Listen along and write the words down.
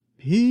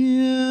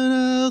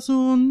Pienes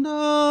un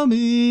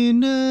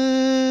Domine,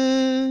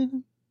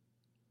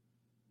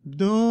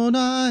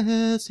 dona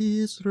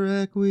esis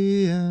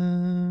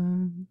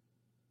requiem.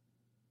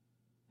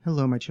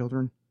 Hello, my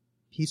children.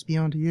 Peace be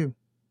unto you.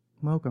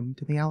 Welcome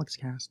to the Alexx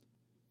Cast.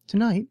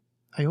 Tonight,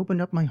 I opened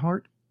up my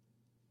heart,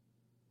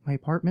 my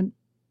apartment,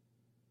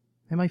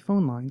 and my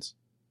phone lines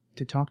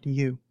to talk to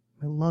you,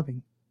 my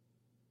loving,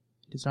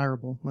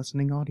 desirable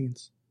listening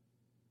audience.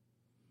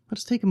 Let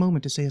us take a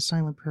moment to say a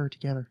silent prayer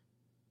together,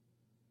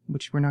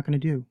 which we're not going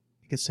to do,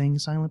 because saying a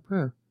silent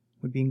prayer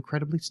would be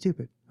incredibly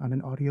stupid on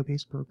an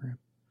audio-based program.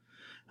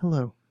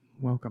 Hello,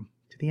 welcome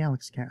to the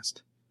Alexx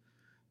Cast.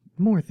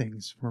 More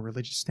things from a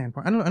religious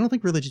standpoint. I don't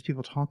think religious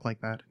people talk like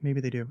that. Maybe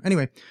they do.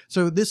 Anyway,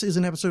 so this is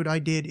an episode I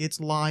did.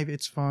 It's live.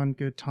 It's fun.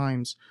 Good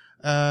times.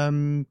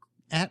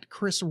 At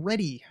Chris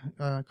Reddy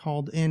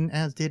called in,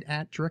 as did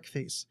at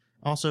Directface.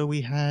 Also,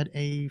 we had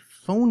a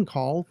phone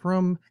call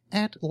from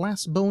at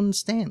Last Bone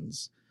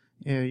Stands.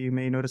 You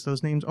may notice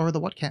those names are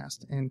the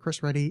Whatcast, and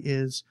Chris Reddy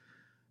is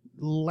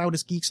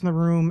loudest geeks in the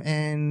room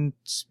and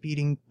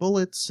speeding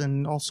bullets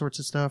and all sorts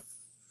of stuff.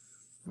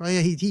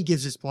 He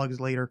gives his plugs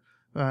later.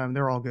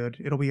 They're all good.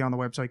 It'll be on the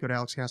website. Go to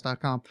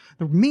alexxcast.com.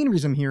 The main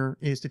reason here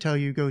is to tell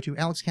you, go to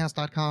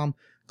alexxcast.com,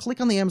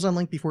 click on the Amazon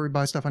link before you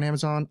buy stuff on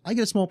Amazon. I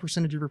get a small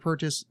percentage of your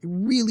purchase. It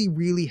really,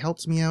 really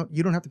helps me out.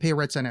 You don't have to pay a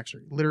red cent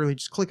extra. Literally,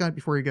 just click on it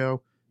before you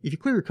go. If you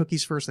clear your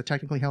cookies first, that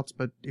technically helps,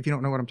 but if you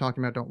don't know what I'm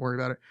talking about, don't worry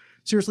about it.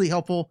 Seriously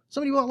helpful.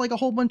 Somebody bought like a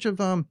whole bunch of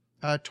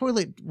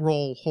toilet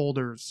roll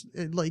holders.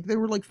 They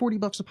were like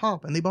 $40 a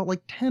pop, and they bought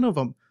like 10 of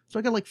them. So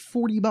I got like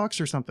 $40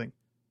 or something.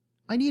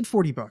 I need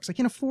 $40. I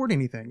can't afford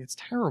anything. It's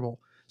terrible.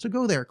 So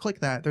go there,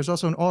 click that. There's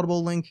also an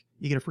Audible link.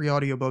 You get a free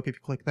audiobook if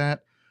you click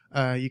that.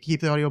 You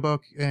keep the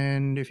audiobook,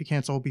 and if you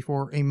cancel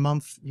before a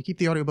month, you keep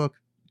the audiobook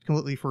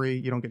completely free.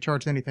 You don't get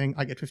charged anything.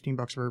 I get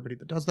 $15 for everybody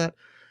that does that.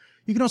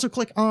 You can also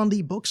click on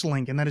the books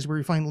link, and that is where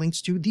you find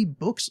links to the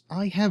books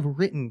I have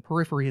written.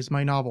 Periphery is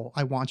my novel.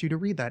 I want you to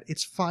read that.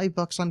 It's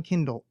 $5 on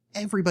Kindle.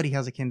 Everybody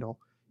has a Kindle.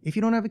 If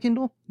you don't have a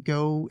Kindle,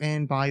 go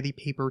and buy the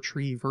paper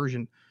tree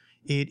version.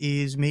 It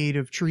is made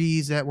of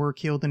trees that were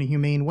killed in a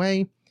humane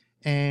way,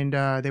 and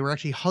they were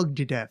actually hugged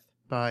to death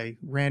by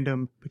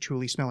random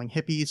patchouli-smelling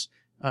hippies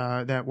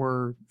that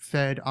were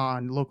fed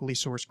on locally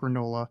sourced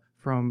granola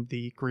from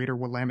the greater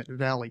Willamette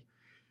Valley.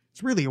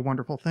 It's really a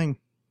wonderful thing.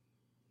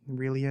 It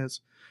really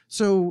is.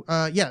 So,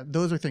 yeah,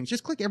 those are things.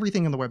 Just click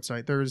everything on the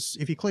website.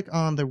 If you click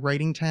on the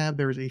writing tab,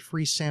 there's a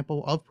free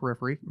sample of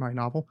Periphery, my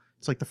novel.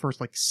 It's like the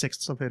first,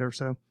 sixth of it or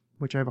so,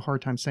 which I have a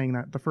hard time saying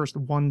that. The first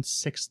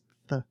 1/6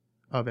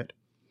 of it.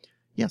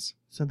 Yes,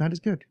 so that is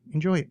good.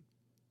 Enjoy it.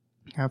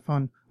 Have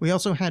fun. We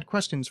also had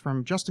questions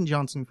from Justin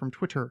Johnson from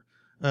Twitter,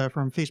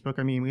 from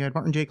Facebook. We had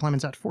Martin J.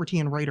 Clemens at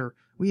 14 Writer.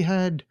 We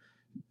had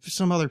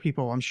some other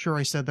people. I'm sure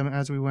I said them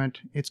as we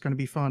went. It's going to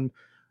be fun.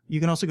 You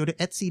can also go to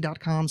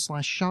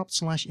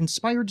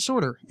etsy.com/shop/inspired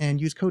disorder and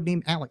use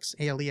codename Alexx,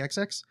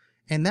 ALEXX,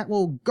 and that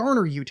will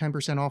garner you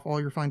 10% off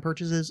all your fine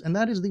purchases, and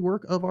that is the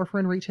work of our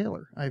friend Ray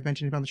Taylor. I've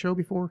mentioned him on the show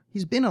before.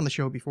 He's been on the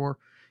show before.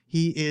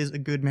 He is a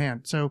good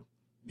man. So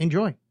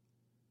enjoy.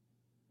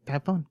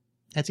 Have fun.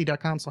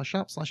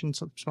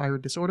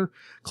 Etsy.com/shop/inspired disorder.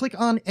 Click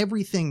on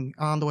everything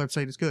on the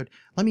website. It's good.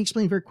 Let me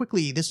explain very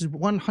quickly. This is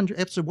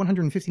episode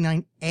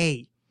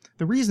 159A.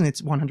 The reason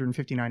it's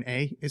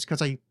 159A is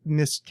because I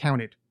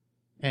miscounted.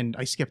 And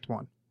I skipped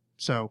one.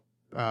 So,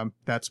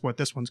 that's what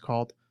this one's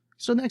called.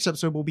 So the next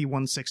episode will be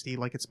 160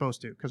 like it's supposed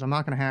to, because I'm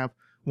not going to have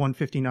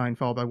 159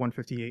 followed by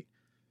 158.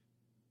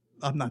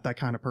 I'm not that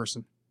kind of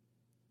person.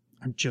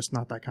 I'm just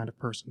not that kind of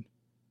person.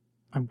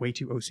 I'm way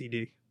too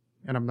OCD.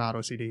 And I'm not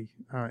OCD,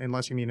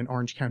 unless you mean an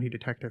Orange County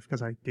detective,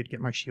 because I did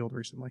get my shield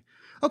recently.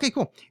 Okay,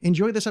 cool.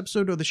 Enjoy this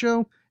episode of the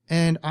show,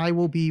 and I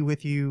will be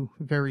with you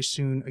very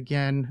soon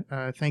again.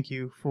 Thank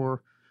you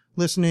for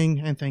listening,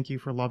 and thank you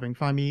for loving.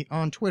 Find me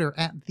on Twitter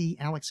at the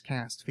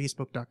AlexxCast,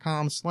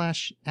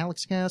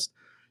 Facebook.com/AlexxCast.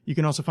 You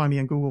can also find me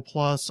on Google+,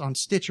 on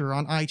Stitcher,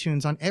 on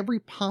iTunes, on every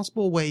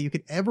possible way you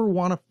could ever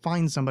want to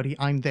find somebody.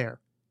 I'm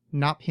there.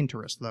 Not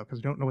Pinterest, though, because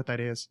I don't know what that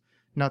is.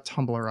 Not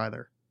Tumblr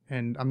either.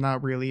 And I'm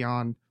not really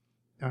on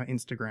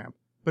Instagram.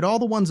 But all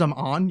the ones I'm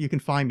on, you can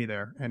find me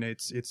there. And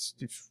it's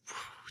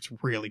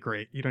really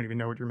great. You don't even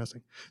know what you're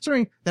missing.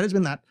 Sorry, that has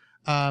been that.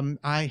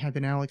 I have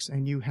been Alexx,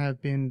 and you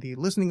have been the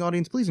listening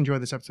audience. Please enjoy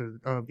this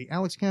episode of the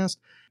Alexx Cast.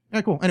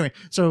 Cool. Anyway,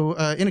 so,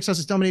 in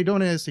excelsis Domine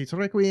dones et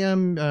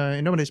requiem,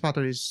 in nomine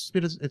Patris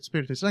Spiritus et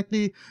Spiritus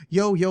Sancti,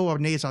 yo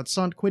omnes ad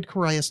sunt, quid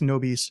curias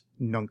nobis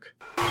nunc.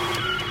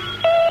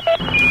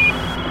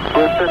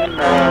 Houston,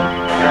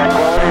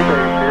 Tranquility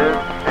Base here.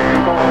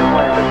 Eagle has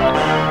landed.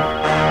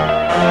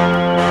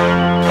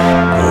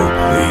 Oh,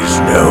 please,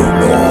 no,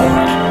 Lord.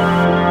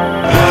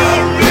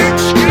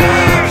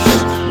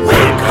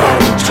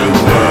 Welcome to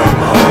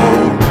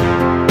Wormhole.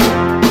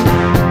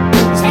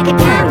 Second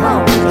time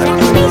home.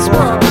 Second space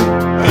war.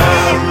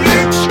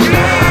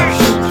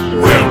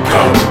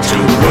 Welcome to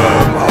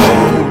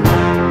Wormhole.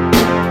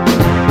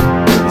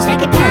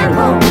 Second time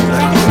home.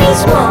 Second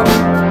space war.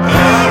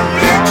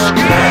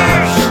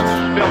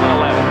 Bill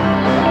 11.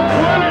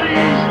 One of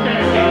these days.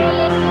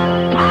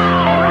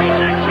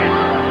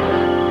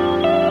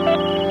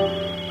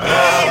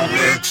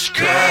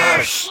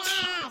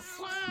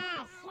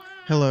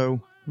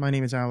 Hello, my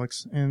name is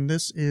Alex, and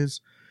this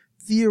is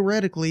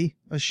theoretically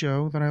a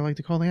show that I like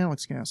to call the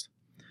Alexx Cast.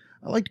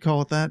 I like to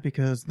call it that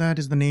because that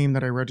is the name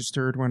that I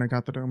registered when I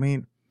got the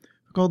domain.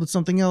 If I called it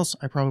something else,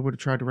 I probably would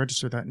have tried to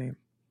register that name.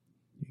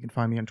 You can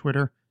find me on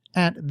Twitter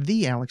at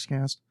the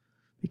AlexxCast,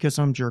 because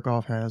some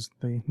jerk-off has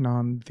the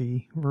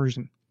non-the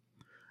version.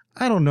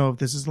 I don't know if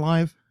this is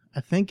live.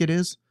 I think it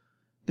is.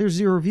 There's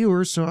 0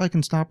 viewers, so I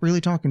can stop really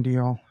talking to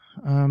y'all.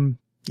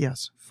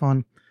 Yes,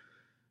 fun.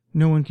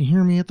 No one can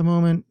hear me at the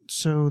moment,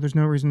 so there's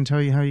no reason to tell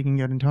you how you can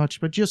get in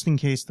touch, but just in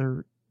case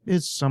there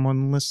is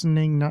someone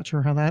listening, not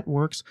sure how that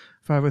works,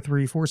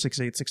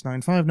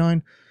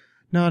 503-468-6959.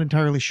 Not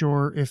entirely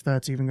sure if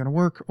that's even going to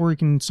work, or you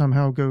can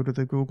somehow go to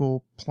the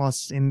Google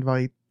Plus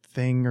invite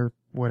thing or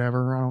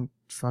whatever. I don't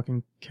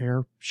fucking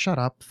care. Shut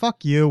up.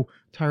 Fuck you.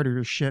 Tired of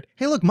your shit.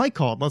 Hey, look, Mike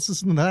called. Let's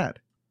listen to that.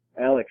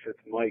 Alex, it's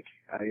Mike.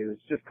 I was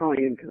just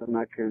calling in because I'm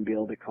not going to be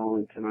able to call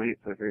in tonight,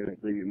 so I figured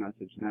I'd leave you a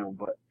message now.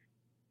 But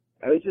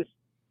I was just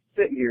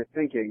sitting here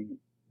thinking,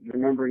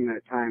 remembering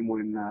that time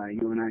when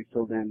you and I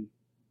filled in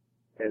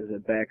as a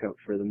backup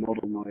for the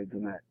Modalnoids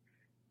in that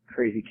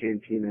crazy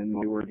cantina in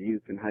my word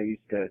youth, and how you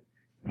used to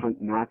hunt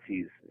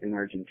Nazis in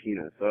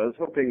Argentina. So I was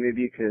hoping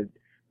maybe you could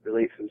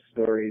relate some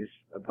stories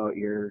about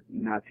your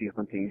Nazi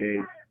hunting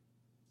days.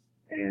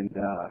 And,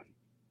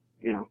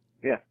 yeah.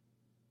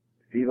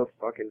 Viva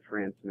fucking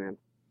France, man.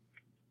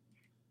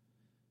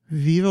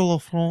 Vive la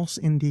France,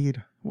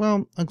 indeed.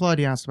 Well, I'm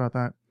glad you asked about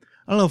that.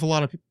 I don't know if a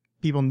lot of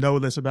people know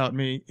this about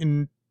me.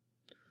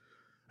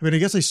 I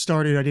guess I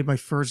did my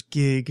first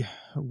gig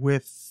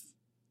with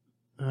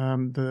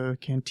the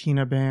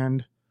Cantina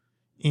band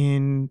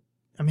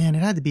it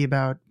had to be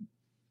about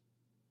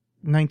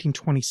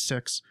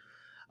 1926.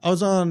 I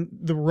was on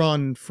the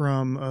run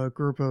from a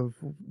group of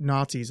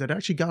Nazis that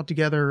actually got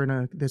together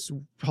in this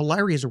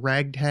hilarious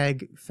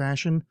ragtag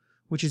fashion,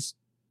 which is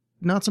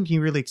not something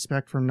you really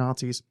expect from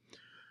Nazis.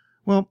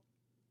 Well,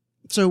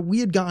 so we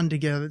had gotten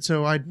together,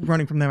 so I'd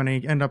running from them, and I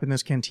ended up in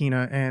this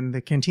cantina, and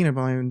the Cantina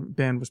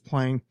band was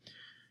playing.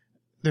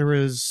 There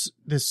was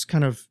this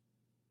kind of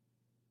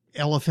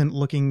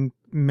elephant-looking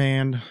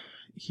man.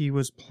 He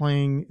was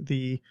playing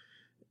the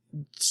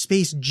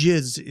space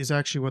jizz is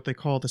actually what they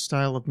call the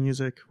style of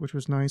music, which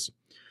was nice.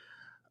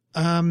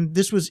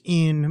 This was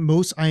in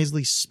Mos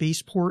Eisley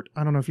Spaceport.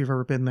 I don't know if you've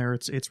ever been there.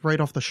 It's right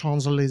off the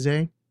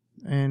Champs-Elysees.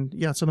 And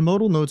yeah, so the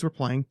modal nodes were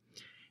playing,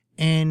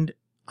 and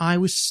I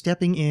was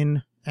stepping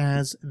in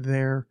as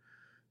their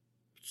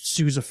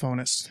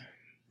sousaphonist.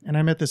 And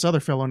I met this other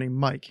fellow named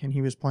Mike, and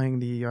he was playing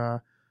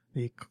the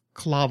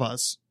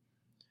clavas.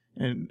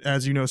 And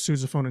as you know,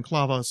 sousaphone and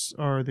clavas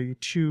are the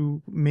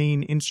 2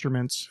 main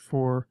instruments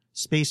for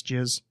space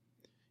jizz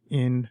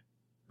in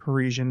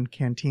Parisian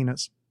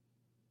cantinas.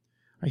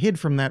 I hid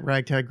from that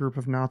ragtag group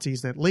of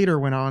Nazis that later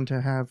went on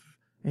to have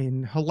a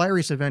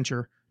hilarious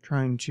adventure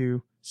trying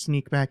to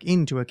sneak back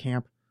into a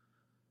camp,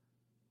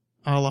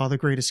 a la The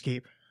Great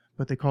Escape.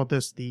 But they called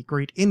this the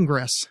Great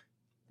Ingress,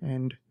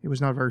 and it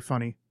was not very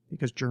funny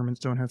because Germans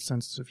don't have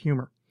senses of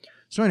humor.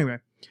 So anyway,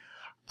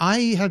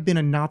 I have been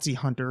a Nazi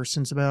hunter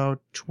since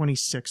about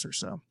 26 or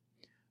so.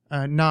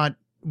 Not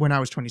when I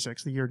was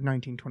 26, the year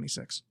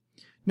 1926.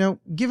 Now,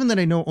 given that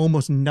I know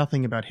almost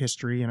nothing about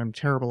history and I'm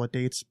terrible at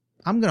dates,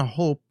 I'm going to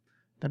hope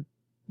that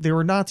there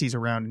were Nazis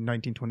around in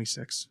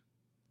 1926.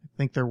 I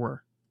think there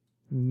were.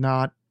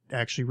 Not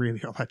actually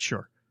really all that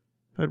sure.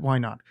 But why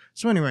not?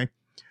 So anyway,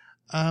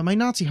 my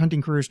Nazi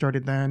hunting career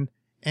started then,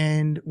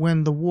 and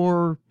when the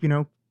war,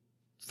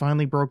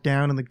 finally broke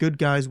down and the good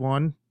guys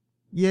won,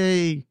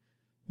 yay!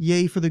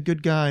 Yay for the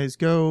good guys.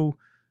 Go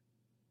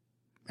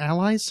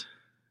Allies?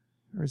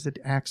 Or is it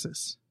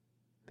Axis?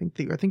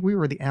 I think we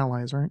were the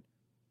Allies, right?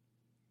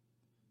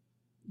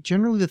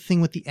 Generally the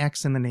thing with the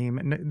X in the name,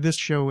 and this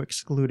show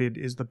excluded,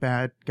 is the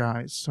bad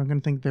guys. So I'm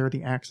going to think they're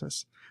the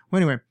Axis.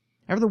 Well, anyway,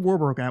 after the war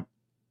broke out,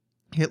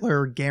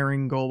 Hitler,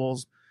 Goering,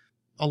 Goebbels,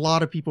 a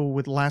lot of people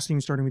with last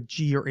names starting with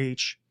G or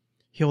H,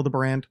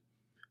 Hildebrand,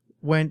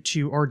 went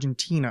to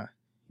Argentina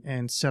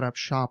and set up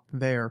shop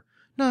there.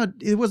 No,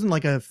 it wasn't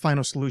like a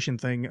final solution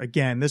thing.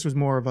 Again, this was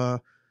more of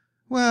a,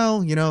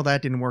 well,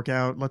 that didn't work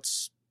out.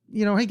 Let's,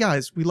 hey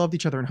guys, we loved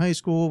each other in high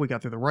school. We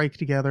got through the Reich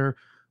together.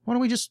 Why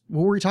don't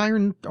we'll retire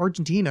in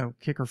Argentina,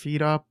 kick our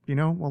feet up,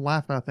 we'll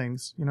laugh about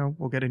things.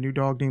 We'll get a new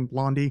dog named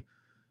Blondie.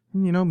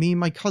 And, me and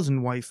my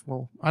cousin wife,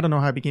 well, I don't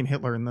know how I became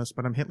Hitler in this,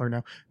 but I'm Hitler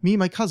now. Me and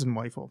my cousin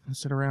wife will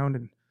sit around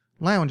and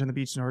lounge on the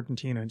beach in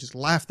Argentina and just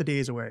laugh the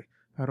days away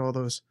at all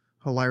those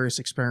hilarious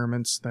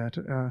experiments that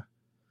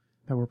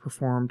were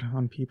performed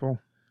on people.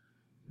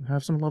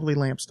 Have some lovely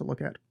lamps to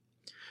look at.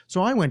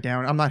 So I went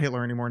down. I'm not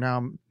Hitler anymore.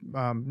 Now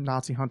I'm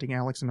Nazi hunting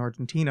Alex in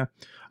Argentina.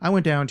 I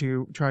went down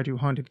to try to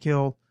hunt and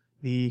kill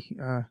the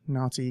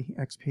Nazi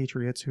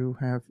expatriates who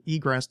have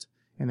egressed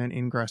and then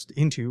ingressed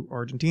into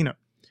Argentina.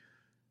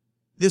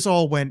 This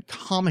all went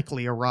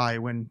comically awry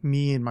when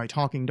me and my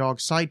talking dog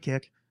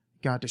sidekick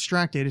got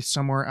distracted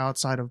somewhere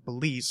outside of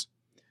Belize.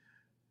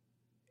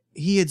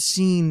 He had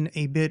seen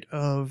a bit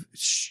of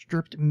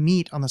stripped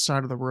meat on the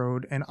side of the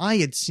road, and I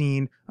had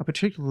seen a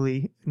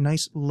particularly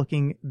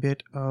nice-looking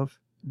bit of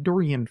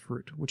durian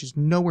fruit, which is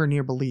nowhere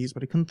near Belize,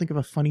 but I couldn't think of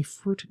a funny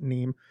fruit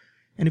name.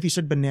 And if you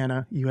said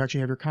banana, you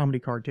actually have your comedy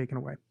card taken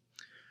away.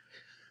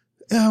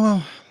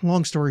 Well,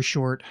 long story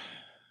short,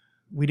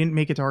 we didn't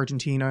make it to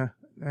Argentina.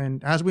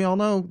 And as we all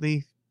know,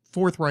 the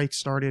Fourth Reich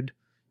started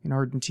in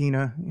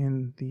Argentina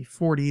in the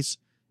 40s,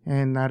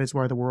 and that is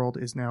why the world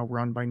is now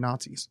run by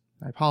Nazis.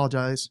 I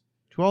apologize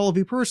to all of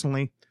you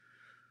personally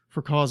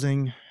for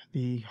causing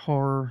the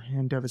horror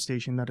and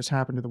devastation that has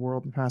happened to the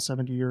world in the past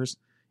 70 years.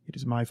 It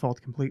is my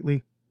fault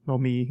completely. Well,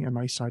 me and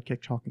my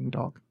sidekick talking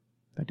dog.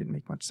 That didn't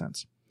make much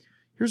sense.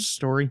 Here's a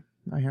story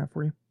I have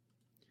for you.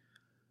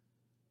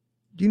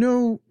 Do you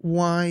know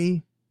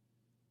why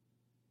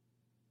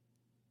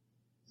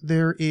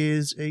there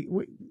is a...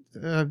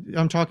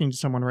 I'm talking to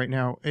someone right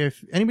now.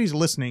 If anybody's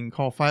listening,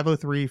 call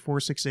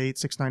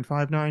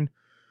 503-468-6959.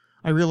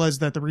 I realize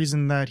that the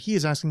reason that he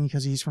is asking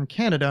because he's from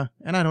Canada,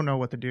 and I don't know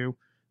what to do.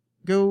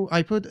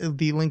 I put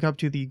the link up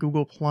to the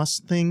Google Plus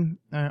thing.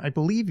 I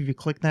believe if you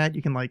click that,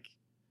 you can, like,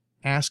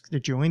 ask to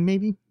join,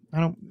 maybe?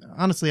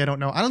 Honestly, I don't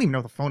know. I don't even know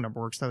if the phone number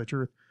works, to tell the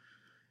truth.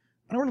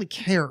 I don't really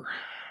care,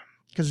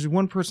 because there's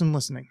one person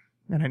listening,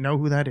 and I know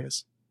who that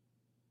is.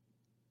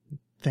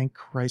 Thank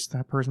Christ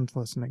that person's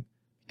listening,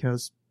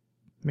 because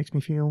it makes me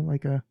feel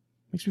like a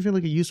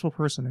useful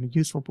person and a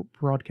useful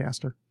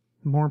broadcaster.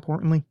 More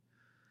importantly,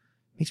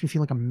 it makes me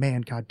feel like a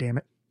man,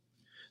 goddammit.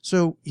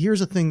 So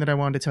here's a thing that I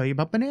wanted to tell you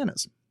about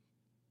bananas,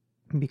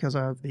 because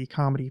of the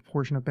comedy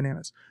portion of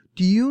bananas.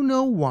 Do you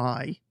know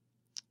why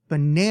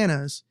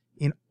bananas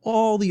in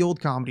all the old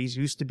comedies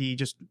used to be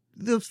just,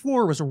 the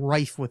floor was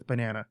rife with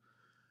banana?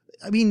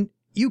 I mean,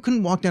 you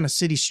couldn't walk down a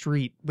city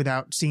street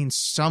without seeing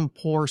some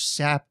poor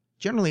sap,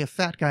 generally a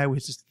fat guy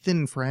with his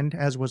thin friend,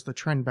 as was the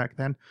trend back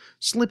then,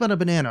 slip on a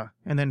banana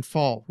and then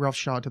fall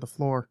roughshod to the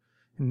floor.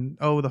 And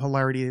oh, the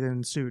hilarity that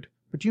ensued.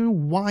 But do you know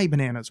why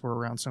bananas were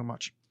around so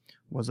much?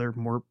 Were there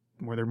more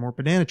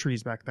banana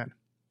trees back then?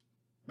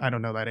 I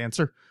don't know that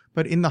answer.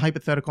 But in the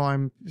hypothetical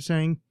I'm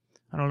saying,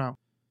 I don't know.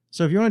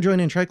 So if you want to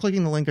join in, try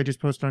clicking the link I just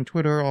posted on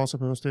Twitter. Also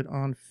posted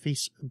on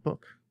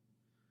Facebook.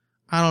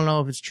 I don't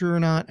know if it's true or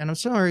not, and I'm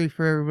sorry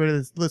for everybody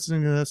that's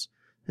listening to this.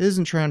 It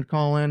isn't trying to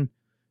call in,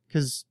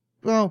 because,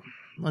 well,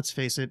 let's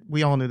face it,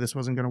 we all knew this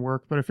wasn't going to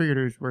work, but I figured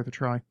it was worth a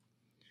try.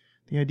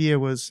 The idea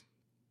was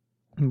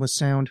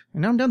sound,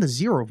 and now I'm down to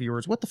 0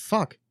 viewers. What the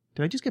fuck?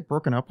 Did I just get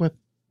broken up with?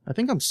 I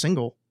think I'm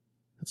single.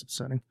 That's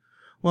upsetting.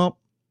 Well,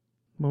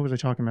 what was I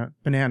talking about?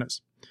 Bananas.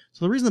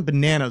 So the reason that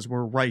bananas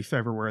were rife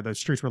everywhere, the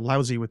streets were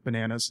lousy with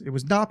bananas, it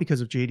was not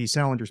because of J.D.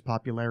 Salinger's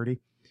popularity.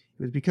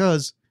 It was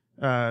because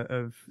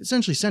of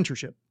essentially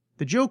censorship.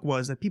 The joke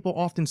was that people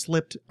often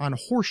slipped on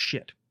horse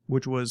shit,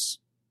 which was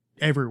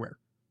everywhere.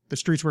 The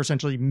streets were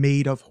essentially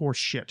made of horse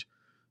shit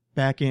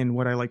back in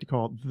what I like to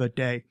call the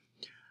day.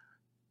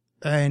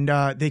 And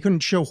they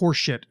couldn't show horse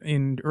shit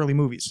in early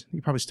movies.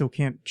 You probably still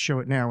can't show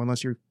it now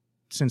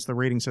since the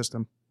rating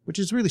system, which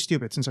is really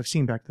stupid since I've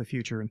seen Back to the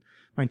Future and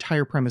my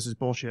entire premise is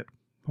bullshit,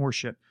 horse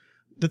shit.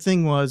 The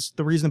thing was,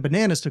 the reason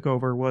bananas took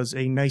over was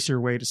a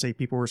nicer way to say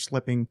people were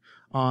slipping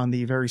on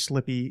the very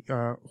slippy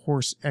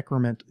horse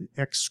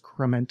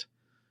excrement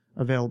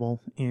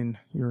available in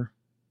your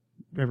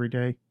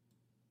everyday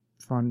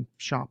fun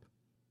shop.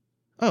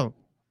 Oh,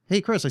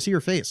 hey Chris, I see your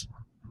face.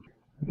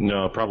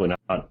 No, probably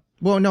not.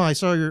 Well, no, I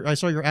saw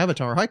your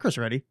avatar. Hi, Chris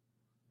Reddy.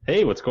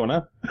 Hey, what's going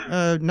on?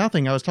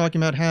 Nothing. I was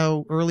talking about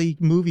how early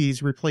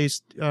movies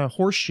replaced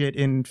horse shit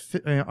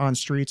on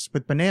streets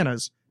with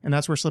bananas, and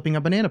that's where slipping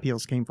on banana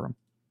peels came from.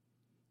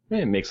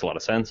 It makes a lot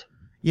of sense.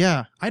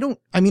 Yeah, I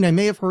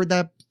may have heard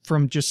that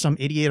from just some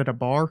idiot at a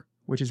bar,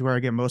 which is where I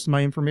get most of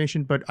my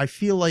information, but I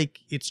feel like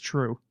it's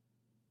true.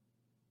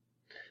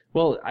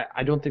 Well,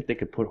 I don't think they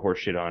could put horse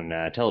shit on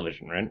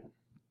television, right?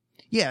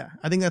 Yeah,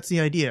 I think that's the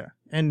idea.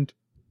 And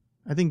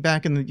I think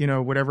back in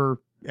the,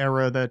 whatever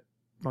era that,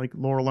 like,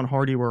 Laurel and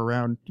Hardy were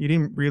around, you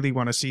didn't really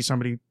want to see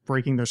somebody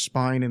breaking their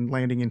spine and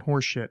landing in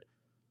horse shit.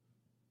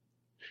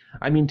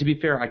 I mean, to be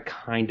fair, I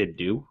kind of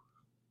do.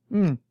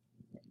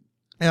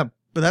 Yeah,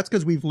 but that's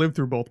because we've lived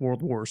through both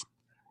world wars.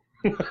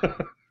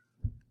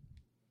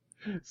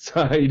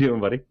 So how you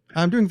doing, buddy?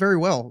 I'm doing very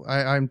well.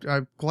 I'm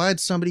glad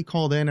somebody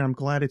called in, and I'm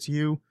glad it's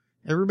you.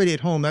 Everybody at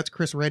home, that's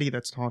Chris Reddy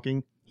that's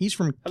talking. He's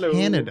from Hello.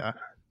 Canada.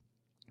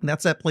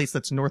 That's that place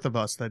that's north of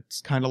us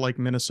that's kind of like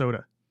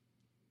Minnesota.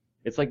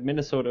 It's like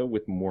Minnesota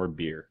with more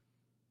beer.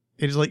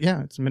 It is like,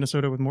 yeah, it's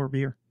Minnesota with more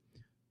beer.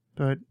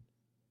 But,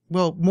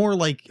 well, more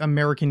like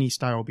American-y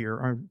style beer.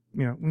 Or,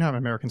 not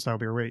American style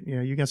beer, wait.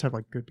 Yeah, you guys have,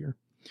 like, good beer.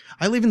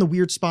 I live in the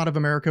weird spot of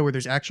America where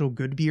there's actual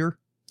good beer,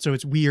 so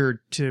it's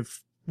weird to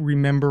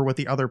remember what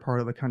the other part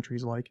of the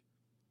country's like.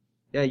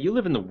 Yeah, you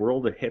live in the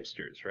world of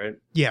hipsters, right?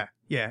 Yeah.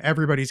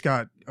 Everybody's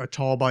got a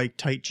tall bike,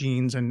 tight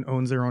jeans, and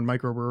owns their own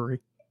microbrewery.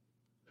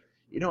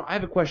 I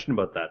have a question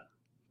about that.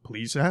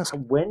 Please ask.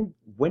 When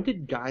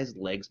did guys'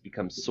 legs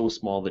become so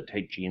small that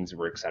tight jeans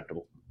were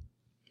acceptable?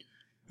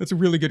 That's a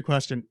really good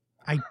question.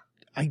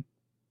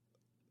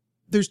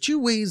 There's two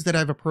ways that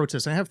I've approached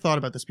this. I have thought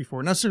about this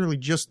before. Not necessarily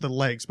just the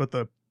legs, but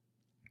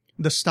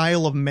the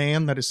style of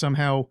man that has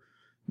somehow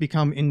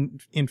become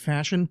in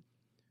fashion.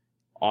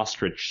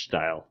 ostrich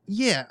style.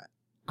 Yeah.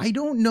 I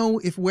don't know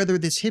if whether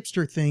this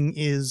hipster thing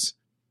is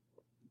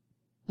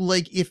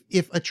like if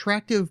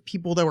attractive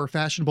people that were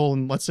fashionable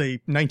in, let's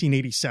say,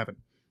 1987,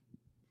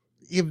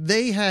 if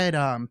they had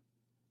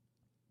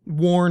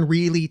worn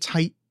really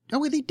tight,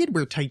 oh, they did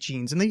wear tight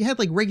jeans, and they had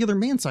like regular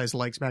man-sized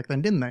legs back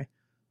then, didn't they?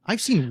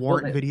 I've seen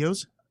Wart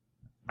videos.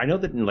 I know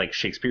that in like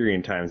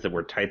Shakespearean times they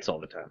wore tights all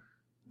the time.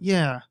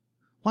 Yeah.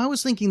 Well, I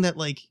was thinking that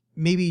like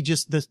maybe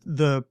just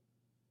the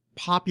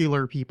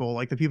popular people,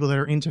 like the people that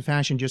are into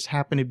fashion, just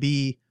happen to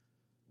be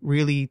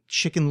really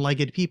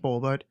chicken-legged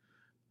people,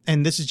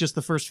 and this is just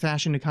the first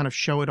fashion to kind of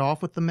show it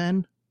off with the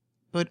men.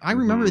 But I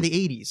remember the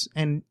 80s,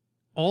 and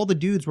all the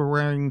dudes were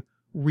wearing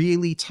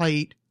really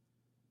tight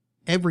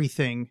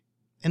everything,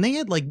 and they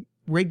had like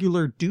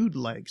regular dude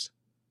legs.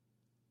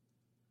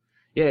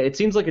 Yeah, it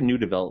seems like a new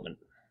development.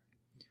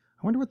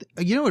 I wonder what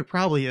you know what it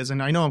probably is,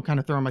 and I know I'm kind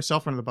of throwing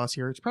myself under the bus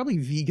here. It's probably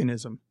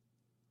veganism.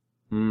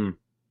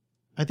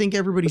 I think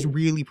everybody's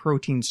really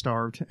protein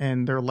starved,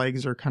 and their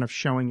legs are kind of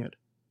showing it.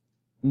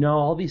 No,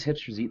 all these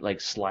hipsters eat like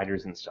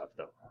sliders and stuff,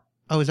 though.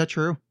 Oh, is that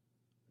true?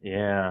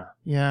 Yeah.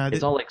 Yeah.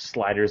 It's all like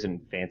sliders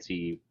and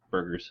fancy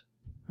burgers.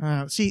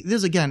 See,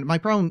 this again, my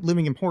problem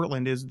living in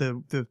Portland is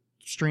the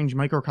strange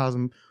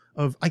microcosm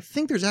of, I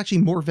think there's actually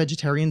more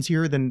vegetarians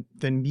here than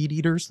meat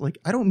eaters. Like,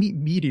 I don't meet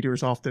meat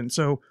eaters often,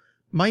 so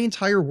my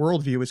entire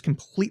worldview is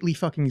completely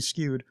fucking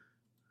skewed.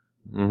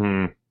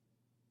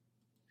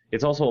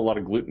 It's also a lot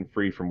of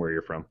gluten-free from where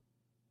you're from.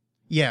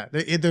 Yeah,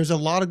 there's a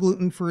lot of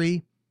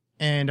gluten-free,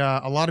 and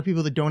a lot of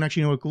people that don't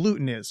actually know what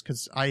gluten is,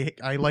 because I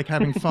like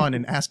having fun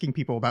and asking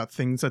people about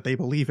things that they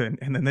believe in,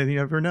 and then they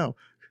never know.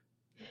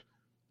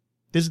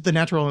 This is the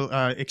natural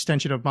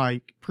extension of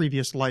my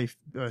previous life,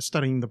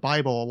 studying the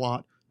Bible a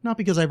lot, not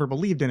because I ever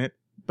believed in it,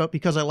 but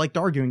because I liked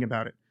arguing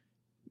about it.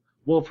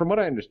 Well, from what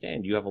I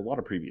understand, you have a lot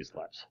of previous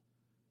lives.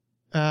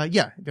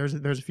 Yeah, there's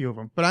a few of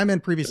them, but I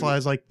meant previous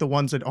lives, like the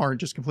ones that aren't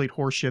just complete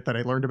horseshit that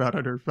I learned about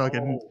under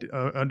fucking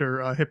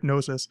under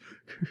hypnosis.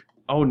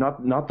 Oh,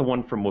 not the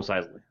one from Mos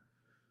Eisley.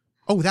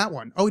 Oh, that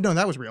one. Oh no,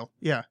 that was real.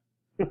 Yeah.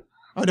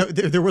 Oh no,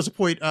 there was a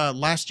point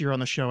last year on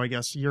the show, I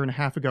guess, a year and a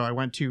half ago. I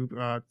went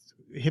to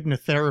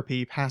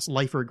hypnotherapy, past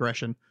life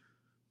regression.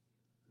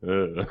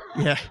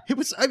 Yeah, it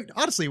was. I mean,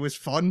 honestly, it was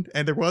fun,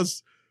 and there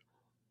was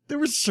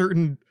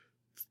certain.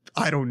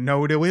 I don't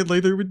know. There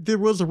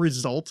was a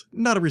result,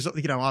 not a result.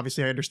 You know,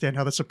 obviously, I understand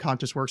how the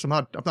subconscious works. I'm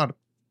not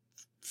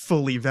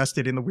fully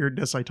vested in the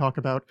weirdness I talk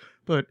about,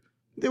 but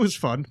it was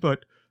fun.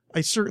 But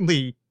I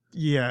certainly,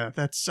 yeah,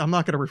 I'm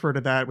not going to refer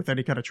to that with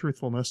any kind of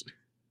truthfulness.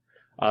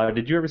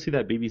 Did you ever see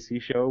that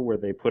BBC show where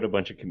they put a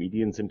bunch of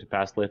comedians into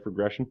past life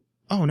regression?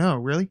 Oh no,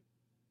 really?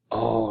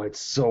 Oh, it's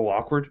so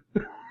awkward.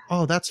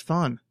 Oh, that's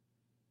fun.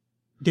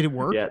 Did it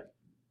work? Yeah.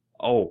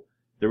 Oh,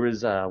 there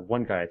was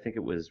one guy, I think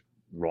it was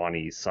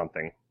Ronnie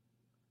something,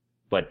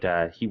 but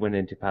he went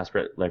into past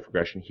life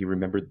regression. He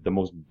remembered the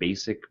most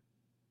basic,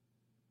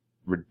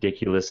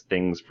 ridiculous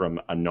things from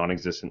a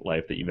non-existent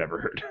life that you've ever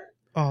heard.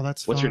 Oh,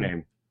 that's fun. What's your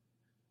name?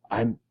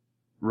 I'm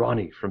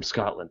Ronnie from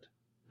Scotland.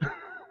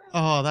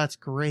 Oh, that's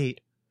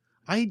great.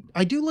 I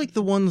do like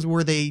the ones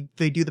where they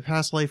do the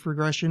past life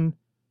regression,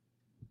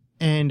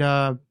 and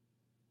oh,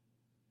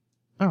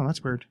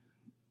 that's weird.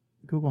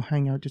 Google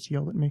Hangout just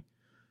yelled at me.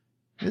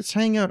 This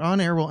Hangout on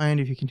air will end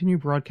if you continue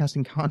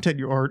broadcasting content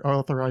you are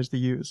authorized to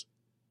use.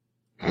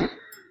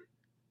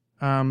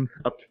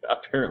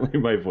 Apparently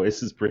my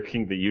voice is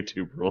breaking the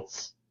YouTube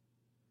rules.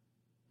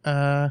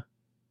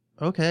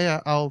 Okay,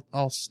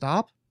 I'll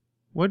stop.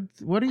 What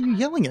are you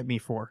yelling at me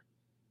for?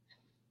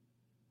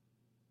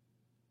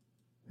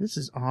 This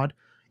is odd.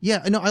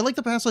 Yeah, no, I like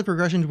the past life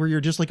regressions where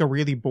you're just like a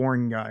really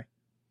boring guy.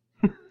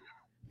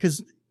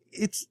 Because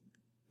it's,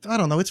 I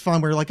don't know, it's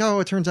fun where you're like, oh,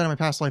 it turns out in my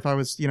past life I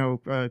was,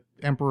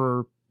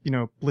 Emperor,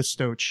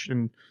 Blistoch,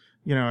 and,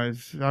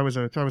 I was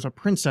a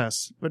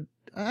princess. But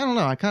I don't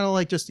know, I kind of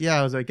like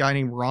I was a guy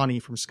named Ronnie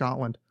from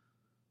Scotland.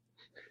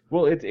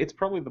 Well, it's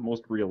probably the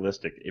most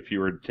realistic if you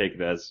were to take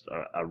it as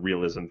a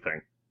realism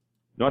thing.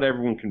 Not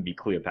everyone can be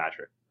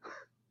Cleopatra.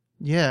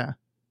 Yeah.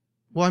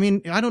 Well, I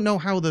mean, I don't know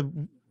how the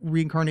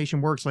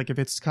reincarnation works. Like if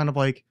it's kind of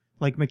like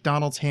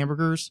McDonald's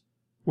hamburgers,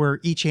 where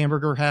each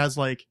hamburger has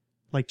like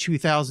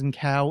 2,000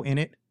 cow in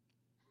it.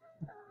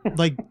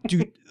 Like,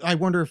 I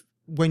wonder if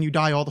when you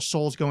die, all the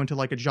souls go into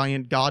like a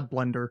giant god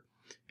blender,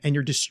 and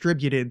you're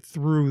distributed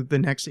through the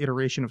next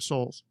iteration of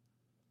souls.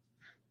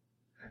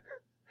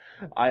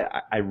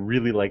 I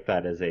really like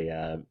that as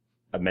a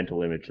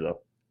mental image,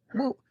 though.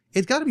 Well,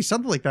 it's got to be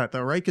something like that,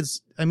 though, right?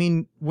 Because I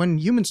mean, when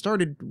humans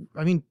started,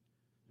 I mean,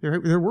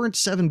 there weren't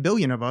 7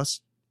 billion of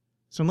us,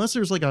 so unless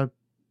there's like a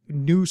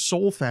new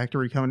soul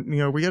factory coming,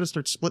 we got to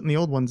start splitting the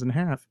old ones in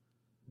half.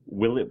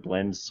 Will it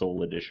blend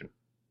Soul Edition?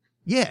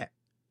 Yeah.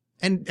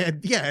 And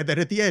yeah, that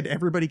at the end,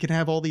 everybody can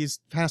have all these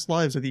past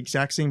lives of the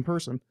exact same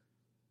person.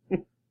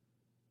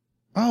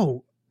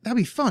 Oh, that'd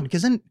be fun,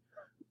 because then,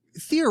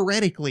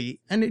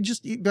 theoretically, and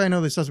I know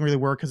this doesn't really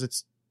work because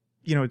it's,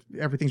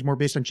 everything's more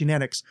based on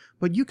genetics,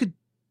 but you could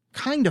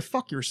kind of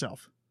fuck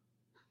yourself.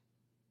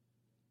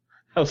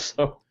 How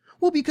so?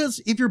 Well,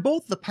 because if you're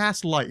both the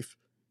past life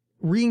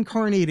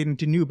reincarnated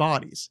into new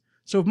bodies,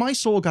 so if my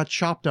soul got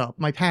chopped up,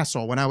 my past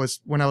soul when I was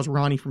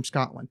Ronnie from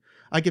Scotland,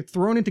 I get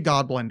thrown into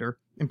God Blender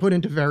and put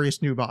into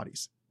various new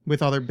bodies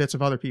with other bits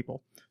of other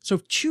people. So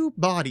if two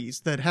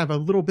bodies that have a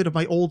little bit of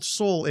my old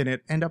soul in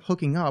it end up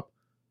hooking up,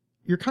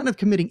 you're kind of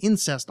committing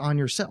incest on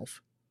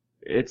yourself.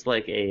 It's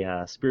like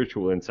a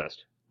spiritual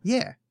incest.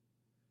 Yeah.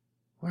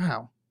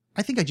 Wow.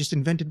 I think I just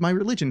invented my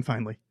religion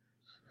finally.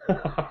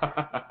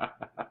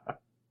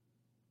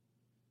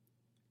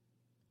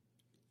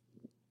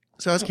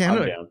 So how's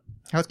Canada? I'm down.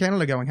 How's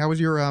Canada going? How was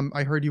your,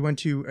 I heard you went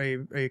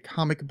to a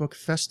comic book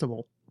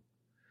festival.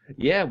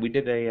 Yeah, we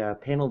did a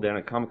panel down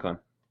at Comic-Con.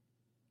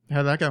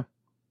 How'd that go?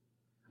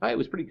 It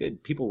was pretty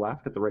good. People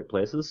laughed at the right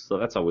places, so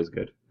that's always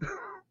good.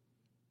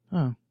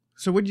 Oh.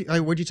 So what'd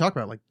you talk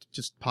about? Like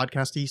just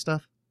podcasty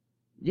stuff?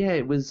 Yeah,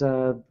 it was,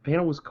 the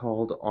panel was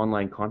called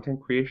Online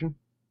Content Creation.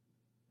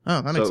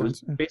 Oh, that makes so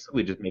sense. It was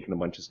basically just making a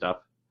bunch of stuff.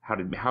 How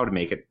to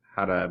make it,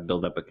 how to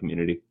build up a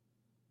community.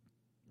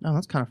 Oh,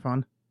 that's kind of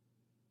fun.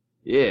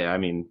 Yeah, I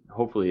mean,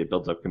 hopefully it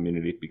builds up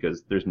community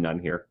because there's none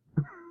here.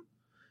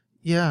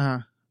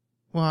 Yeah.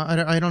 Well,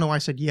 I don't know why I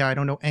said yeah. I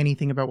don't know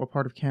anything about what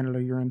part of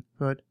Canada you're in,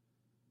 but...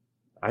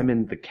 I'm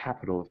in the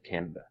capital of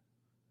Canada.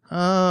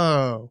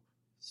 Oh.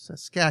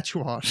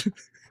 Saskatchewan.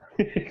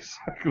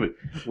 Exactly.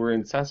 We're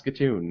in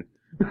Saskatoon.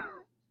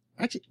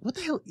 Actually, what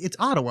the hell? It's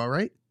Ottawa,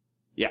 right?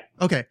 Yeah.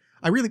 Okay.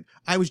 I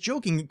was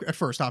joking at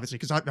first, obviously,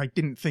 because I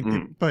didn't think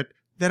it, but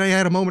then I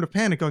had a moment of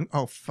panic going,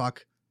 oh,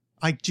 fuck.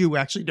 I do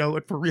actually know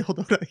it for real,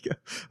 don't I?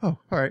 Oh,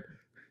 all right.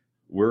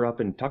 We're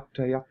up in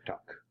Tuktoyaktuk.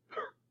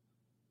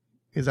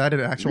 Is that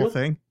an actual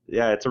thing?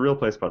 Yeah, it's a real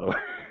place, by the way.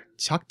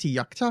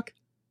 Tuktoyaktuk?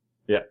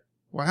 Yeah.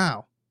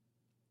 Wow.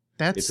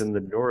 It's in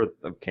the north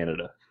of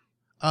Canada.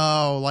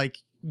 Oh, like,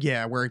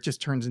 yeah, where it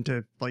just turns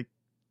into, like,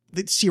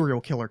 the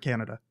serial killer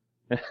Canada.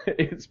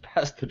 It's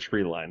past the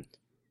tree line.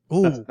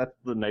 Oh. That's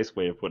the nice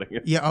way of putting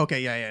it. Yeah,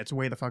 okay, yeah, it's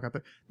way the fuck up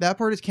there. That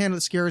part is Canada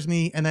that scares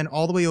me, and then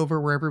all the way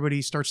over where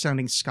everybody starts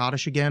sounding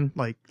Scottish again,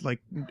 like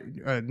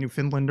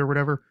Newfoundland or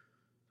whatever.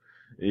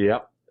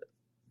 Yep.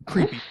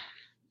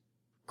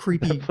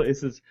 Creepy. That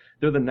places,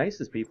 they're the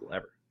nicest people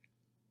ever.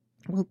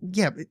 Well,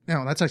 yeah, but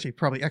no, that's actually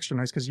probably extra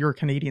nice because you're a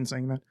Canadian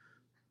saying that.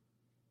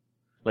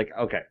 Like,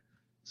 okay,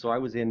 so I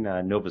was in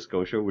Nova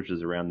Scotia, which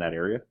is around that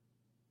area,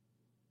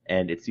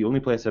 and it's the only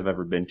place I've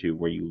ever been to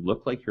where you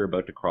look like you're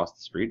about to cross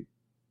the street,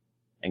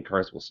 and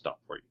cars will stop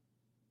for you.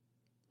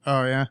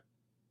 Oh, yeah?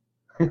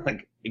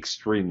 Like,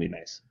 extremely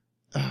nice.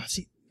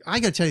 See, I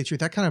gotta tell you the truth,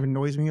 that kind of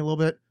annoys me a little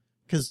bit,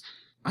 because,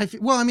 I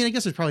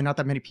guess there's probably not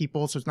that many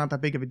people, so it's not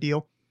that big of a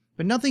deal,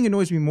 but nothing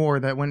annoys me more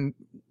that when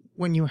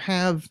you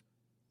have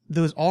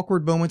those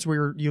awkward moments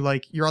where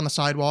you're on the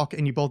sidewalk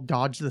and you both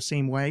dodge the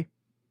same way,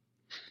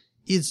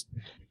 is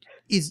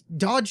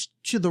dodge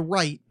to the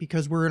right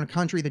because we're in a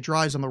country that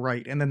drives on the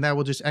right, and then that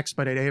will just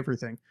expedite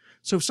everything.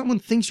 So if someone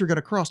thinks you're going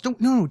to cross,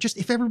 just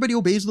if everybody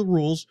obeys the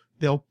rules,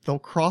 they'll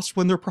cross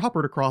when they're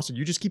proper to cross, and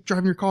you just keep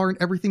driving your car and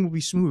everything will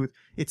be smooth.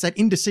 It's that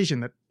indecision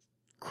that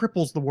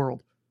cripples the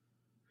world.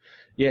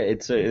 Yeah,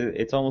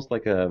 it's almost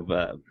like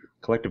a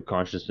collective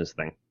consciousness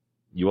thing.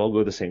 You all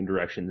go the same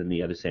direction, then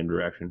the other same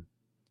direction.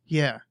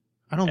 Yeah,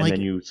 I don't like it.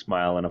 And then you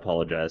smile and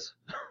apologize.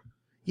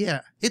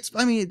 Yeah,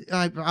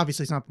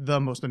 obviously it's not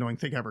the most annoying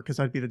thing ever, because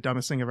that'd be the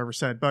dumbest thing I've ever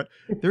said, but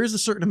there is a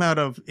certain amount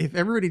of, if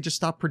everybody just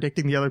stopped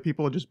predicting the other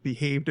people and just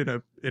behaved in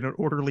an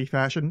orderly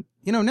fashion,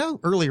 now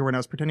earlier when I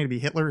was pretending to be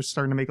Hitler is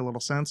starting to make a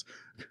little sense.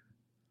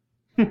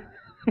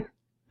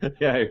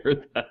 Yeah, I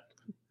heard that.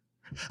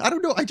 I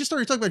don't know, I just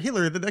started talking about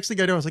Hitler, and the next thing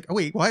I know I was like, oh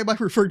wait, why am I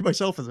referring to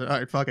myself as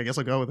alright, fuck, I guess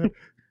I'll go with it.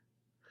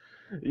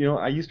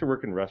 I used to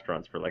work in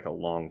restaurants for like a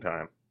long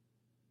time,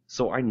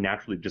 so I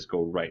naturally just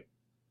go right.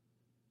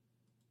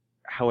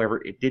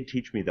 However, it did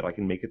teach me that I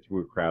can make it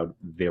through a crowd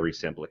very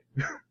simply.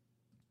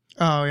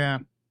 Oh, yeah.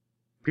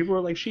 People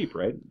are like sheep,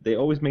 right? They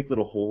always make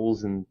little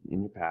holes in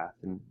your path,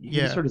 and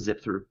you just sort of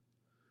zip through.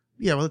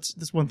 Yeah, well,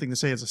 that's one thing to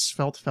say as a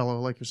svelte fellow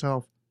like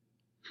yourself.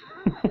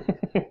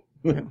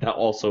 Yeah. That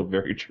also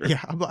very true.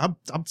 Yeah, I'm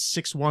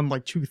 6'1",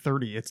 like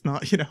 230. It's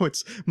not,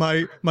 it's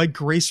my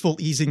graceful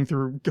easing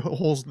through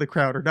holes in the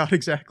crowd are not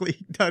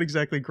exactly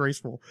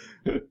graceful.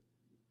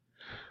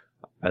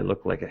 I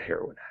look like a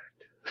heroin addict.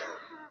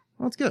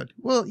 Well, that's good.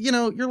 Well,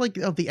 you're like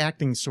of the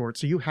acting sort,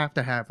 so you have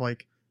to have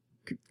like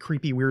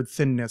creepy, weird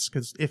thinness,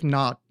 because if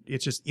not,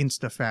 it's just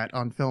insta-fat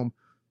on film.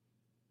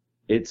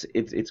 It's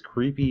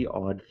creepy,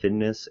 odd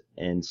thinness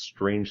and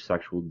strange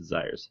sexual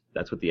desires.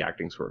 That's what the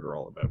acting sort are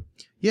all about.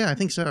 Yeah, I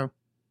think so.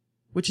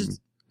 Which is,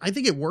 I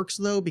think it works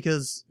though,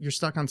 because you're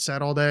stuck on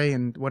set all day,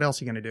 and what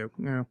else are you gonna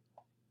do?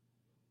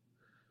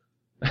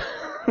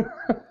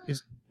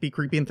 Just be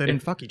creepy and thin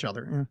and fuck each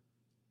other.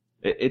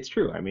 Yeah. It's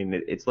true. I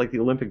mean, it's like the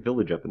Olympic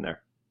Village up in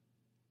there.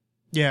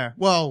 Yeah,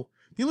 well,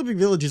 the Olympic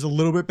Village is a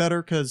little bit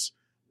better because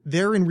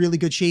they're in really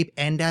good shape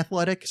and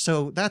athletic,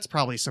 so that's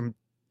probably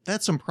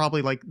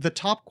probably like the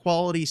top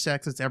quality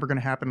sex that's ever going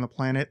to happen on the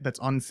planet that's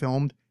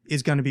unfilmed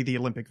is going to be the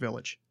Olympic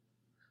Village.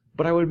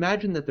 But I would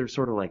imagine that they're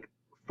sort of like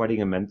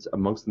fighting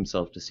amongst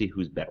themselves to see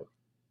who's better.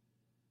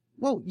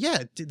 Well,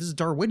 yeah, this is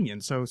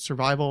Darwinian, so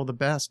survival of the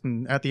best,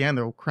 and at the end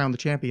they'll crown the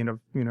champion of,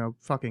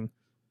 fucking.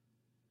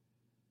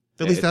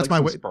 At least that's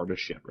like my way. Sparta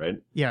shit, right?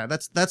 Yeah,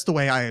 that's the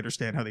way I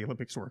understand how the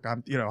Olympics work.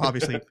 I'm,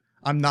 obviously,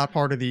 I'm not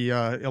part of the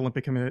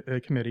Olympic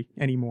committee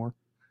anymore.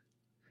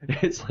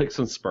 It's like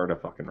some Sparta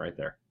fucking right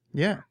there.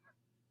 Yeah.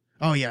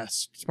 Oh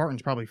yes,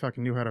 Spartans probably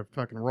fucking knew how to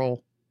fucking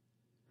roll,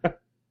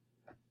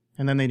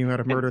 and then they knew how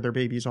to murder their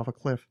babies off a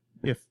cliff.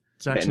 If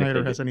Zack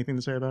Snyder has anything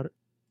to say about it.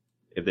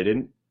 If they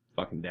didn't,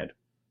 fucking dead.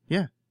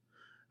 Yeah,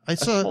 A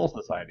small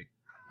society.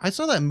 I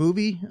saw that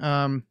movie.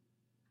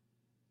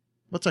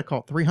 What's that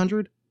called?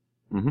 300.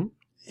 Mm-hmm.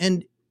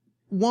 And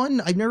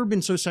one, I've never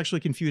been so sexually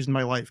confused in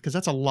my life because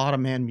that's a lot of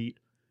man meat.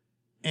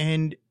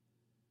 And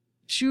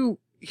two,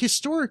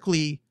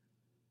 historically,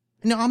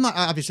 no, I'm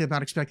not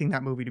expecting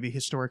that movie to be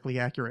historically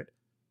accurate.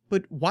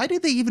 But why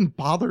did they even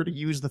bother to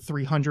use the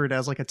 300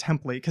 as like a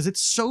template? Because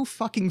it's so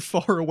fucking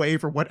far away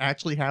from what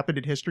actually happened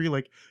in history.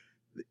 Like,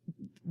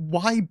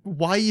 why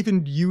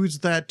even use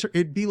that?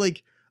 It'd be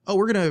like, oh,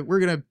 we're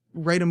gonna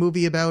write a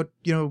movie about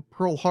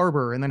Pearl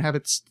Harbor and then have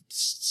it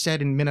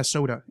set in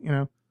Minnesota.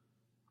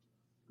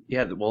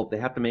 Yeah, well, they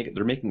have to make it.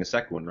 They're making a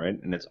second one,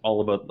 right? And it's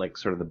all about like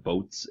sort of the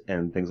boats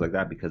and things like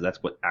that because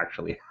that's what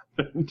actually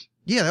happened.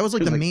 Yeah, that was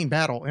like the main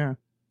battle. Yeah.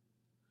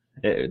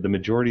 The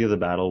majority of the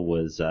battle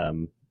was,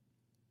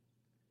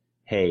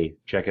 hey,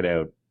 check it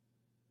out.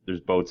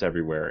 There's boats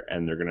everywhere,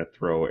 and they're gonna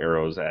throw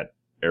arrows at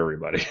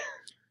everybody.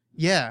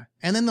 Yeah,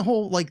 and then the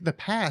whole the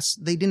pass,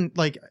 they didn't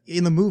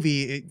in the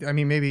movie.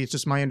 Maybe it's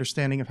just my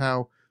understanding of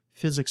how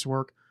physics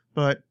work,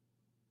 but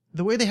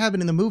the way they have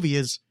it in the movie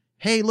is,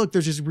 hey, look,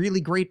 there's this really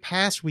great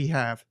pass we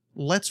have.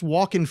 Let's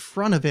walk in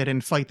front of it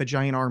and fight the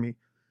giant army.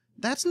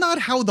 That's not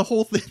how the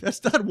whole thing.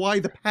 That's not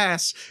why the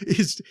pass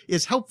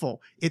is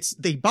helpful. It's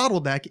they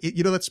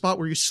bottleneck. That spot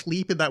where you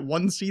sleep in that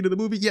one scene of the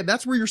movie. Yeah,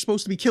 that's where you're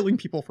supposed to be killing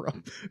people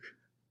from.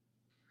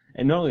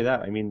 And not only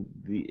that,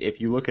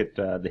 if you look at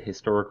the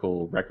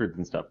historical records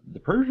and stuff, the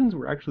Persians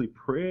were actually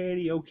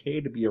pretty okay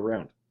to be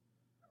around.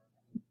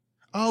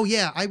 Oh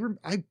yeah, I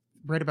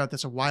read about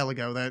this a while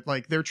ago that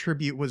their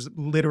tribute was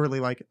literally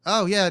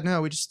oh yeah,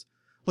 no, we just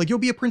you'll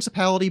be a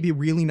principality, be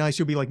really nice,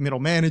 you'll be middle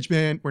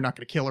management, we're not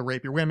going to kill or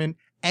rape your women,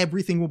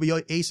 everything will be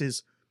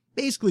aces.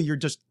 Basically, you're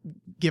just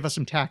give us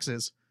some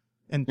taxes.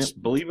 And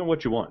believe in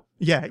what you want.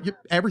 Yeah,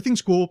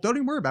 everything's cool. Don't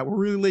even worry about it. We're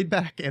really laid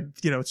back. And,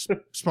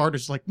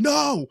 Sparta's like,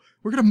 no,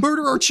 we're going to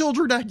murder our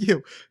children at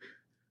you.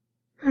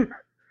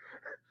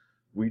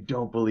 We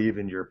don't believe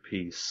in your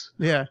peace.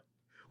 Yeah.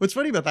 What's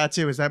funny about that,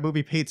 too, is that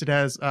movie paints it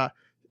as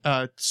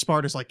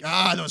Sparta's like,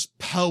 those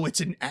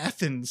poets in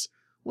Athens.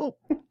 Well,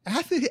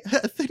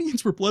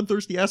 Athenians were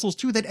bloodthirsty assholes,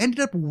 too, that ended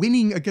up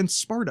winning against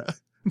Sparta.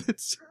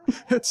 That's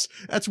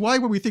why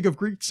when we think of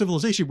Greek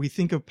civilization, we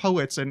think of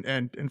poets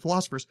and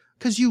philosophers,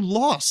 because you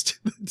lost.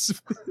 I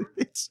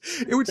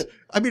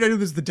know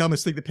this is the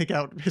dumbest thing to pick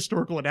out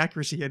historical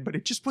inaccuracy in, but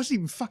it just wasn't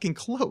even fucking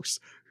close.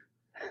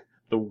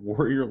 The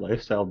warrior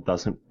lifestyle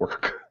doesn't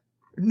work.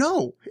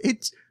 No,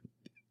 it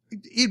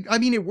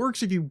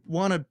works if you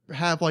want to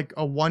have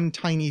a one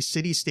tiny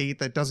city state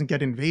that doesn't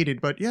get invaded,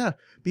 but yeah,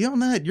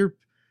 beyond that, you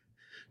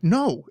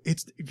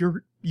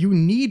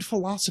need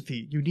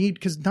philosophy. You need,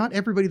 because not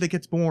everybody that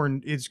gets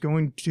born is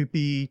going to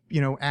be,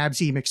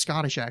 Absy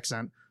McScottish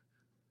accent.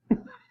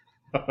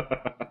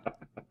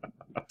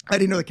 I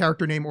didn't know the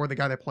character name or the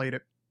guy that played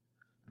it.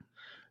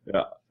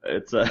 Yeah,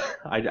 it's I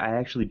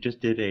actually just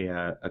did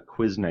a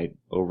quiz night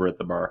over at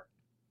the bar,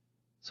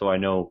 so I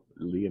know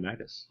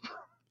Leonidas.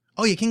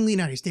 Oh yeah, King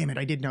Leonidas. Damn it,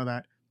 I did know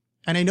that,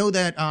 and I know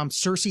that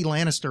Cersei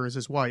Lannister is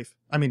his wife.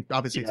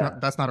 Obviously,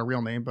 that's not a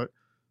real name, but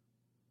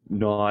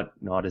not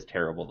as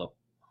terrible though.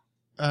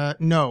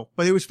 No,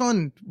 but it was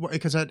fun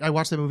because I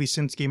watched the movie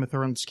since Game of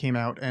Thrones came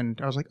out, and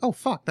I was like, oh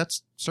fuck,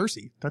 that's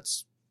Cersei.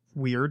 That's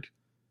weird.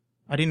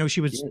 I didn't know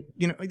she was,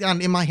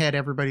 in my head,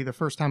 everybody, the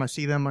first time I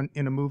see them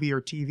in a movie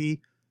or TV,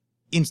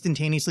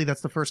 instantaneously,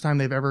 that's the first time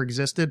they've ever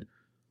existed.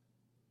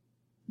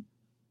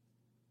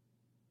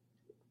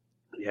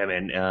 Yeah,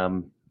 man.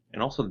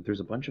 And also there's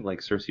a bunch of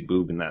Cersei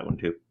boob in that one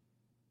too.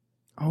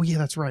 Oh yeah,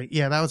 that's right.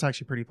 Yeah, that was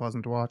actually pretty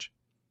pleasant to watch.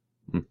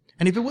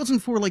 And if it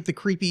wasn't for the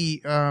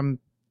creepy,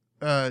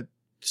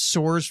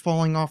 sores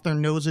falling off their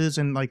noses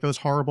and those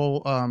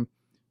horrible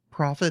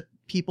prophet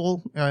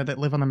people that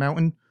live on the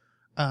mountain,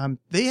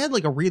 they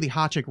had a really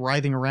hot chick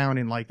writhing around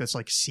in this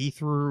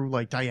see-through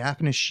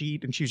diaphanous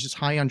sheet, and she was just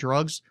high on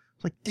drugs.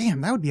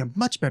 Damn, that would be a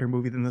much better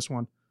movie than this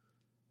one.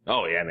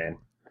 Oh yeah, man.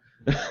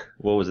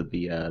 What was it,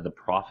 the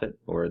prophet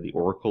or the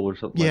oracle or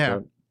something like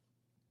that?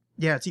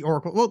 Yeah, it's the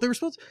oracle. Well, they were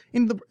supposed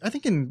I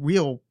think in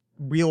real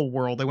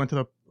world they went to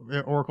the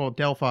Oracle of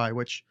Delphi,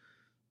 which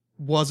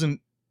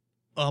wasn't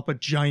up a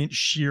giant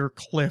sheer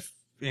cliff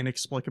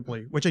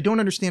inexplicably, which I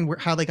don't understand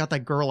how they got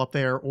that girl up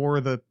there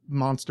or the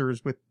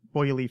monsters with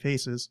boily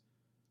faces.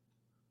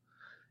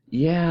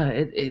 Yeah,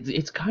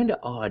 it's kind of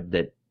odd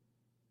that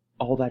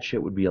all that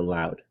shit would be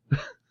allowed.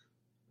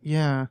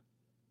 Yeah.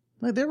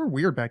 They were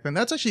weird back then.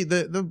 That's actually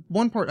the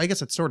one part, I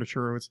guess it's sort of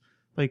true. It's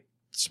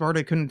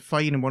Sparta couldn't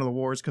fight in one of the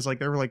wars because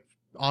they were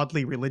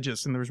oddly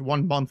religious, and there was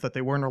 1 month that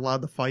they weren't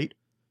allowed to fight,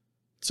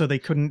 so they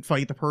couldn't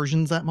fight the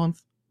Persians that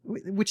month,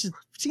 which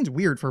seems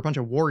weird for a bunch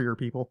of warrior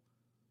people.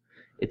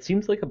 It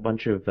seems like a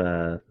bunch of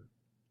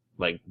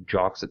like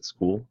jocks at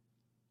school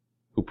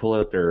who pull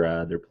out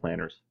their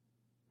planners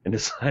and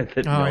decide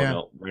that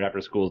no, right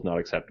after school is not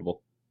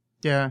acceptable.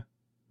 Yeah.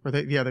 Or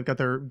they've got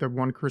their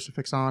one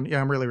crucifix on.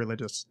 Yeah, I'm really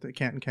religious. They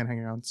can't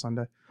hang out on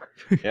Sunday.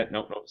 Yeah,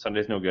 no,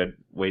 Sunday's no good.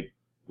 Wait,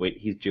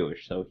 he's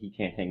Jewish, so he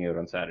can't hang out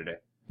on Saturday.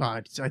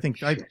 I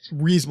think I'm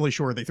reasonably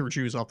sure they threw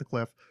Jews off the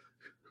cliff.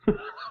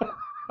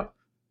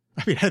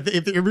 I mean,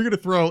 if you're gonna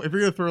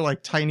throw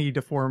like tiny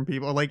deformed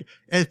people, like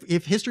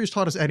if history has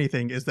taught us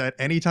anything, is that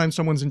anytime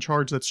someone's in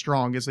charge that's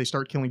strong, is they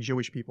start killing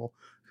Jewish people.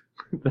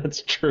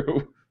 That's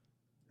true.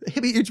 I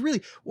mean, it's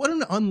really, what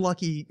an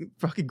unlucky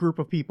fucking group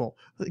of people.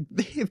 Like,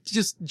 they have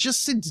just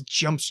since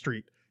Jump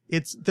Street,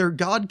 it's their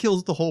God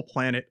kills the whole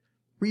planet,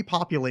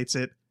 repopulates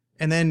it,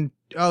 and then,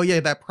 oh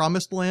yeah, that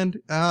promised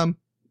land,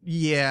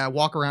 yeah,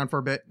 walk around for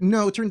a bit.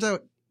 No, it turns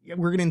out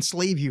we're gonna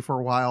enslave you for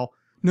a while.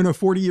 No,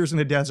 40 years in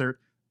a desert.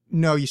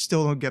 No, you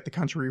still don't get the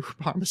country we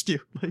promised you.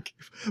 Like,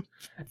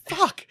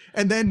 fuck.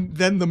 And then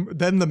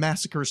the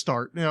massacres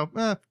start.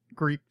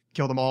 Greek,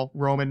 kill them all.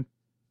 Roman,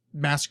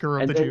 massacre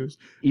of the Jews.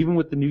 Even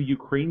with the new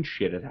Ukraine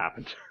shit, it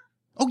happened.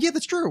 Oh yeah,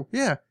 that's true.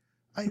 Yeah,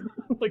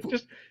 like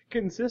just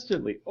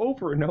consistently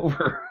over and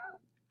over.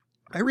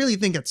 I really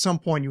think at some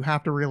point you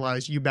have to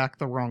realize you backed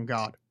the wrong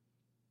god.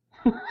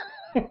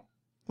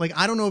 Like,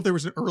 I don't know if there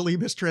was an early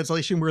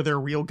mistranslation where their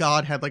real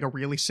god had like a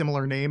really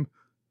similar name.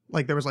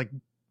 Like there was like,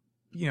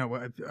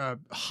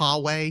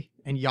 Yahweh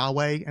and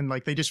Yahweh, and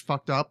like they just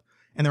fucked up,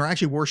 and they were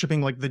actually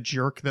worshiping like the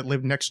jerk that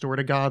lived next door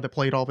to God that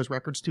played all of his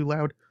records too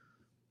loud.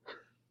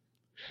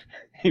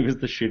 He was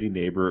the shitty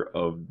neighbor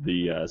of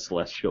the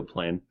celestial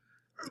plane.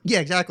 Yeah,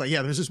 exactly.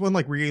 Yeah, there's this one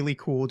like really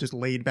cool, just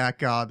laid back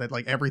God that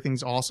like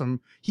everything's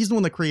awesome. He's the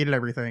one that created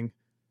everything.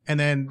 And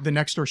then the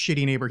next door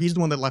shitty neighbor, he's the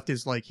one that left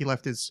his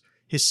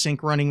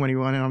sink running when he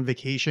went on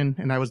vacation,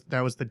 and that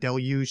was the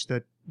deluge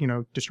that,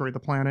 destroyed the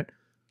planet.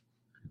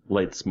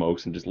 Light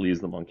smokes and just leaves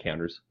them on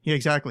counters. Yeah,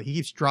 exactly. He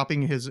keeps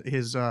dropping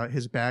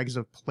his bags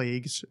of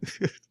plagues,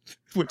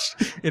 which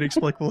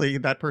inexplicably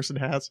that person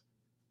has.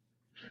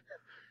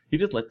 He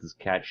just lets his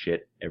cat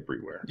shit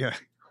everywhere. Yeah,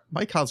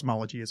 my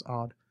cosmology is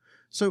odd.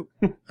 So,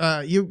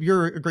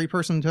 you're a great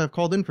person to have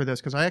called in for this,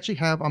 because I actually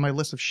have on my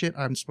list of shit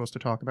I'm supposed to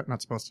talk about.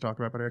 Not supposed to talk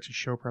about, but I actually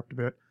show prepped a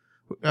bit.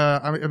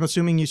 I'm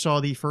assuming you saw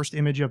the first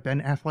image of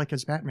Ben Affleck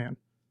as Batman.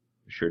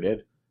 Sure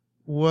did.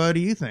 What do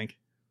you think?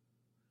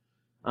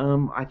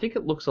 I think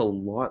it looks a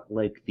lot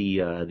like the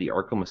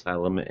Arkham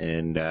Asylum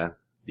and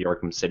the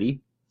Arkham City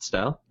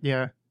style.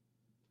 Yeah.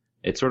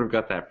 It sort of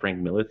got that Frank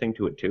Miller thing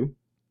to it too.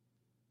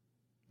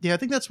 Yeah, I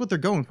think that's what they're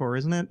going for,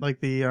 isn't it? Like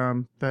the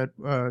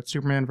that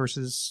Superman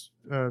versus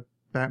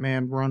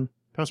Batman run.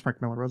 That was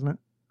Frank Miller, wasn't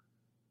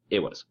it? It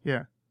was.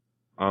 Yeah.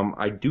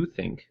 I do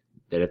think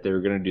that if they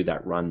were going to do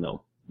that run,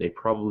 though, they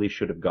probably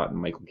should have gotten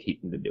Michael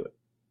Keaton to do it.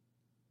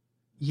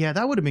 Yeah,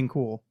 that would have been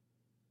cool.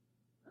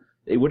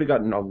 They would have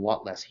gotten a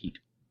lot less heat.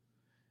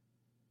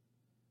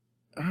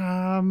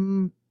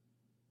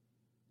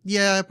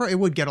 Yeah, it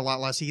would get a lot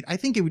less heat. I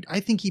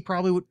think he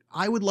probably would.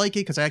 I would like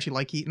it because I actually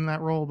like Keaton in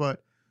that role,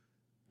 but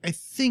I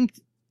think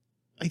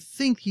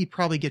he'd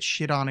probably get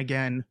shit on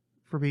again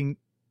for being.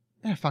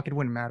 Fuck, it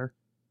wouldn't matter.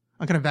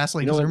 I'm kind of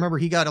vacillating because I remember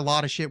he got a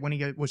lot of shit when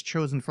he was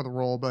chosen for the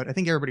role, but I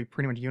think everybody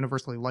pretty much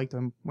universally liked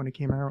him when it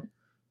came out.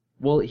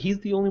 Well, he's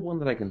the only one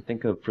that I can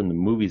think of from the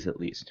movies, at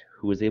least,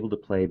 who was able to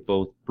play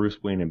both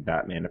Bruce Wayne and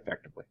Batman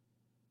effectively.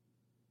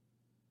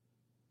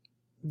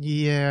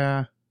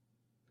 Yeah.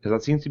 Because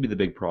that seems to be the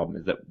big problem,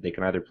 is that they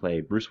can either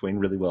play Bruce Wayne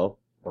really well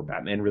or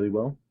Batman really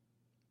well.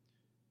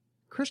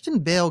 Christian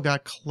Bale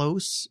got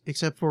close,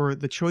 except for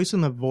the choice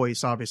in the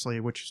voice, obviously,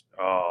 which...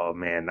 Oh,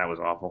 man, that was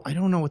awful. I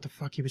don't know what the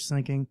fuck he was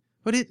thinking.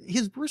 But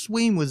his Bruce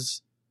Wayne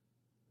was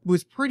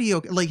pretty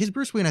okay. Like, his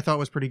Bruce Wayne I thought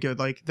was pretty good.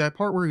 Like, that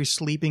part where he was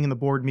sleeping in the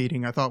board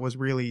meeting I thought was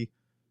really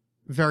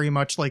very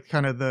much like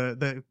kind of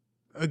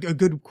a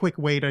good quick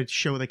way to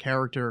show the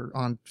character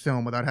on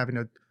film without having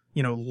to,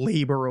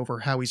 labor over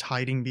how he's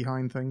hiding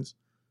behind things.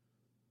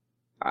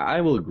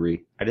 I will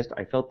agree.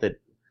 I felt that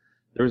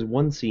there was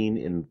one scene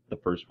in the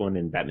first one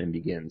in Batman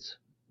Begins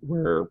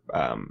where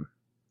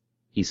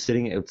he's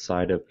sitting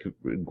outside of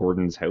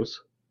Gordon's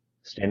house,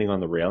 standing on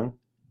the railing,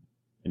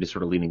 and just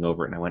sort of leaning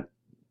over it. And I went,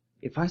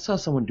 if I saw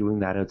someone doing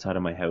that outside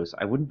of my house,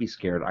 I wouldn't be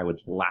scared. I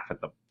would laugh at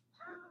them.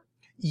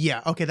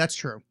 Yeah, okay, that's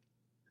true.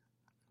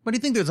 But I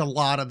think there's a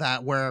lot of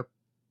that where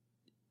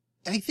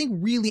I think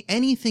really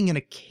anything in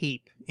a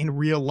cape in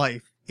real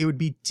life, it would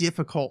be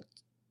difficult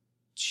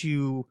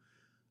to...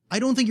 I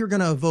don't think you're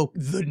going to evoke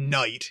the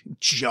Knight,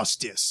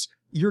 Justice.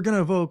 You're going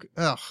to evoke,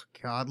 oh,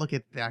 God, look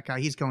at that guy.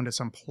 He's going to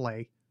some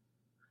play.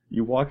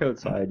 You walk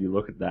outside, you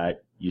look at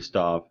that, you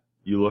stop,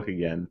 you look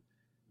again,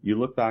 you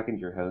look back into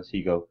your house,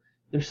 you go,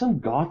 There's some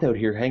goth out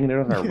here hanging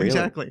out on our railing.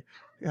 Exactly.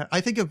 Yeah,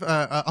 I think of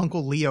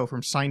Uncle Leo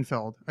from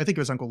Seinfeld. I think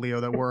it was Uncle Leo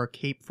that wore a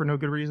cape for no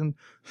good reason.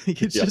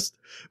 It's Yeah. just,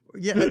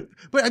 yeah.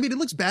 But I mean, it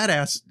looks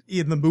badass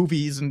in the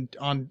movies and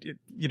on,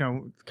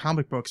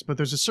 comic books. But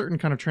there's a certain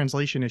kind of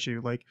translation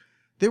issue. Like,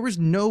 there was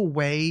no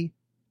way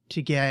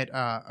to get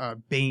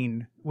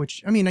Bane,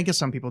 which, I mean, I guess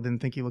some people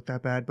didn't think he looked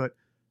that bad, but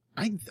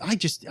I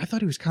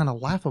thought he was kind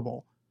of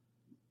laughable.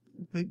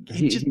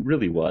 He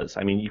really was.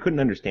 I mean, you couldn't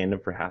understand him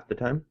for half the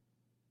time.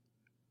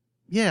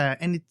 Yeah,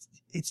 and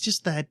it's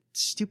just that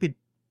stupid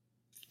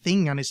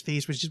thing on his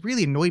face was just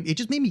really annoying. It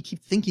just made me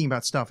keep thinking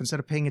about stuff instead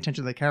of paying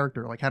attention to the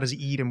character, like how does he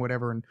eat and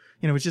whatever. And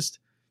it's just,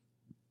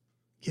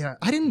 yeah,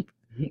 I didn't.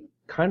 He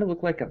kind of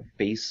looked like a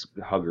face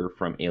hugger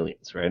from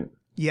Aliens, right?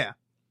 Yeah.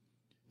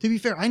 To be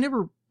fair,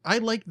 I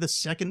liked the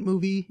second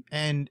movie,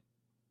 and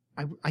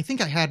I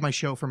think I had my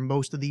show for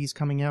most of these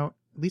coming out.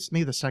 At least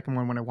maybe the second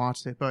one when I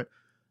watched it, but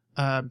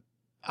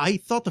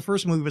I thought the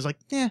first movie was like,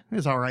 it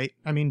was all right.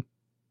 I mean,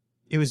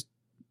 it was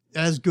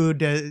as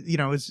good as,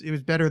 it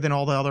was better than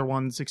all the other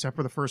ones except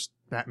for the first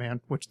Batman,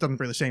 which doesn't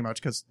really say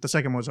much because the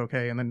second one was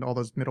okay and then all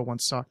those middle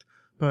ones sucked.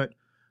 But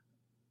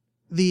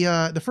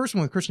the first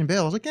one with Christian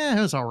Bale, I was like, it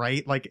was all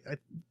right. Like, it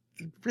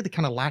really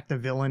kind of lacked a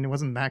villain. It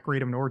wasn't that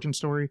great of an origin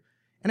story.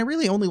 And I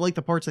really only liked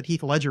the parts that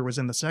Heath Ledger was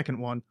in the second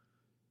one.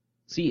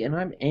 See, and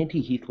I'm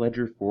anti Heath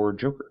Ledger for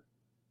Joker.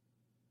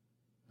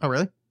 Oh,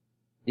 really?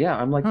 Yeah,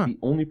 I'm like the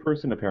only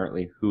person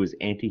apparently who is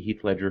anti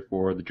Heath Ledger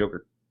for the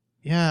Joker.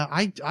 Yeah,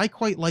 I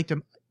quite liked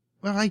him.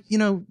 Well,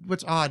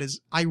 what's odd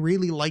is I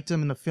really liked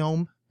him in the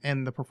film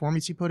and the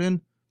performance he put in.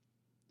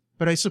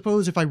 But I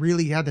suppose if I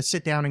really had to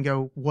sit down and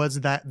go,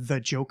 was that the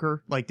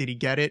Joker? Like, did he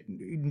get it?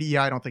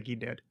 Yeah, I don't think he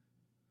did.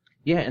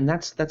 Yeah, and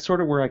that's sort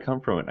of where I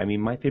come from it. I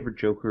mean, my favorite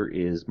Joker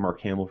is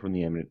Mark Hamill from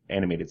the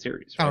animated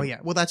series. Right? Oh, yeah.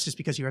 Well, that's just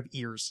because you have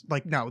ears.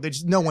 Like, no,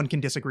 no one can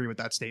disagree with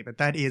that statement.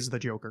 That is the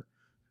Joker.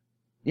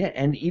 Yeah,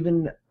 and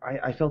even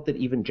I felt that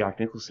even Jack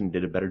Nicholson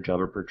did a better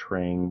job of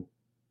portraying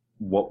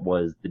what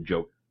was the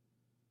Joker.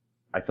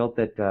 I felt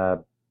that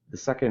the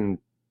second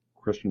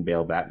Christian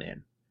Bale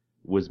Batman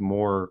was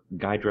more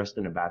guy dressed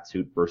in a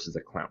batsuit versus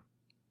a clown.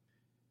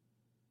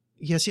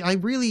 Yeah, see, I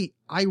really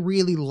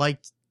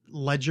liked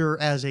Ledger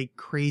as a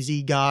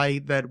crazy guy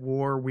that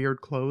wore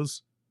weird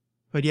clothes.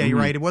 But yeah, you're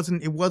right. It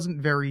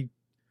wasn't very.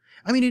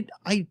 I mean,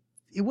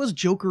 it was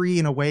Joker-y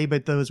in a way,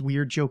 but those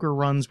weird Joker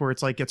runs where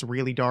it's like gets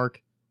really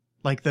dark,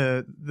 like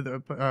I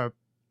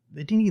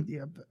think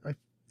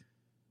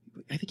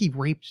he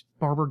raped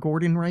Barbara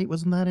Gordon, right?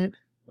 Wasn't that it?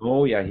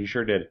 Oh yeah, he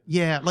sure did.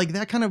 Yeah, like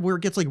that kind of where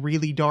it gets like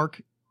really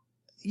dark.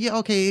 Yeah,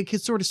 okay, I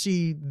could sort of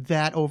see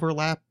that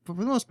overlap, but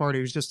for the most part,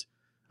 I just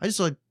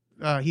like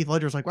Heath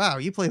Ledger's like, wow,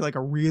 you play like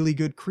a really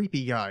good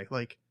creepy guy.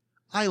 Like,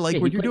 I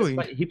like what you're doing.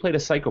 He played a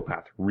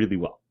psychopath really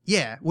well.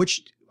 Yeah,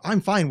 which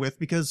I'm fine with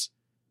because,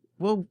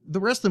 well,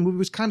 the rest of the movie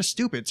was kind of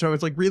stupid. So I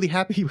was like really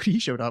happy when he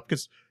showed up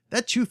because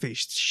that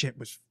Two-Face shit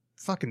was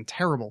fucking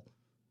terrible.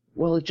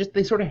 Well,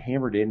 they sort of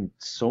hammered in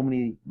so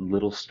many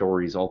little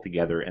stories all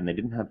together, and they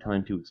didn't have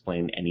time to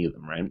explain any of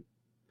them, right?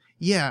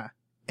 Yeah,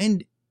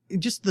 and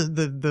just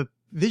the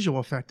visual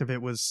effect of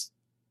it was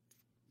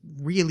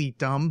really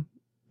dumb.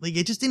 Like,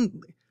 it just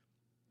didn't.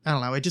 I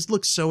don't know. It just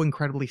looked so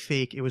incredibly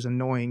fake. It was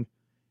annoying,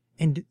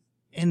 and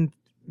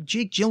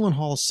Jake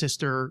Gyllenhaal's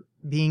sister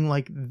being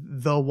like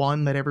the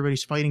one that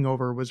everybody's fighting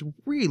over was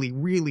really,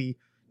 really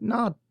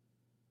not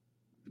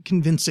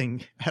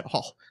convincing at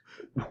all.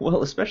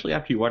 Well, especially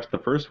after you watch the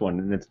first one,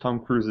 and it's Tom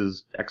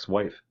Cruise's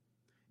ex-wife.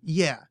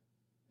 Yeah,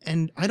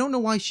 and I don't know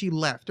why she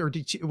left, or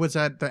was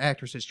that the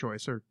actress's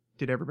choice, or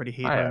did everybody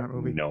hate her in that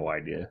movie? I have no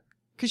idea.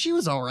 Because she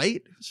was all right.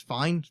 It was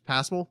fine. It's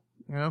passable.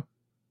 Well,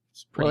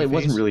 it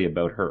wasn't really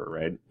about her,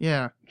 right?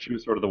 Yeah. She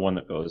was sort of the one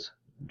that goes,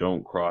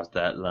 don't cross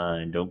that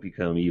line, don't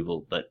become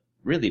evil. But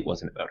really, it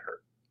wasn't about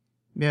her.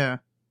 Yeah.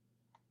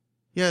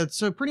 Yeah,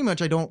 so pretty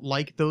much I don't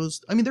like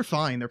those. I mean, they're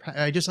fine.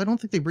 I don't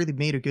think they've really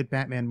made a good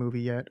Batman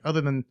movie yet,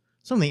 other than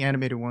some of the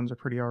animated ones are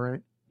pretty all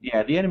right.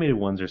 Yeah, the animated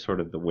ones are sort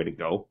of the way to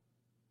go.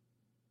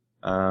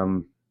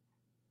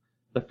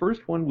 The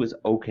first one was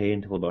okay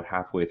until about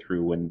halfway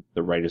through when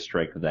the writer's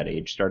strike of that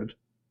age started.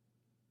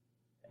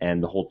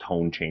 And the whole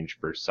tone changed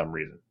for some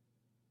reason.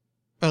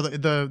 Oh,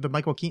 the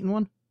Michael Keaton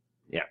one?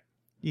 Yeah.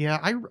 Yeah,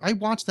 I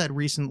watched that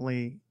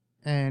recently,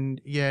 and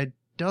yeah, it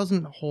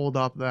doesn't hold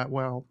up that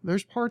well.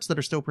 There's parts that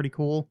are still pretty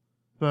cool,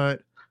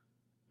 but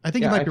I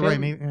think you might be right.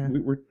 Maybe, yeah.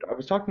 I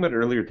was talking about it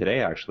earlier today,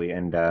 actually,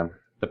 and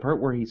the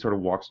part where he sort of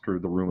walks through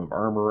the room of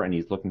armor and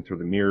he's looking through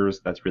the mirrors,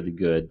 that's really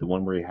good. The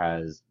one where he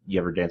has You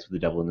Ever Dance with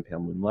the Devil in the Pale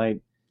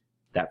Moonlight,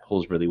 that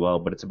pulls really well,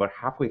 but it's about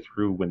halfway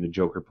through when the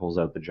Joker pulls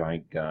out the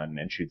giant gun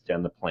and shoots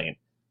down the plane.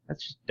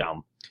 That's just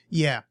dumb.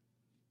 Yeah.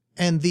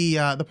 And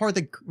the part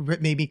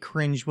that made me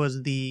cringe was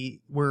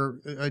where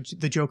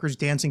the Joker's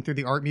dancing through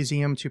the art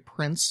museum to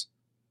Prince.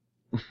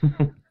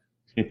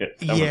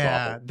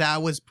 That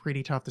was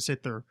pretty tough to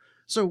sit through.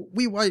 So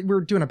we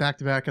were doing a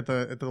back-to-back at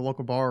the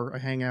local bar I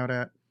hang out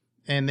at,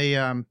 and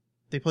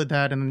they played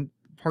that, and then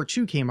part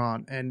 2 came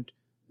on, and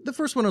the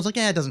first one I was like,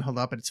 it doesn't hold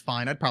up, but it's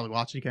fine. I'd probably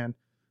watch it again.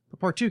 But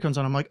part 2 comes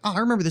on, I'm like, oh, I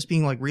remember this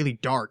being like really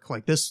dark.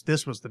 Like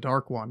this was the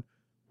dark one.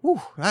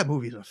 Whew, that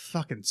movie's a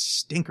fucking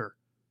stinker.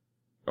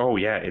 Oh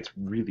yeah, it's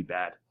really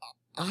bad.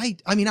 I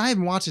mean, I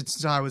haven't watched it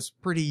since I was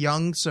pretty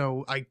young,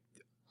 so I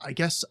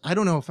guess, I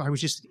don't know if I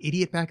was just an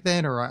idiot back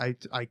then, or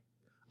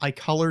I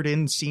colored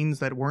in scenes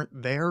that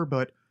weren't there,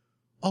 but,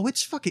 oh,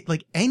 it's fucking,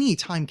 like, any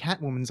time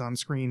Catwoman's on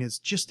screen is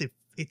just,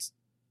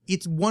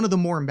 it's one of the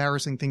more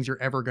embarrassing things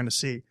you're ever gonna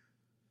see.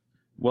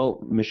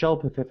 Well,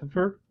 Michelle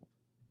Pfeiffer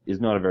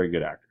is not a very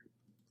good actor.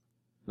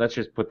 Let's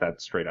just put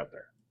that straight out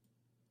there.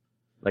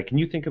 Like, can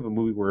you think of a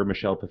movie where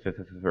Michelle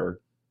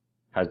Pfeiffer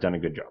has done a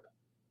good job?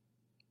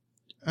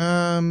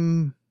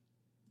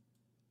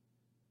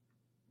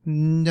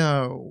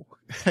 No.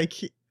 I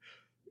can't.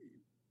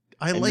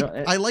 I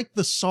like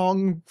the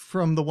song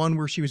from the one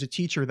where she was a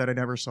teacher that I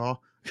never saw.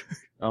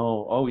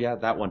 Oh yeah,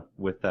 that one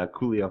with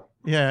Coolio.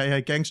 Yeah,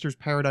 Gangster's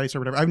Paradise or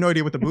whatever. I have no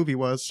idea what the movie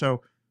was,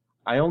 so.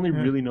 I only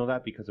really know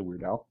that because of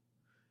Weird Al.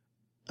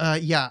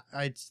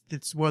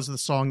 It was the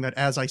song that,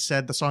 as I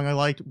said, the song I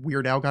liked,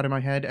 Weird Al got in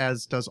my head,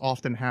 as does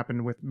often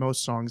happen with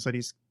most songs that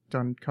he's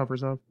done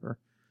covers of or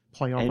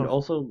play off of. And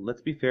also,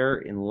 let's be fair,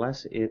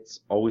 unless it's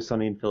Always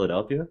Sunny in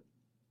Philadelphia,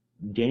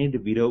 Danny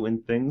DeVito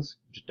in things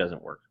just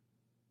doesn't work.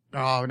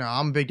 Oh, no,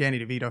 I'm a big Danny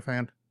DeVito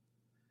fan.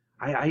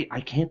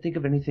 I can't think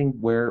of anything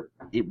where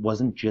it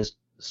wasn't just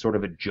sort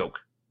of a joke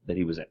that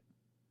he was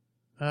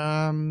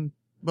in.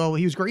 Well,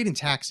 he was great in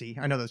Taxi.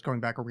 I know that's going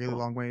back a really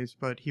long ways,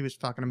 but he was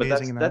fucking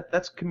amazing in that.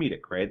 That's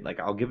comedic, right? Like,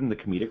 I'll give him the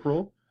comedic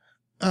role.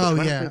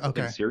 Oh, yeah,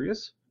 okay.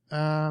 Serious?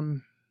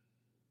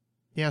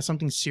 Yeah,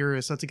 something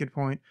serious. That's a good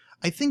point.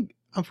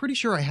 I'm pretty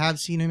sure I have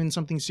seen him in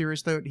something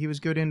serious that he was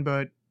good in,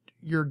 but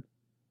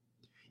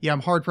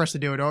I'm hard pressed to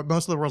do it.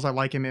 Most of the roles I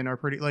like him in are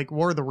pretty, like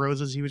War of the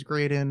Roses he was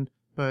great in,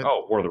 but.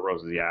 Oh, War of the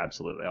Roses, yeah,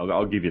 absolutely.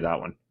 I'll give you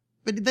that one.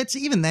 But that's,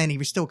 even then, he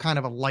was still kind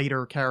of a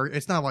lighter character.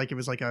 It's not like it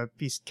was like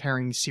he's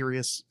carrying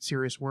serious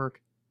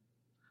work.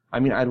 I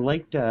mean, I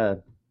liked,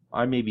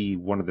 I may be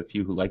one of the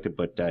few who liked it,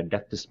 but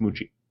Death to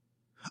Smoochie.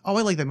 Oh,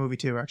 I like that movie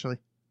too, actually.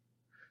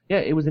 Yeah,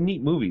 it was a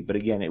neat movie, but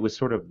again, it was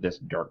sort of this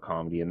dark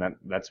comedy, and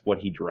that's what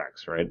he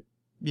directs, right?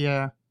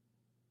 Yeah.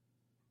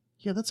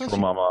 Yeah, that's Throw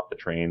Mama Off the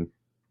Train.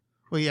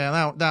 Well,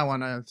 yeah, that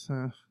one,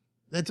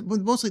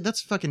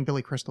 that's fucking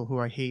Billy Crystal, who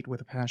I hate with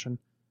a passion.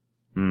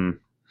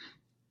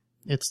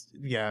 It's,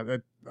 yeah,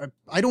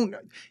 I don't,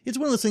 it's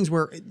one of those things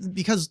where,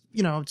 because,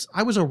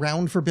 I was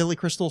around for Billy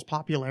Crystal's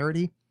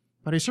popularity,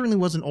 but I certainly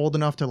wasn't old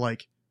enough to,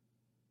 like,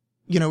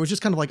 it was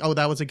just kind of like, oh,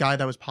 that was a guy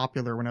that was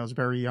popular when I was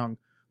very young.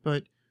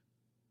 But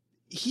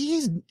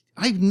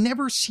I've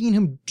never seen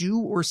him do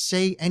or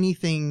say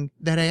anything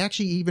that I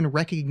actually even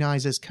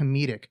recognize as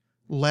comedic,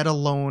 let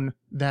alone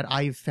that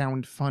I've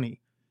found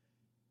funny.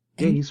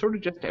 Yeah, he's sort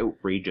of just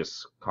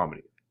outrageous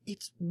comedy.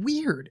 It's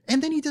weird.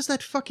 And then he does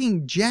that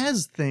fucking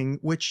jazz thing,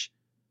 which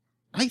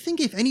I think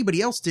if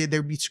anybody else did,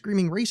 they'd be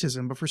screaming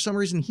racism, but for some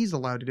reason he's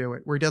allowed to do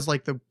it, where he does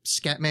like the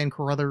Scatman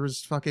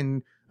Carruthers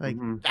fucking, like,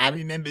 I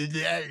remember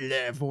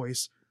that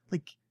voice.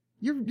 Like,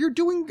 you're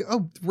doing a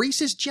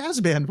racist jazz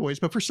band voice,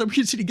 but for some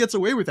reason he gets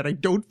away with it. I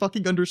don't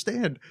fucking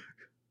understand.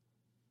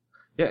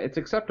 Yeah, it's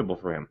acceptable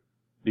for him,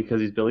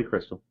 because he's Billy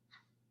Crystal.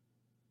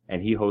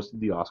 And he hosted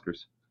the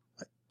Oscars.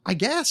 I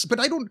guess, but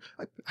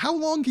how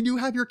long can you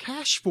have your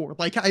cash for?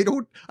 Like, I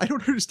don't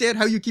understand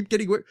how you keep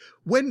getting,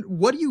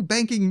 what are you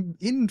banking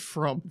in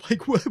from?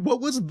 Like,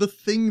 what was the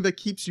thing that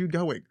keeps you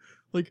going?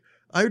 Like,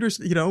 I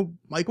understand,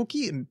 Michael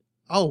Keaton.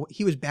 Oh,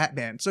 he was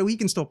Batman, so he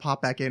can still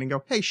pop back in and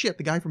go, hey shit,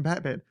 the guy from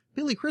Batman.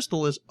 Billy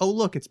Crystal is, oh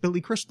look, it's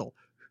Billy Crystal.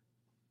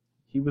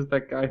 He was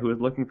that guy who was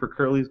looking for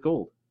Curly's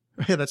gold.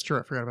 Yeah, that's true,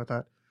 I forgot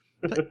about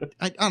that.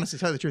 I honestly,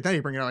 tell you the truth, now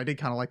you bring it up, I did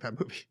kind of like that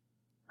movie.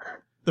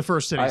 The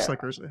first City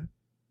Slickers.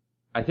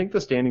 I think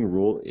the standing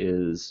rule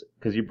is,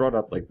 because you brought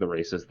up like the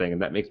racist thing,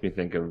 and that makes me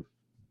think of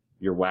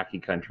your Wacky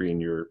Country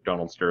and your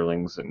Donald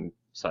Sterlings and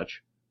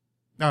such.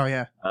 Oh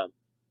yeah.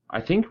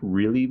 I think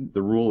really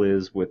the rule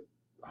is with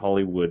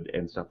Hollywood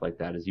and stuff like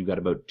that is you've got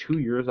about 2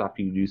 years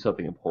after you do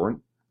something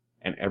important,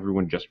 and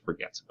everyone just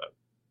forgets about it.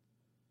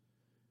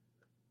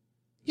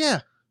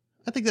 Yeah,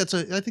 I think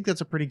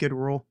that's a pretty good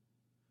rule.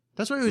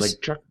 That's why it was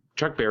like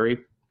Chuck Berry.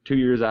 2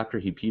 years after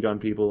he peed on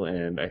people,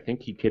 and I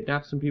think he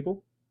kidnapped some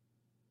people.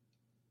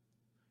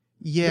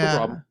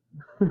 Yeah.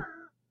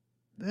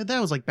 That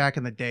was like back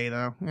in the day,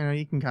 though.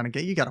 You can kind of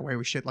you got away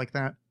with shit like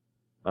that.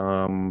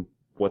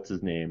 What's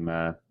his name?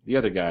 The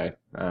other guy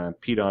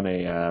peed on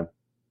a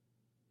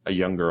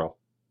young girl.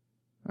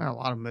 A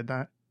lot of them did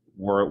that.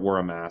 Wore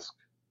a mask.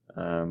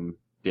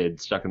 Did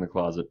Stuck in the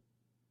Closet.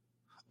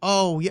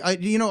 Oh yeah,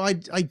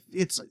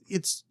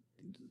 it's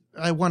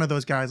one of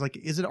those guys. Like,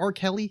 is it R.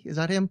 Kelly? Is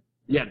that him?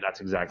 Yeah, that's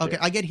exactly okay.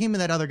 it. I get him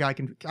and that other guy.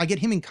 I get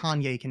him and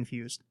Kanye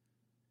confused.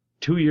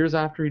 2 years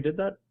after he did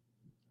that,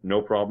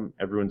 no problem.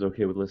 Everyone's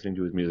okay with listening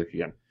to his music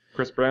again.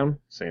 Chris Brown,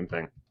 same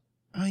thing.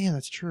 Oh yeah,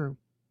 that's true.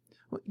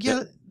 Well,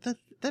 yeah,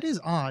 that is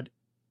odd.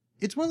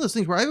 It's one of those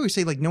things where I always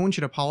say, like, no one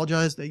should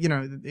apologize.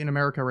 In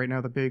America right now,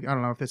 I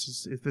don't know if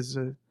this is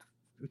a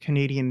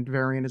Canadian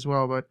variant as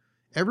well, but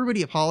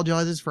everybody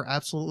apologizes for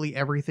absolutely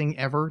everything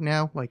ever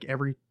now. Like,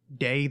 every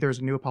day there's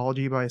a new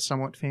apology by a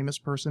somewhat famous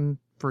person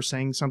for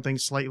saying something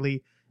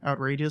slightly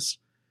outrageous.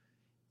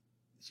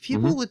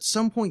 People at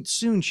some point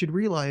soon should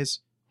realize,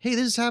 hey,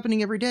 this is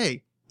happening every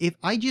day. If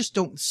I just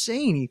don't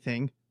say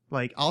anything,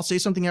 like, I'll say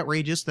something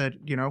outrageous that,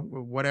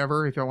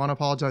 whatever, if I want to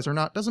apologize or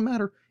not, doesn't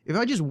matter. If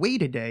I just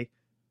wait a day,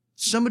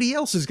 somebody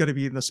else is going to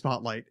be in the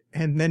spotlight,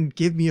 and then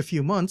give me a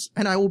few months,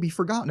 and I will be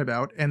forgotten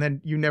about, and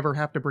then you never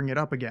have to bring it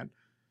up again.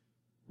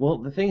 Well,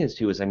 the thing is,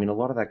 too, is, I mean, a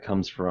lot of that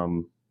comes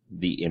from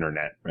the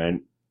internet,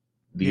 right?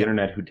 The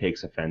internet who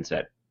takes offense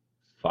at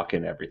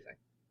fucking everything.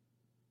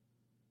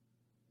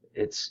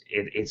 It's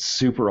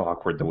super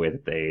awkward the way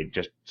that they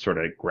just sort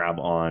of grab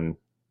on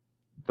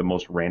the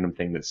most random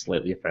thing that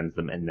slightly offends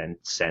them and then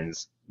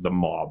sends the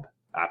mob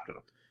after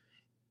them.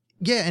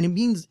 Yeah, and it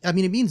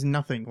means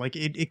nothing. Like,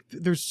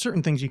 there's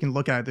certain things you can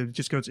look at that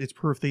just goes, it's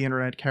proof the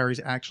internet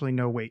carries actually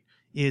no weight.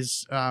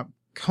 Is,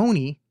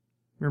 Coney,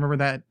 remember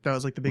that? That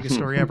was like the biggest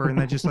story ever, and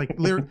that just like,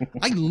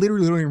 I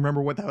literally don't even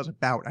remember what that was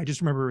about. I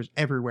just remember it was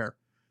everywhere.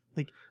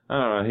 Like,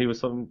 I don't know, he was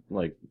some,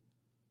 like,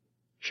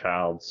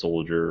 child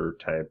soldier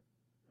type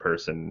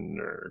person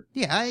or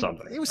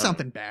something. It was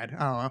something bad.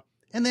 I don't know.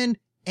 And then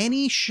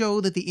any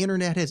show that the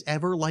internet has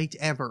ever liked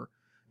ever,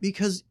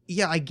 because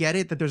I get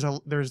it that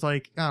there's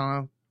like, I don't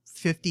know,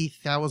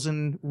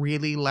 50,000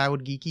 really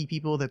loud geeky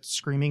people that's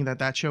screaming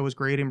that show is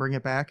great and bring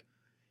it back.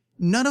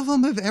 None of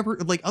them have ever,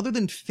 like, other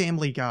than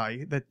Family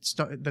Guy that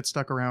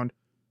stuck around,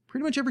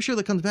 pretty much every show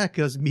that comes back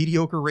has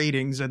mediocre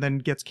ratings and then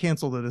gets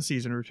canceled in a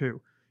season or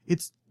two.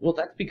 Well,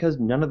 that's because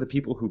none of the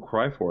people who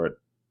cry for it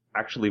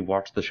actually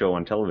watch the show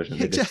on television.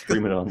 They just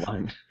stream it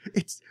online.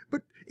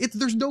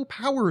 There's no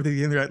power to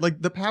the internet.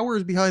 Like, the power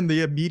is behind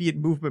the immediate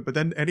movement, but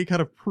then any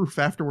kind of proof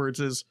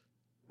afterwards is,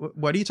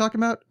 what are you talking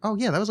about? Oh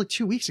yeah, that was like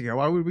 2 weeks ago.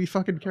 Why would we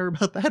fucking care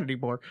about that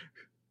anymore?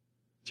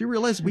 Do you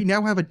realize we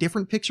now have a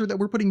different picture that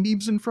we're putting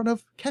memes in front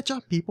of? Catch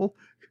up, people.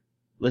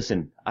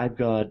 Listen, I've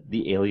got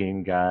the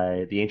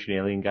ancient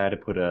alien guy to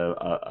put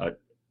a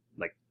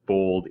like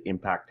bold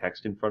impact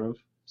text in front of.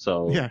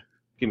 So yeah.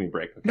 Give me a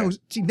break. Okay? No,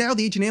 see, now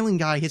the ancient alien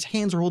guy, his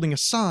hands are holding a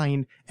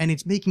sign, and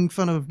it's making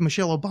fun of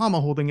Michelle Obama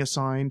holding a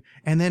sign,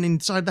 and then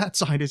inside that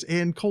sign is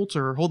Ann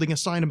Coulter holding a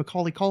sign of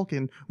Macaulay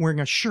Culkin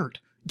wearing a shirt.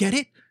 Get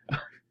it?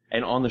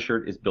 And on the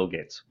shirt is Bill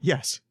Gates.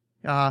 Yes.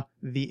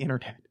 The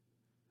internet.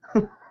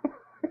 Do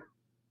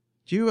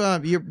you,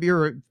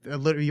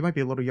 you might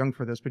be a little young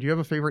for this, but do you have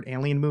a favorite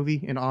alien movie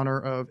in honor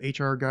of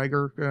H.R.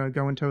 Geiger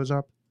going toes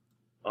up?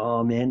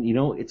 Oh man,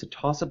 it's a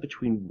toss up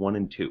between 1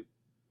 and 2.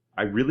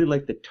 I really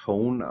like the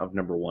tone of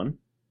number 1,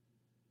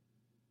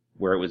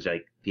 where it was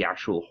like the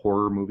actual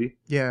horror movie.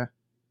 Yeah.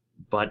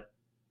 But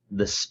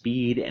the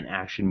speed and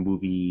action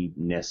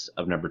movie-ness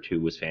of number 2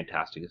 was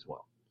fantastic as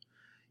well.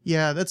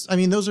 Yeah,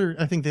 those are,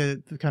 I think,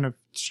 the kind of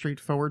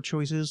straightforward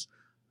choices.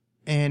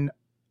 And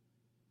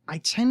I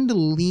tend to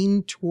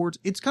lean towards,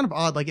 it's kind of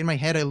odd, like in my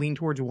head I lean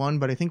towards 1,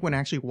 but I think when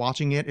actually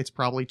watching it, it's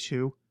probably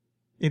 2.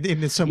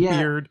 It's some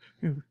weird...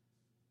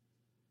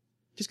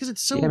 Just because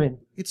it's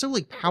so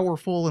like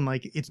powerful and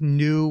like it's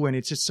new and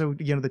it's just so,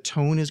 the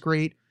tone is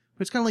great.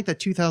 But it's kind of like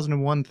that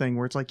 2001 thing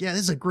where it's like, yeah,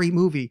 this is a great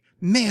movie.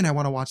 Man, I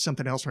want to watch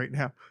something else right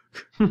now.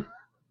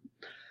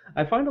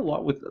 I find a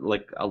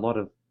lot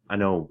of, I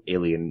know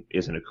Alien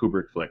isn't a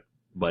Kubrick flick,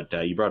 but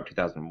you brought up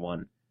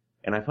 2001.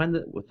 And I find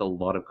that with a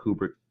lot of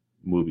Kubrick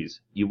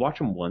movies, you watch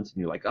them once and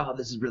you're like, oh,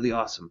 this is really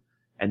awesome.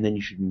 And then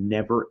you should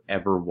never,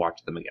 ever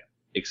watch them again,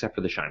 except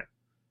for The Shining.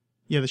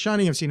 Yeah, The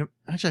Shining,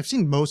 I've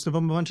seen most of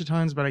them a bunch of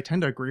times, but I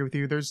tend to agree with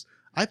you.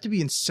 I have to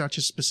be in such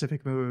a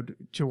specific mood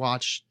to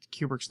watch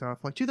Kubrick stuff.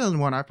 Like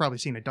 2001, I've probably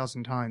seen a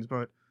dozen times,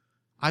 but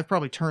I've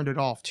probably turned it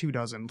off 2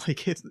 dozen.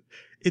 Like it's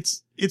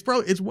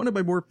one of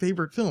my more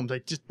favorite films.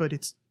 But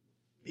it's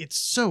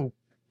so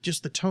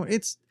just the tone.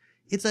 It's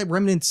that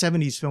remnant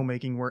 70s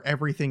filmmaking where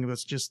everything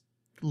was just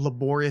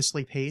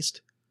laboriously paced.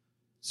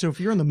 So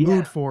if you're in the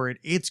mood for it,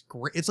 it's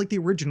great. It's like the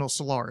original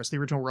Solaris, the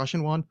original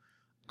Russian one.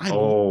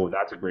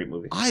 That's a great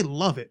movie. I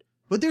love it.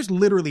 But there's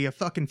literally a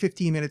fucking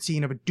 15-minute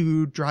scene of a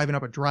dude driving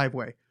up a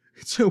driveway.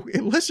 So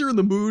unless you're in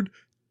the mood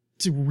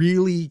to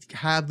really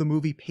have the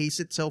movie pace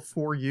itself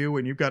for you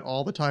and you've got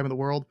all the time in the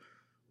world,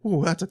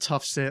 ooh, that's a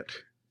tough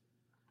sit.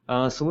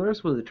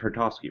 Solaris was a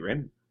Tarkovsky,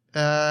 right?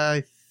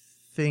 I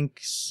think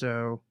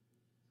so.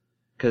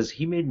 Because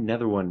he made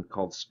another one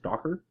called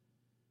Stalker.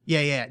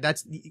 Yeah.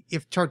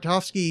 If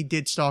Tarkovsky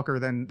did Stalker,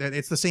 then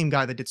it's the same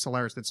guy that did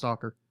Solaris that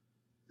Stalker.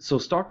 So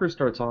Stalker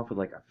starts off with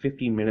like a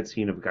 15-minute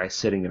scene of a guy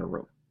sitting in a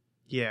room.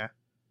 Yeah.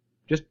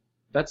 Just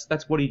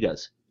that's what he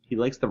does. He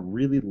likes the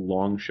really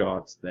long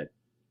shots that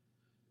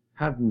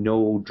have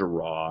no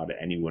draw to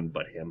anyone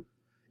but him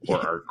or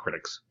our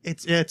critics.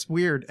 It's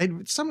weird.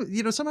 And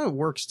somehow it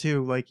works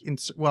too, like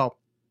it's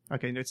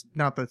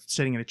not the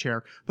sitting in a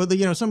chair, but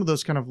some of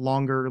those kind of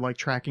longer like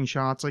tracking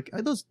shots, like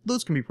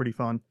those can be pretty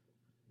fun.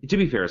 To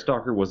be fair,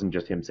 Stalker wasn't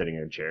just him sitting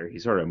in a chair. He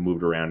sort of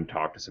moved around and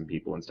talked to some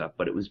people and stuff,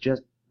 but it was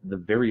just the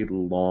very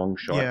long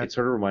shot. Yeah. It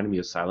sort of reminded me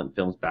of silent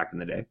films back in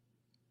the day.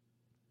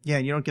 Yeah,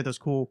 and you don't get those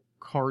cool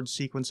card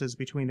sequences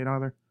between it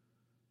either.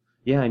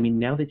 Yeah, I mean,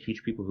 now they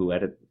teach people who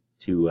edit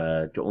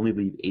to only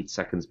leave 8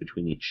 seconds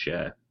between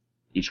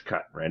each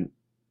cut, right?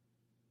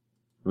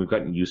 We've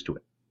gotten used to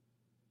it.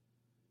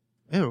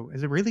 Ew,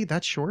 is it really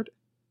that short?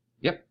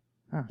 Yep.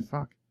 Oh,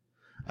 fuck.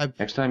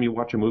 Next time you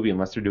watch a movie,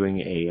 unless they're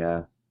doing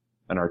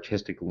an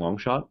artistic long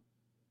shot,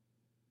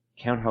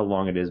 count how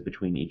long it is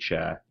between each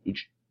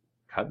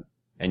cut,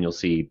 and you'll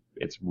see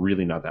it's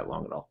really not that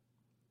long at all.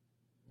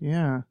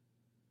 Yeah.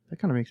 That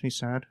kind of makes me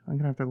sad. I'm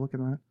going to have to look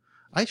at that.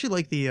 I actually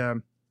like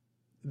the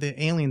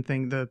alien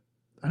thing,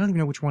 I don't even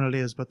know which one it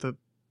is, but the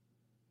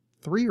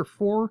 3 or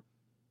 4,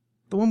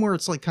 the one where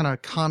it's like kind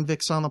of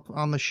convicts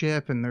on the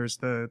ship, and there's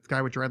the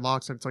guy with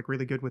dreadlocks that's like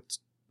really good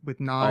with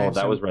knives.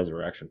 Oh, that was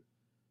Resurrection.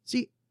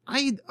 See,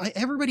 I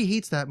everybody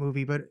hates that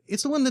movie, but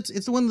it's the one that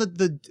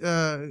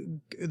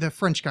the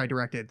French guy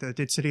directed that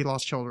did City of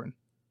Lost Children.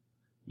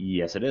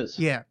 Yes, it is.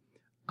 Yeah,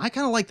 I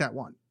kind of like that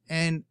one,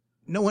 and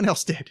no one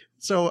else did.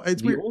 So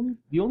it's weird.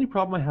 The only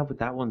problem I have with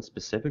that one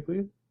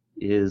specifically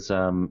is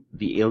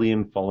the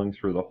alien falling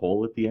through the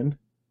hole at the end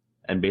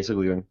and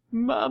basically going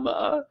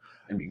 "Mama"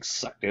 and being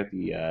sucked out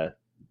the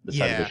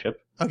side of the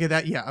ship. Okay,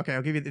 okay,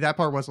 I'll give you that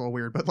part was a little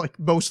weird, but like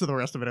most of the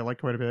rest of it, I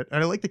liked quite a bit,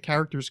 and I like the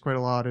characters quite a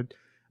lot.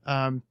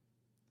 And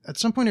at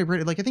some point, I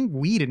read it. Like I think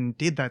Whedon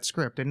did that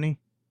script, didn't he?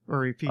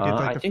 Or if he did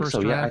like the first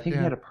draft. Yeah, I think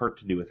he had a part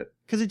to do with it.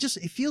 Because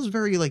it feels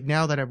very like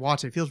now that I've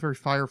watched it, it feels very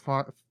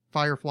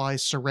Firefly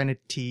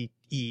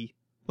Serenity-y.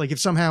 Like if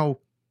somehow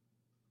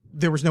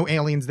there was no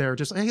aliens there,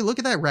 just hey, look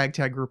at that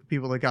ragtag group of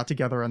people that got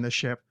together on this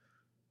ship.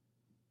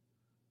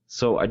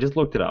 So I just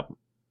looked it up.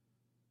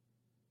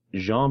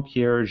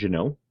 Jean-Pierre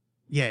Jeunet.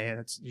 Yeah,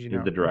 that's is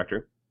the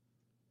director,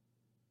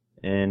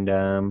 and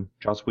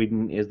Joss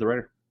Whedon is the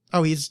writer.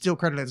 Oh, he's still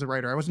credited as a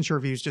writer. I wasn't sure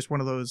if he was just one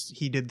of those.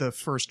 He did the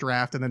first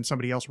draft and then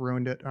somebody else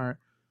ruined it. All right.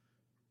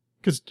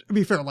 Because to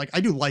be fair, like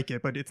I do like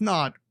it, but it's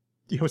not.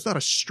 It's not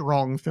a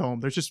strong film.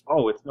 There's just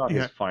it's not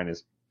his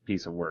finest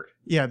piece of work.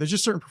 Yeah, there's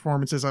just certain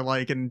performances I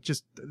like, and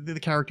just the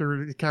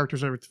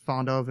characters I'm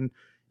fond of, and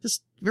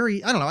just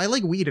very. I don't know. I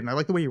like Whedon. I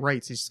like the way he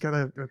writes. He's got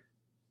a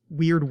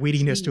weird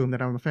wittiness to him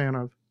that I'm a fan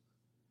of.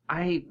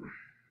 I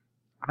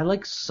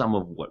like some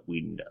of what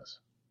Whedon does.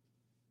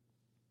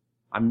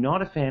 I'm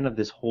not a fan of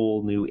this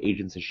whole new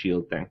Agents of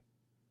S.H.I.E.L.D. thing.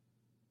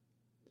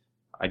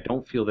 I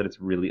don't feel that it's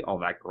really all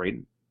that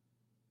great.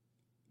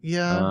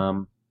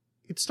 Yeah.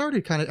 It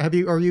started kind of. Have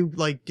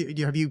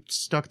you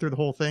stuck through the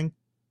whole thing?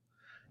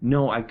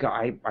 No,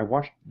 I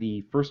watched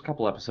the first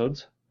couple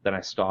episodes, then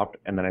I stopped,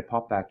 and then I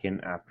popped back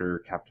in after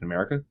Captain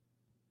America.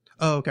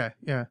 Oh, okay,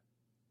 yeah.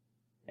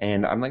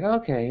 And I'm like,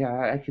 okay,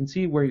 I can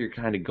see where you're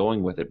kind of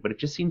going with it, but it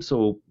just seems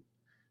so.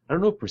 I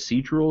don't know if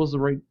procedural is the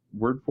right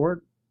word for it.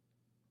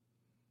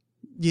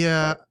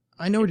 Yeah,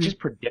 I know. It's just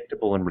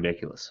predictable and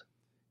ridiculous.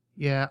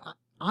 Yeah,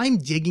 I'm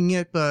digging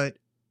it, but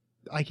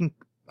I can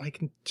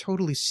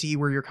totally see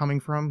where you're coming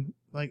from.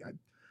 Like,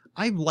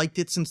 I've liked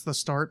it since the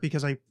start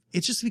because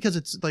it's just because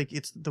it's like,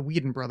 it's the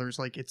Whedon brothers.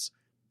 Like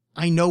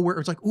I know where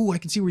it's like, ooh, I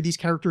can see where these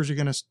characters are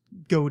going to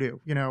go to,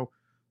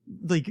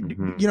 like,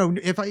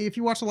 if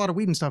you watch a lot of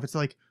Whedon stuff, it's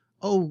like,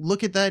 oh,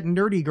 look at that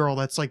nerdy girl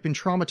that's like been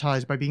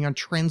traumatized by being on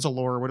Trenzalore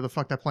or whatever the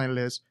fuck that planet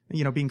is,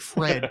 being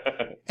Fred.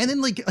 And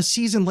then like a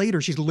season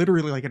later, she's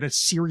literally like an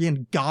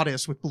Assyrian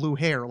goddess with blue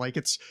hair. Like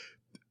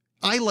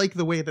I like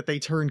the way that they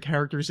turn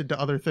characters into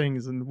other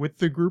things. And with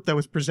the group that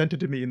was presented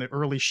to me in the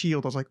early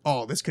S.H.I.E.L.D., I was like,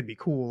 oh, this could be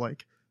cool.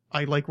 Like,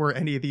 I like where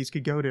any of these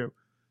could go to.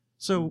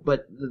 So,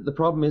 but the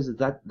problem is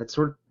that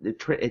sort of,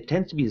 it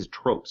tends to be his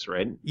tropes,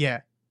 right?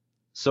 Yeah.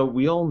 So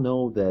we all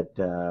know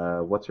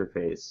that, what's her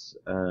face?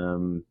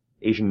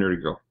 Asian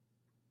nerdy girl.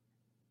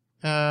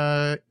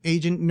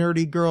 Agent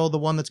nerdy girl, the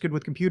one that's good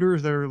with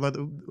computers,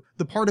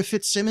 the part of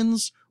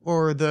Fitzsimmons,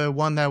 or the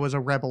one that was a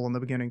rebel in the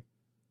beginning?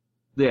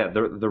 Yeah,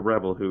 the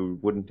rebel who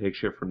wouldn't take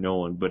shit from no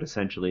one, but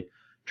essentially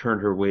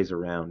turned her ways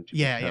around to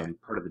become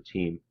part of the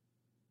team.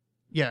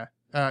 Yeah,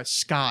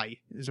 Skye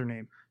is her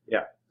name.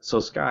 Yeah, so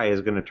Skye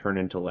is going to turn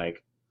into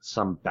like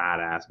some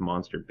badass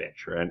monster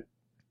bitch, right?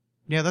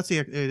 Yeah, that's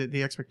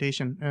the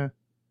expectation.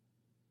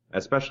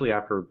 Especially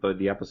after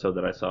the episode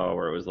that I saw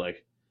where it was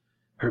like,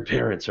 her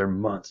parents are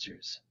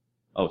monsters.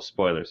 Oh,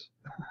 spoilers.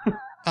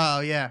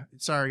 Oh yeah,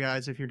 sorry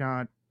guys if you're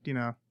not, you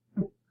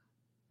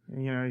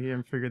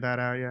haven't figured that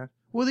out yet.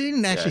 Well, they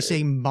didn't actually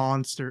say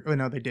monster. Oh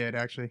no, they did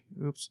actually.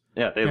 Oops.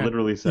 Yeah, they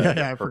literally said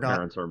I her forgot.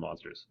 parents are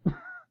monsters.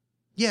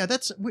 Yeah,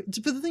 but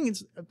the thing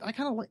is, I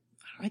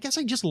guess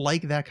I just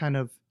like that kind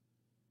of.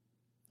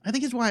 I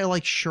think it's why I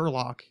like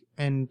Sherlock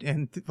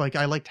and like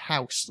I liked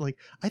House. Like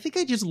I think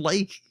I just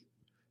like.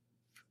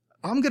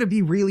 I'm gonna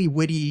be really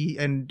witty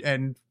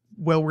and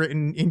well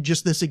written in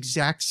just this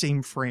exact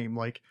same frame.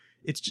 Like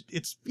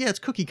it's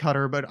cookie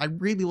cutter, but I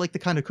really like the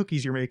kind of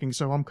cookies you're making,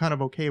 so I'm kind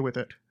of okay with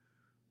it.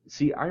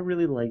 See, I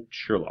really liked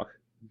Sherlock.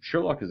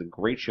 Sherlock is a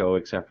great show,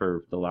 except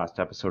for the last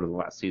episode of the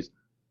last season.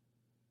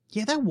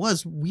 Yeah, that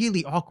was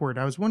really awkward.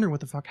 I was wondering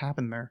what the fuck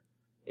happened there.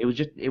 It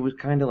was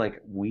kind of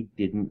like we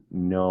didn't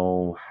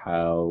know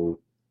how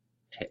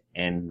to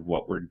end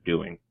what we're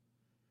doing.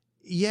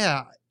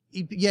 Yeah,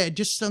 it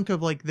just stunk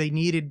of like they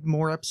needed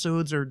more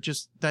episodes or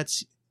just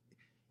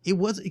it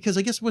was because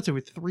I guess what's it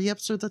with 3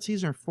 episodes that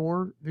season or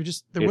 4?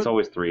 It's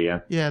always 3, yeah.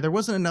 Yeah, there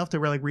wasn't enough to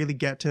really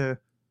get to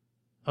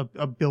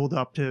a build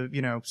up to,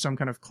 some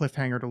kind of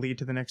cliffhanger to lead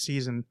to the next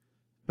season.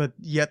 But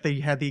yet they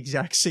had the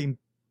exact same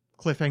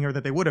cliffhanger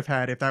that they would have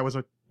had if that was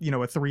a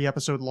 3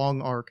 episode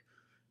long arc.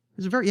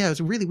 It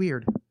was really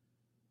weird.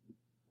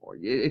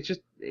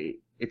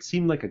 It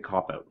seemed like a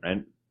cop out,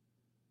 right?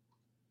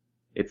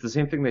 It's the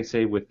same thing they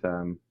say with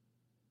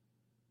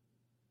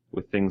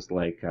things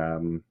like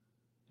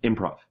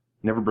improv.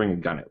 Never bring a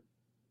gun out.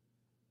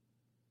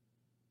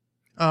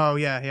 Oh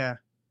yeah.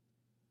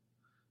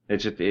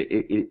 It's just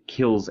it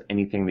kills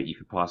anything that you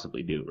could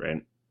possibly do,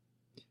 right?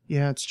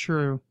 Yeah, it's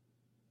true.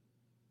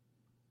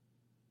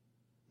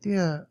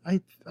 Yeah,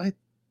 I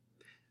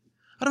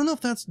don't know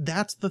if that's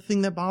the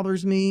thing that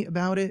bothers me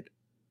about it.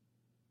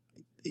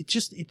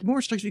 It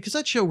more strikes me because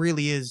that show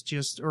really is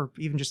or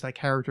even just that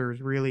character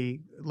is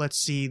really, let's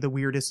see the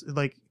weirdest,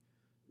 like,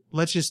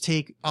 let's just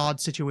take odd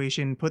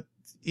situation, put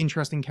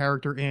interesting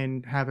character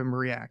in, have him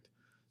react.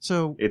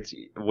 So it's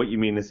what you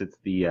mean is it's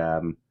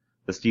the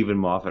Stephen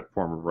Moffat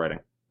form of writing.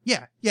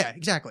 Yeah,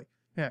 exactly.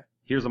 Yeah.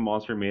 Here's a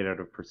monster made out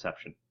of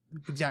perception.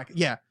 Exactly.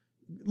 Yeah.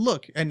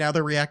 Look, and now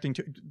they're reacting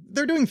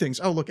they're doing things.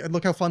 Oh,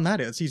 look how fun that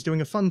is. He's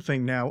doing a fun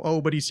thing now. Oh,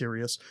 but he's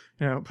serious.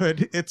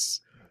 But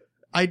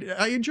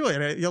I enjoy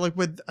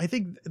it. I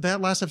think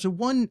that last episode,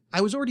 one, I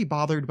was already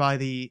bothered by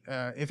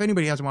if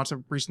anybody hasn't watched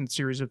a recent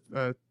series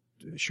of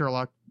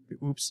Sherlock,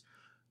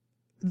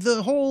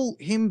 the whole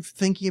him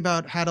thinking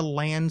about how to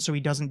land so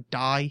he doesn't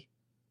die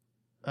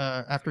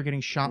after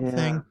getting shot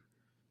thing.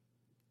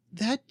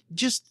 That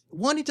just,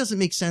 one, it doesn't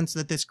make sense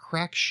that this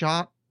crack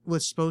shot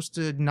was supposed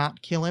to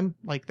not kill him.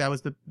 Like, that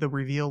was the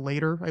reveal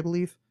later, I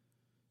believe.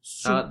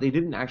 So, they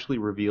didn't actually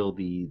reveal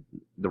the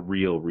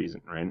real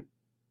reason, right?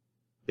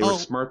 They were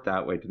smart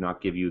that way to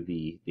not give you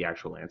the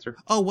actual answer.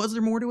 Oh, was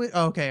there more to it?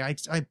 Oh, okay,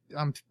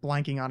 I'm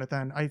blanking on it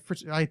then.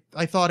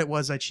 I thought it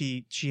was that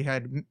she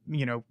had,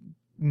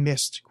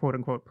 missed, quote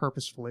unquote,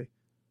 purposefully.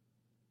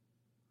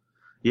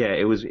 Yeah,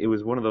 it was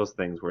one of those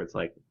things where it's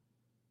like,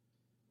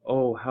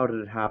 oh, how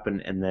did it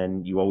happen? And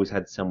then you always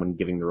had someone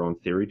giving their own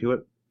theory to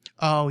it.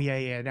 Oh,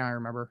 yeah, now I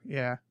remember.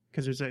 Yeah,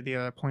 because there's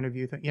the point of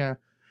view thing. Yeah.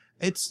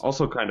 It's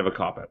also kind of a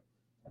cop-out.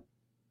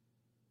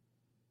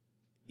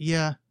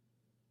 Yeah.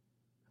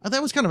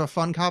 That was kind of a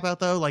fun cop-out,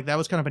 though. Like, that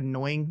was kind of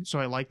annoying, so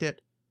I liked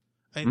it.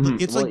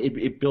 It's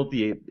it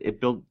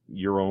built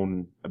your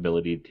own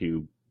ability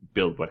to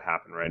build what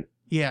happened, right?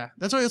 Yeah,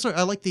 that's why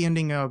I like the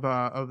ending of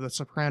The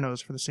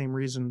Sopranos for the same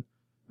reason.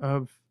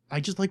 I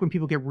just like when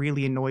people get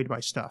really annoyed by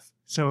stuff.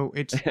 So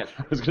it's. I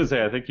was gonna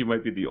say, I think you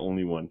might be the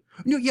only one.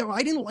 No, yeah,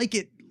 I didn't like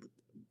it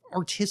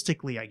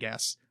artistically, I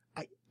guess.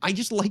 I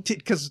just liked it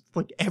because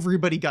like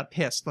everybody got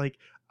pissed. Like,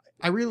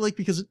 I really liked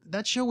because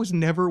that show was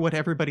never what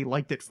everybody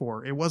liked it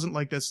for. It wasn't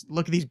like this.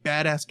 Look at these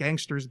badass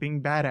gangsters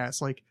being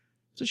badass. Like,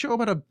 it's a show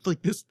about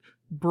this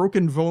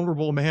broken,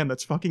 vulnerable man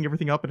that's fucking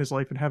everything up in his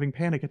life and having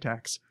panic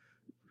attacks.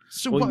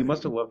 So you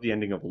must have loved the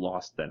ending of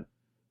Lost then,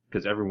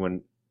 because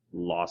everyone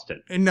lost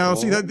it. And no,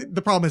 see,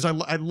 the problem is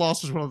I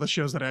Lost was one of the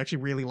shows that I actually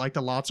really liked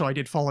a lot, so I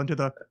did fall into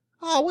the,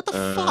 what the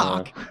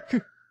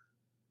fuck?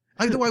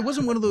 Though I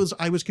wasn't one of those,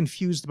 I was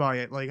confused by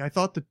it. Like, I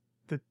thought the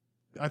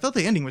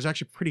ending was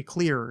actually pretty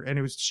clear, and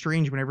it was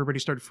strange when everybody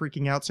started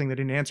freaking out saying they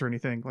didn't answer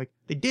anything. Like,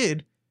 they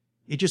did.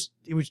 It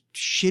was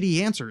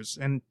shitty answers,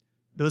 and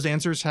those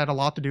answers had a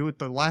lot to do with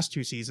the last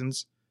 2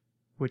 seasons,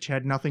 which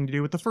had nothing to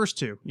do with the first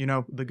 2,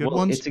 the good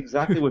ones. It's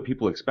exactly what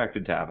people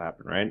expected to have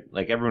happen, right?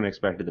 Like, everyone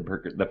expected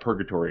the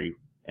purgatory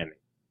ending.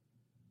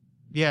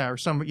 Yeah, or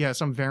some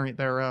variant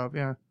thereof,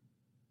 yeah.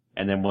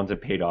 And then once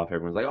it paid off,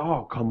 everyone's like,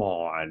 oh, come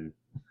on.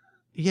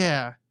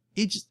 Yeah.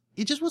 It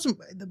just wasn't,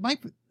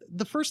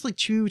 the first,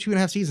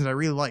 2.5 seasons I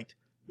really liked.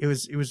 It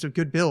was a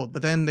good build,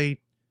 but then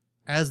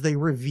as they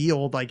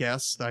revealed, I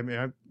guess,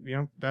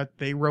 that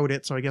they wrote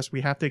it, so I guess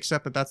we have to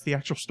accept that that's the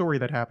actual story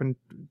that happened,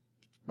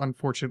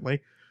 unfortunately.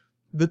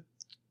 The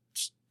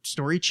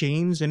story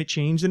changed, and it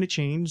changed, and it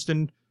changed,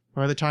 and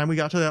by the time we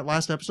got to that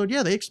last episode,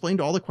 yeah, they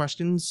explained all the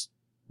questions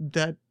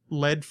that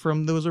led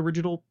from those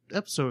original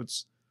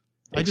episodes.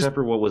 Except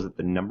for, what was it,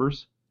 the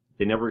numbers?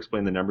 They never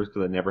explained the numbers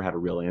because they never had a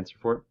real answer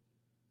for it.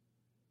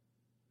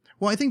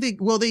 Well, I think they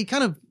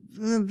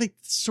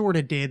sort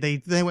of did.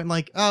 They went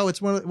like, oh,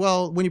 it's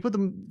when you put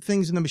the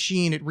things in the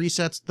machine, it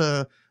resets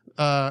the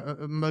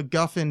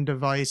MacGuffin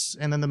device,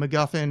 and then the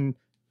MacGuffin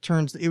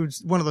it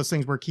was one of those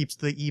things where it keeps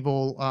the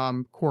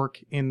evil cork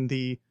in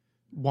the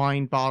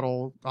wine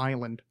bottle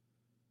island.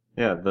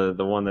 Yeah,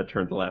 the one that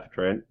turned left,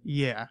 right?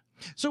 Yeah.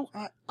 So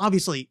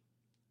obviously,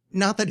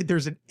 not that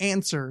there's an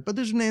answer, but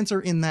there's an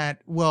answer in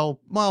that, well,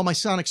 my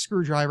sonic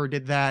screwdriver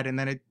did that, and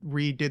then it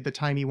redid the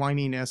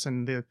timey-wiminess,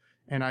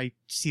 and I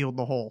sealed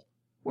the hole.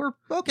 We're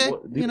okay,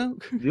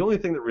 The only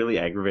thing that really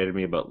aggravated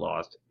me about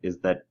Lost is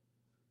that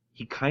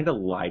he kind of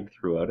lied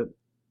throughout it,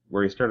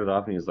 where he started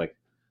off and he was like,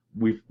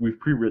 We've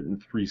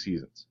pre-written 3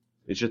 seasons.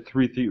 It's just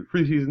 3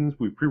 seasons.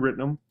 We've pre-written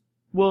them.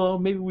 Well,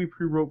 maybe we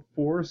pre-wrote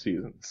 4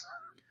 seasons.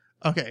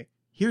 Okay,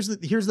 here's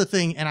the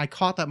thing, and I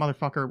caught that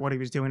motherfucker what he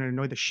was doing and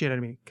annoyed the shit out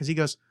of me because he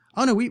goes,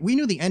 Oh no, we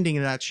knew the ending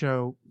of that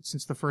show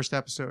since the first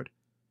episode.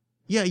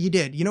 Yeah, you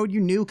did. You know what you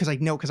knew?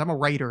 Because I'm a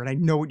writer and I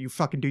know what you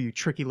fucking do, you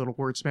tricky little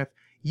wordsmith.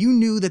 You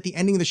knew that the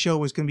ending of the show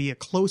was going to be a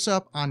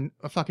close-up on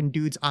a fucking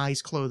dude's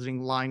eyes closing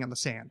lying on the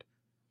sand.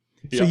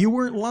 So you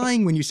weren't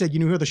lying when you said you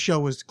knew how the show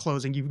was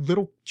closing, you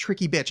little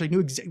tricky bitch. I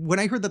knew when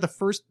I heard that the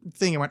first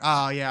thing, I went,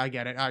 oh yeah, I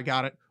get it. I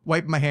got it.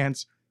 Wipe my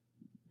hands.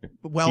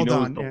 Well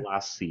done. The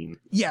last scene.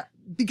 Yeah,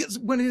 because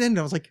when it ended,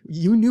 I was like,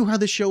 you knew how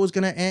the show was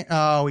going to end.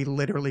 Oh, he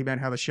literally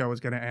meant how the show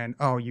was going to end.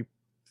 Oh, you...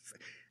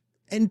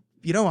 And,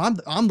 you know,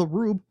 I'm the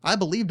rube. I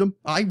believed him.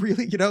 I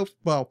really, you know,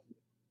 well,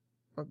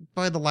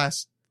 by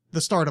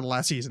the start of the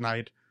last season, I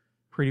had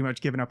pretty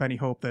much given up any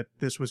hope that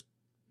it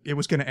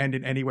was going to end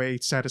in any way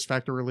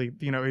satisfactorily.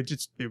 You know,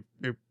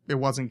 it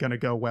wasn't going to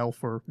go well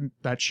for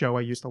that show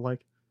I used to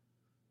like.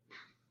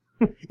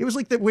 It was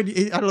like that when,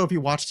 I don't know if you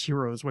watched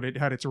Heroes when it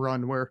had its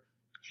run where,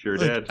 Sure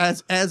like,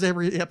 did. As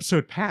every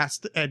episode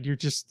passed, and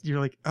you're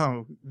like,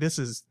 oh, this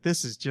is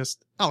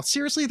just, oh,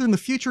 seriously, they're in the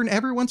future and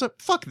everyone's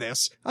up. Fuck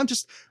this.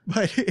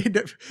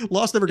 But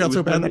Lost never got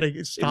so bad that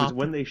I stopped. It was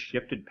when they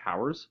shifted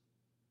powers.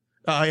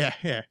 Oh yeah.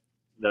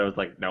 That I was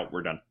like, no,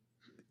 we're done.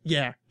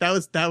 Yeah,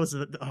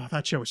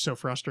 that show was so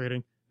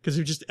frustrating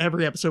because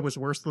every episode was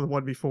worse than the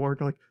one before.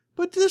 They're like,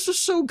 but this is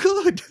so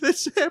good.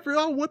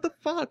 What the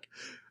fuck?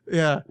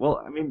 Yeah.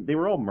 Well, I mean, they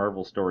were all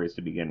Marvel stories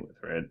to begin with,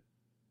 right?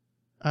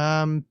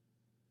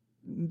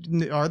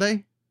 Are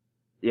they?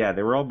 Yeah,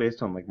 they were all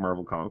based on like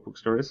Marvel comic book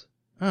stories.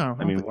 Oh,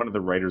 I mean, one of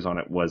the writers on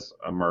it was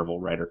a Marvel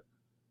writer.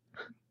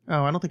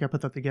 Oh, I don't think I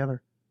put that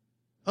together.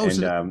 Oh,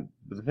 and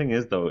but the thing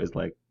is, though, is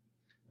like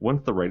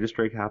once the writer's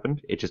strike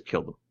happened, it just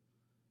killed them.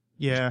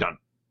 Yeah. Just done.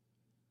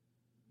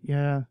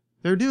 Yeah,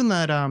 they're doing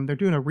that. They're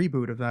doing a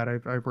reboot of that.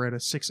 I've read a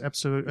 6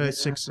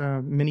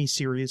 mini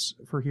series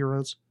for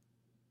Heroes.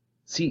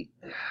 See,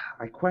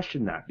 I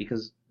question that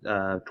because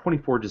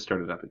 24 just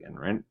started up again,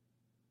 right?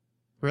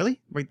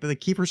 Really? Wait, the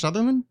Kiefer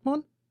Sutherland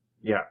one?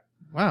 Yeah.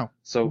 Wow.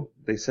 So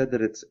they said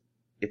that it's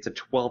a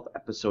 12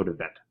 episode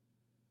event,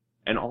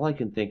 and all I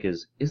can think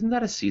is, isn't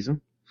that a season?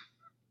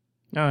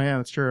 Oh yeah,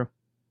 that's true.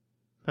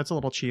 That's a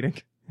little cheating.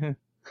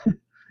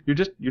 You're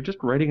just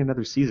writing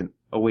another season.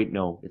 Oh wait,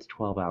 no, it's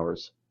 12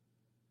 hours,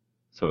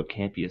 so it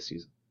can't be a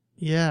season.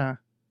 Yeah.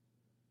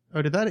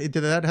 Oh, did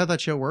that how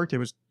that show worked? It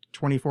was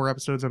 24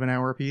 episodes of an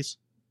hour apiece.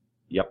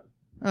 Yep.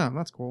 Oh,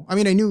 that's cool. I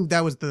mean, I knew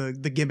that was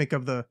the gimmick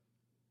of the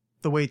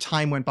way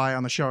time went by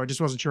on the show. I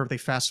just wasn't sure if they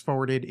fast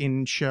forwarded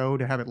in show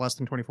to have it less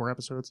than 24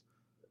 episodes.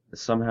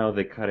 Somehow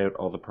they cut out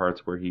all the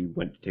parts where he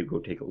went to go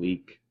take a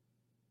leak.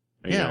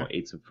 Or, Yeah.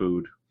 ate some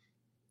food.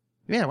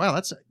 Yeah, wow,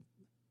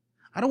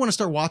 I don't want to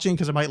start watching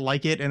because I might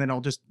like it, and then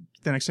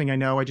the next thing I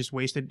know, I just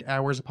wasted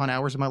hours upon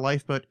hours of my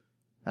life, but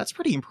that's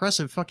pretty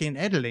impressive fucking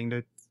editing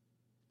to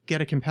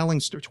get a compelling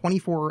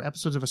 24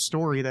 episodes of a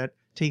story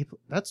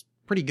that's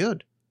pretty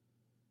good.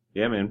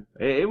 Yeah, man.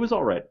 It was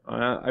all right.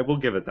 I will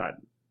give it that.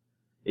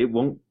 It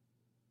won't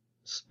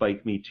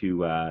spike me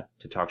to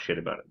talk shit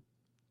about it.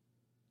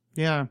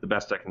 Yeah. The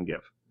best I can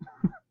give.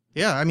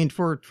 Yeah, I mean,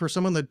 for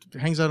someone that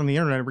hangs out on the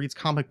internet and reads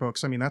comic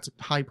books, I mean, that's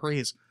high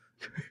praise.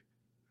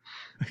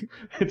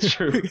 It's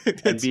true.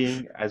 And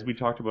being, as we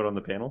talked about on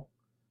the panel,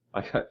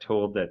 I got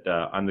told that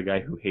I'm the guy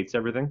who hates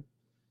everything.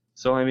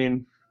 So, I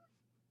mean...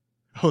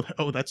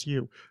 Oh, that's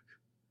you.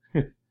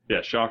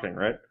 Yeah, shocking,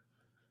 right?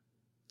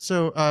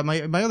 So,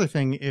 my other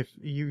thing, if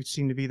you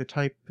seem to be the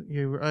type,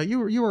 you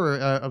were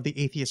of the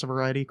atheist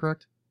variety,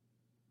 correct?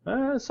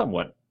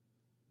 Somewhat.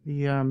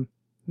 This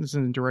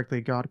isn't directly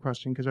a God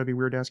question, because that'd be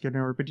weird to ask you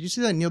now, but did you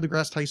see that Neil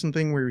deGrasse Tyson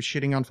thing where he was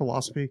shitting on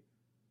philosophy?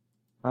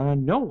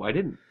 No, I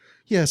didn't.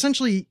 Yeah,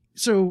 essentially,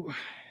 so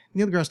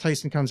Neil deGrasse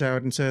Tyson comes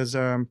out and says,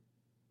 let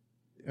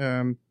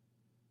me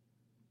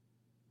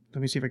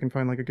see if I can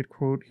find like a good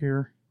quote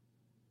here.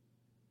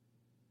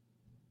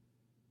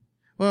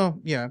 Well,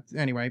 yeah,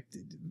 anyway,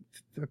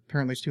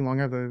 apparently it's too long.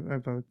 I have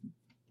the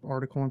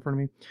article in front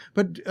of me.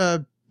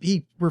 But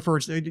he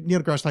refers,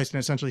 Neil deGrasse Tyson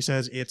essentially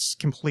says it's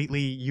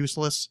completely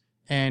useless,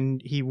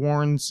 and he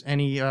warns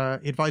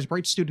advise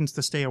bright students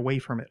to stay away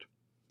from it.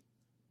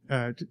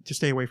 To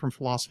stay away from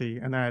philosophy,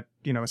 and that,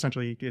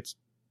 essentially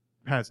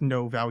has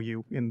no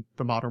value in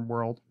the modern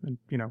world, and,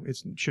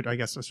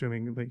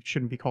 assuming they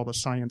shouldn't be called a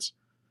science.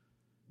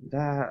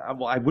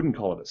 Well, I wouldn't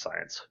call it a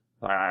science.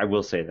 I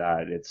will say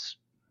that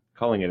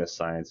calling it a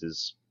science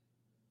is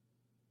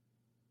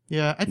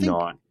I think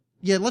not.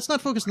 Yeah, let's not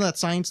focus on that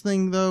science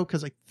thing though,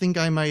 because I think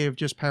I might have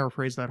just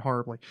paraphrased that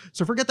horribly.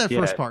 So forget that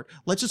first part.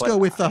 Let's just go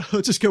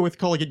with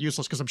calling it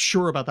useless, because I'm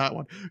sure about that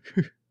one.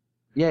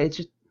 Yeah, it's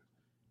just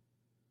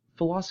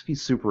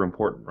philosophy's super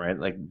important, right?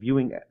 Like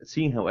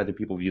seeing how other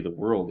people view the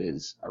world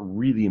is a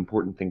really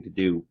important thing to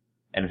do,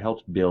 and it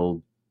helps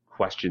build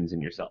questions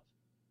in yourself.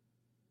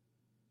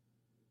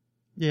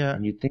 Yeah.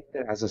 And you'd think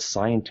that as a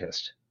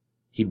scientist,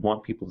 he'd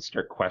want people to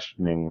start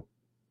questioning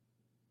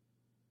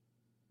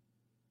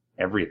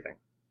everything.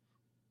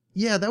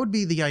 Yeah, that would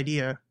be the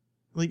idea.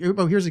 Like,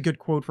 oh, here's a good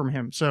quote from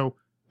him. So,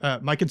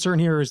 My concern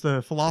here is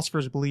the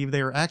philosophers believe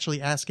they are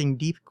actually asking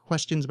deep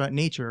questions about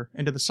nature,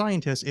 and to the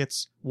scientists,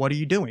 it's, what are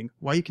you doing?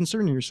 Why are you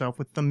concerning yourself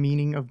with the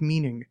meaning of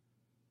meaning?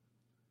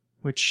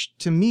 Which,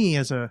 to me,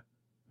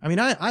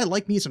 I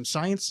like me some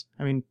science.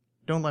 I mean,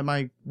 don't let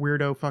my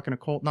weirdo fucking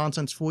occult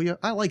nonsense fool you.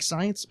 I like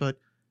science, but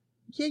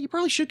yeah, you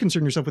probably should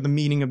concern yourself with the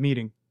meaning of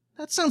meaning.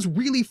 That sounds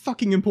really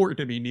fucking important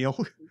to me,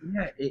 Neil.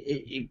 Yeah,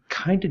 it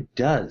kind of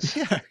does.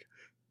 Yeah.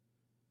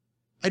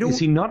 I don't... Is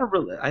he not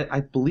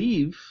I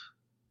believe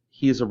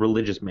he is a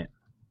religious man.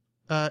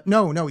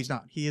 No, he's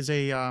not. He is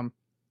an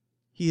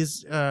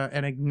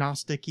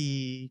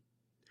agnostic-y...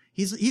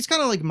 He's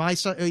kind of like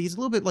he's a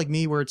little bit like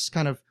me, where it's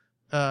kind of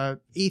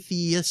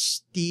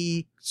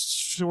atheist-y,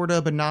 sort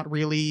of, but not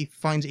really,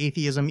 finds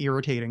atheism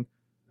irritating.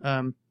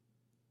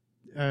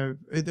 At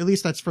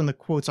least that's from the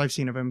quotes I've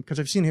seen of him, because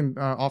I've seen him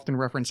often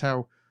reference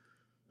how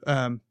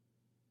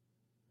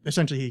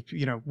essentially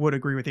he, would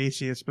agree with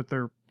atheists, but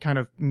they're kind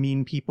of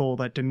mean people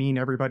that demean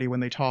everybody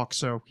when they talk,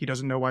 so he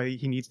doesn't know why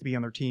he needs to be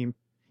on their team.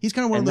 He's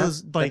kind of one of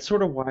those, like... That's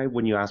sort of why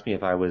when you ask me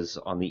if I was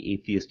on the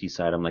atheisty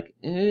side, I'm like,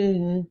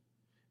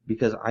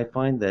 because I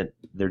find that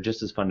they're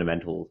just as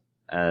fundamental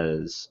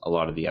as a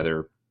lot of the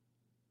other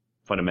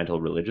fundamental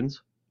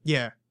religions.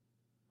 Yeah.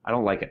 I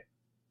don't like it.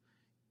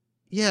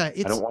 Yeah,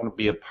 I don't want to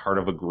be a part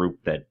of a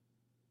group that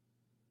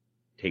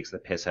takes the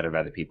piss out of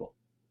other people.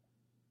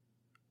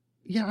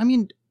 Yeah, I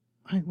mean,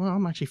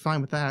 I'm actually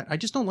fine with that. I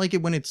just don't like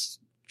it when it's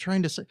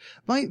trying to say...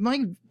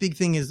 My big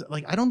thing is,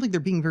 like, I don't think they're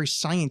being very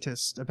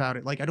scientist about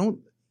it. Like, I don't...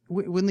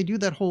 When they do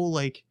that whole,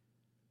 like...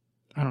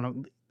 I don't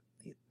know...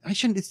 I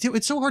shouldn't...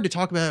 It's so hard to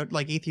talk about,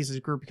 like, atheists as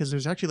a group, because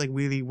there's actually, like,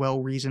 really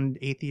well-reasoned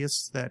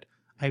atheists that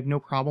I have no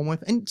problem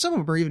with. And some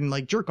of them are even,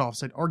 like, jerk-offs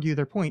that argue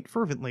their point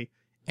fervently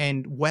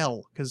and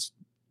well, because...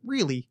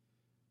 Really,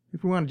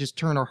 if we want to just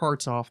turn our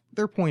hearts off,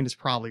 their point is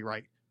probably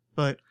right.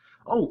 But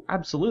oh,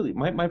 absolutely.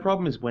 My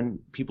problem is when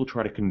people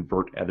try to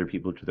convert other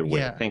people to their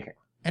way of thinking.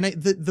 And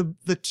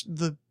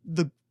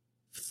the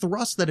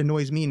thrust that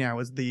annoys me now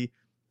is the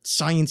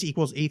science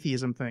equals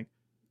atheism thing.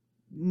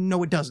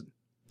 No, it doesn't.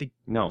 It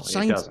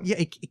doesn't. Yeah,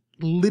 it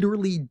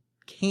literally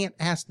can't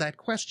ask that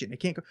question. It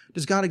can't go,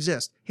 does God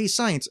exist? Hey,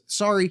 science,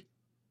 sorry,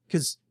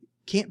 because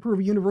can't prove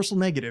a universal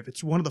negative.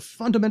 It's one of the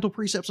fundamental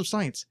precepts of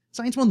science.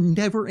 Science will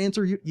never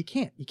answer you. You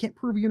can't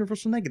prove a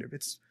universal negative.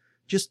 It's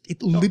just,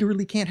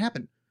 literally can't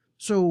happen.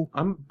 So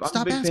I'm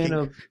stop a big asking. fan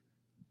of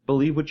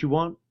believe what you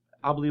want.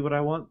 I'll believe what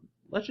I want.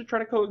 Let's just try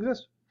to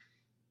coexist.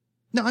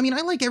 No, I mean,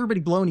 I like everybody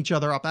blowing each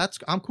other up.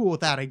 I'm cool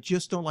with that. I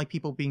just don't like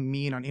people being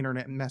mean on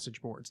internet and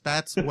message boards.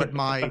 That's what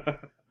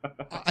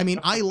I mean,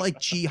 I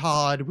like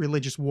jihad,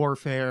 religious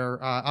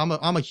warfare. I'm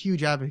a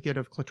huge advocate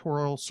of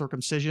clitoral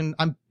circumcision.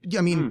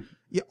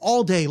 Yeah,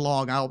 all day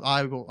long,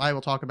 I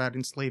will talk about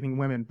enslaving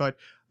women, but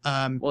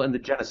well, and the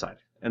genocide.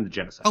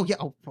 Oh yeah,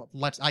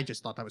 I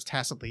just thought that was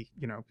tacitly,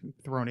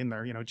 thrown in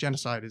there.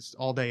 Genocide is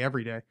all day,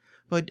 every day.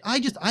 But I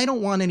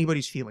don't want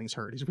anybody's feelings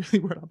hurt. Is really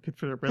what I'm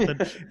concerned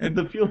with. And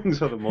the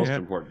feelings are the most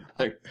important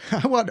thing.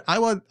 I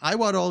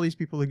want all these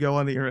people to go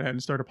on the internet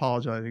and start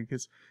apologizing,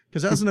 because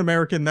as an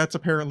American, that's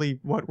apparently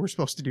what we're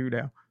supposed to do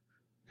now.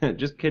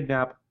 Just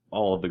kidnap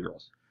all of the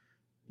girls.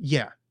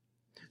 Yeah.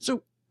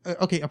 So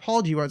okay,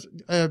 apology was.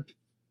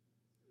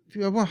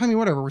 Well, I mean,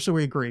 whatever. So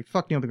we agree.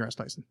 Fuck Neil deGrasse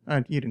Tyson.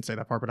 You didn't say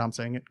that part, but I'm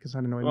saying it because I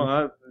don't know what you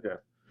mean.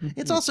 Yeah.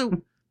 It's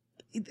also,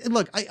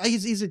 look,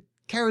 he's a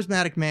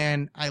charismatic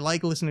man. I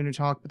like listening to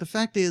talk, but the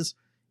fact is,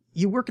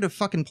 you work at a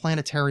fucking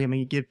planetarium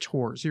and you give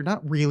tours. You're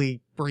not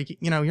really breaking,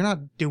 you're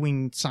not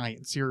doing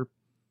science.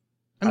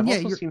 I've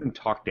also seen him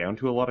talk down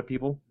to a lot of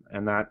people,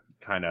 and that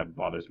kind of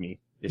bothers me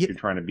if you're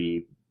trying to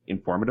be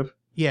informative.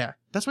 Yeah.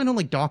 That's why I don't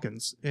like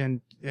Dawkins.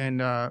 And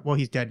well,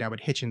 he's dead now,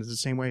 but Hitchens is the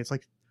same way. It's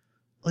like,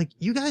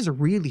 you guys are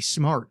really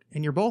smart,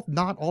 and you're both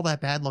not all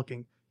that bad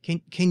looking.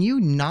 Can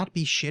you not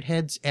be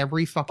shitheads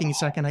every fucking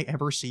second I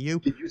ever see you?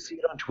 Did you see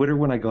it on Twitter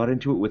when I got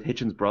into it with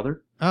Hitchens'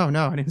 brother? Oh,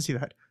 no, I didn't see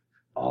that.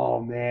 Oh,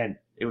 man.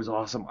 It was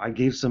awesome. I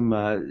gave some,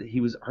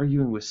 he was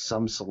arguing with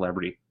some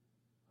celebrity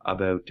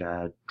about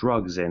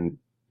drugs and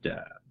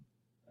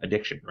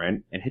addiction,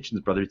 right? And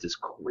Hitchens' brother is this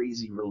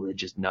crazy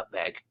religious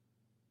nutbag.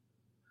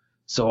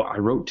 So I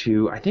wrote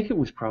to, I think it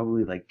was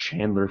probably like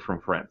Chandler from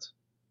Friends,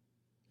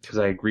 because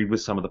I agreed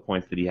with some of the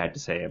points that he had to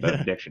say about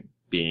addiction,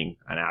 being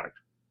an addict.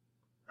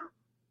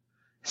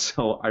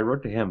 So I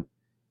wrote to him,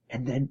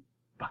 and then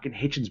fucking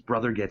Hitchens'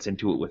 brother gets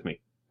into it with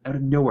me. Out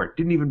of nowhere.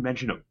 Didn't even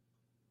mention him.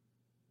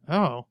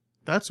 Oh,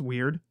 that's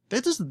weird.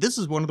 This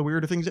is one of the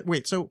weirder things.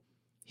 Wait, so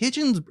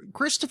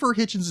Christopher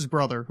Hitchens'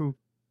 brother, who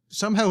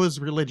somehow is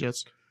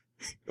religious.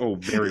 Oh,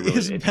 very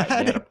religious. They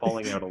had a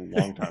falling out a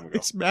long time ago.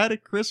 It's mad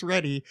at Chris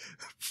Reddy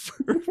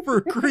for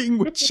agreeing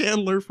with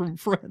Chandler from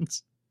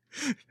Friends.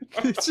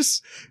 It's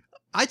just,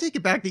 I take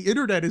it back. The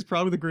internet is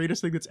probably the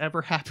greatest thing that's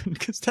ever happened,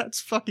 because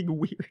that's fucking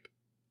weird.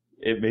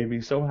 It made me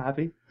so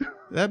happy.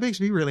 That makes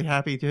me really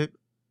happy, dude.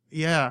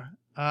 Yeah.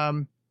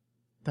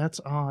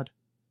 That's odd.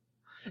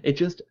 It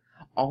just,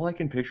 all I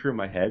can picture in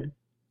my head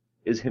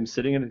is him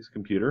sitting at his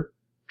computer,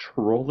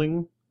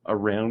 trolling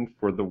around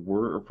for the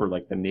word, for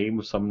like the name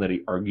of someone that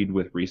he argued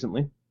with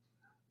recently.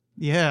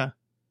 Yeah.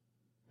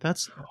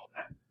 That's...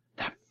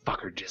 That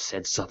fucker just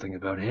said something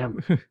about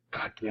him.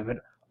 God damn it.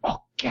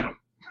 Oh, get him.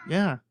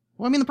 Yeah.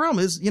 Well, I mean, the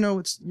problem is,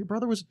 it's your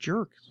brother was a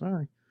jerk.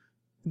 Sorry.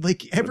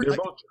 Like, They're both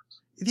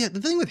jerks. yeah,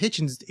 the thing with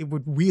Hitchens,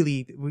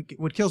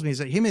 what kills me is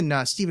that him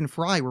and Stephen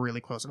Fry were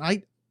really close. And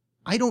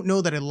I don't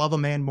know that I love a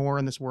man more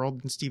in this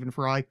world than Stephen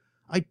Fry.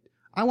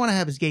 I want to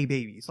have his gay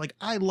babies. Like,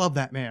 I love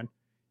that man.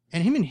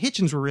 And him and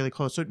Hitchens were really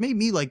close. So it made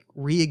me, like,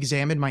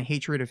 re-examine my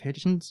hatred of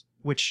Hitchens,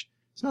 which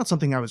is not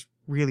something I was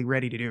really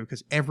ready to do,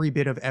 because every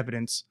bit of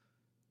evidence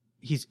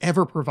he's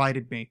ever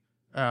provided me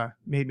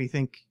made me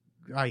think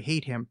I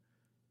hate him.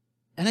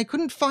 And I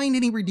couldn't find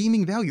any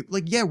redeeming value.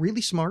 Like, yeah,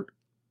 really smart.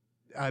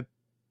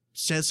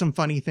 Says some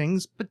funny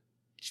things, but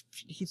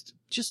he's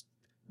just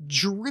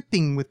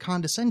dripping with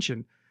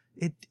condescension.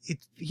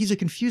 He's a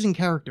confusing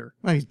character.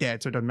 Well, he's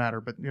dead, so it doesn't matter,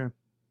 but yeah.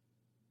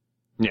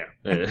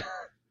 Yeah.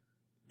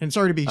 And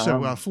sorry to be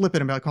so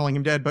flippant about calling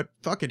him dead, but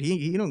fuck it,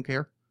 he don't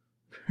care.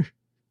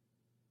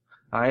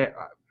 I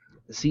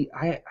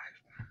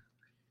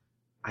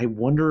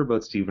wonder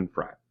about Stephen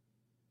Fry,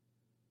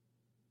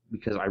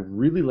 because I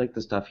really like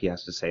the stuff he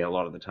has to say a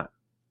lot of the time.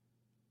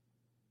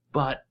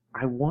 But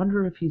I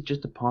wonder if he's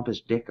just a pompous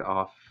dick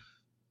off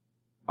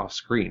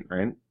screen,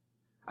 right?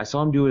 I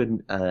saw him do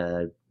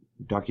a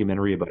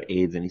documentary about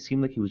AIDS, and he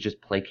seemed like he was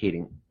just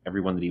placating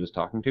everyone that he was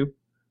talking to.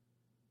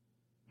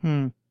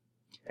 And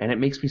it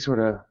makes me sort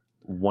of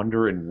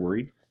wonder and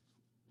worried.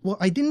 Well,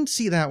 I didn't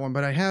see that one,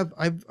 but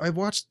I've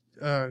watched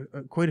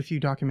quite a few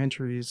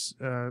documentaries.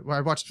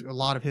 I've watched a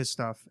lot of his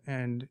stuff,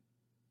 and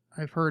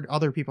I've heard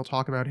other people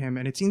talk about him,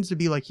 and it seems to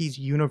be like he's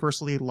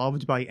universally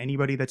loved by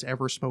anybody that's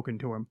ever spoken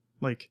to him.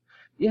 Like,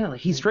 yeah,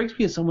 like he strikes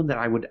me as someone that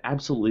I would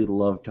absolutely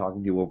love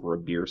talking to over a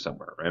beer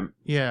somewhere, right?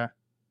 Yeah.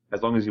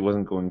 As long as he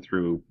wasn't going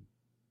through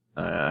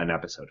an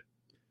episode.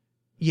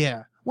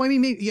 Yeah. Well, I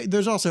mean, maybe,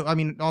 there's also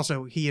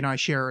he and I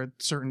share a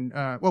certain,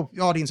 the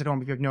audience at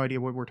home, if you have no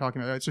idea what we're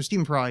talking about. So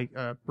Stephen Fry,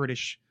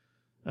 British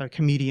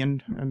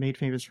comedian, made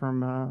famous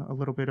from a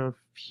little bit of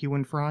Hue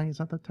and Fry. Is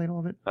that the title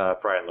of it?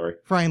 Fry and Laurie.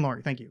 Fry and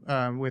Laurie, thank you.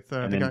 With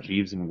and then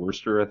Jeeves and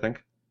Wooster, I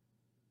think.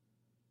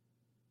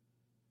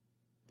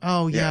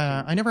 Oh,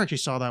 yeah. I never actually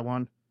saw that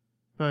one.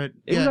 But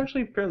it was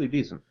actually fairly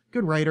decent.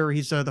 Good writer.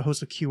 He's the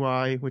host of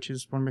QI, which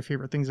is one of my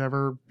favorite things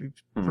ever.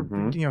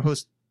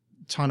 Hosts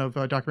a ton of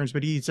documentaries,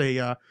 but he's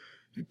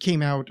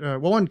came out,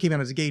 one came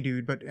out as a gay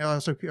dude, but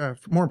also,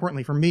 more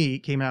importantly for me,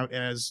 came out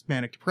as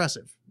manic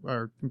depressive,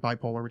 or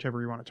bipolar, whichever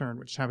you want to turn,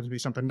 which happens to be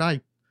something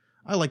I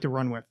like to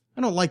run with.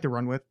 I don't like to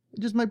run with,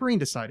 just my brain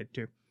decided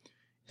to.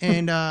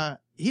 And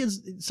he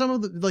has some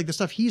of the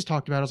stuff he's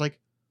talked about. I was like,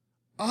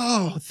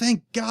 oh,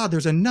 thank God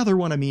there's another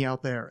one of me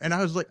out there. And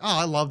I was like, oh,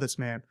 I love this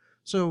man.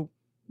 So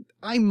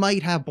I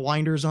might have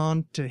blinders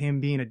on to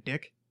him being a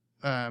dick.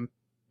 But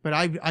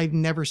I've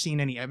never seen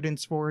any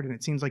evidence for it, and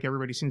it seems like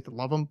everybody seems to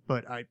love him,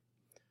 but I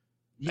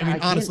mean,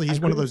 honestly, he's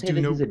one of those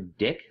dudes. He's a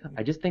dick.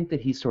 I just think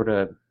that he's sort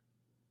of,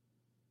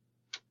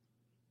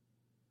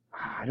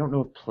 I don't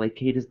know if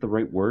placate is the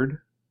right word,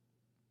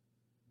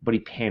 but he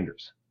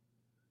panders.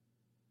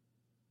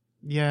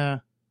 Yeah.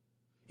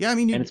 Yeah, I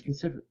mean... And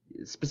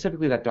it's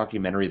specifically that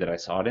documentary that I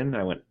saw it in,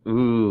 I went,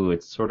 ooh,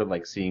 it's sort of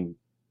like seeing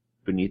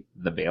beneath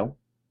the veil.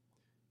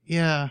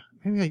 Yeah.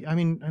 Maybe I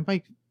don't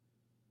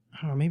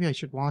know, maybe I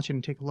should watch it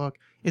and take a look.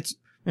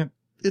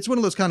 It's one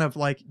of those kind of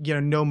like,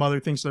 no mother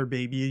thinks their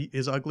baby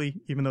is ugly,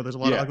 even though there's a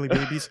lot of ugly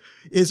babies.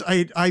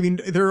 I mean,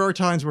 there are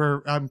times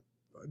where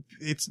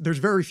there's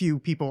very few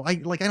people. I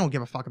don't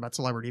give a fuck about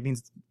celebrity. It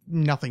means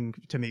nothing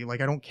to me.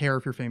 Like, I don't care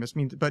if you're famous.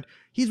 but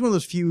he's one of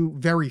those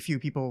very few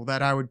people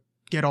that I would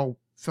get all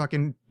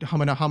fucking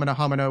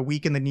humana,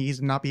 weak in the knees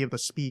and not be able to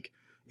speak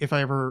if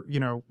I ever,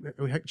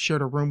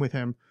 shared a room with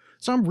him.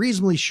 So I'm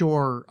reasonably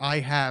sure I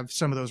have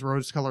some of those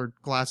rose-colored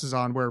glasses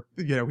on where,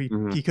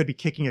 he could be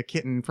kicking a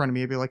kitten in front of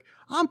me and be like,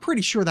 I'm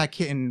pretty sure that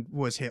kitten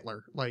was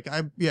Hitler. Like,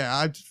 I'm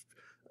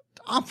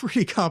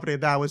pretty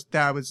confident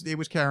it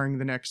was carrying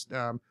the next,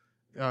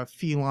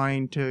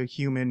 feline to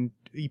human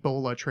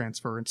Ebola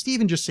transfer, and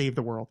Steven just saved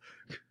the world.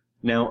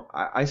 Now,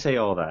 I say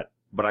all that,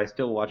 but I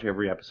still watch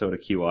every episode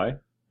of QI,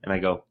 and I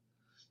go,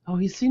 oh,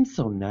 he seems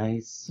so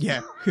nice.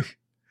 Yeah.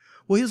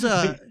 Well, he's,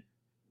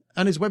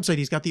 on his website,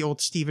 he's got the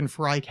old Stephen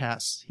Fry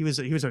casts. He was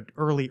an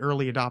early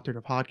adopter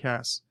to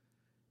podcasts.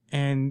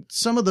 And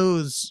some of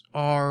those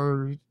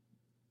are,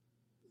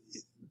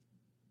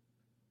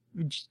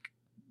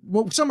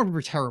 well, some of them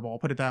were terrible, I'll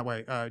put it that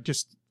way.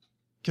 Just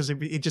because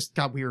it just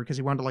got weird because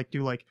he wanted to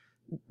do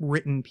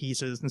written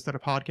pieces instead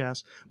of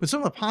podcasts. But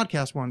some of the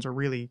podcast ones are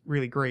really,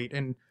 really great.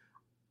 And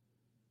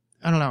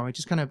I don't know, it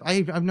just kind of,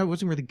 I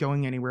wasn't really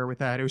going anywhere with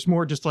that. It was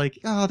more just like,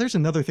 there's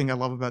another thing I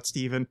love about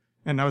Steven.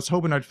 And I was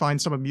hoping I'd find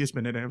some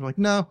amusement in it. I'm like,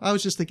 no, I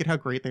was just thinking how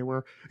great they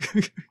were.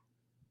 There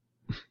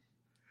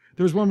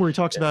was one where he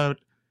talks about,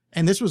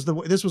 and this was the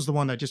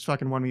one that just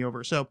fucking won me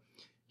over. So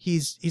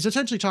he's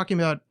essentially talking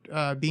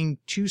about being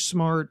too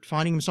smart,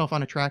 finding himself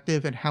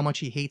unattractive, and how much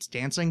he hates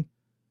dancing.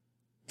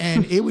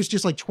 And it was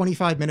just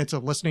 25 minutes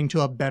of listening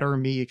to a better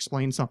me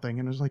explain something.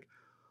 And I was like,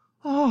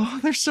 Oh,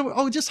 they're so.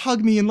 Oh, just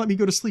hug me and let me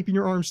go to sleep in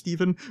your arms,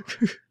 Stephen.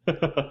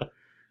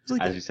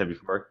 Like, As you said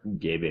before,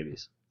 gay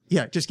babies.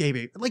 yeah, just gay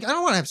baby. Like, I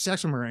don't want to have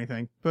sex with them or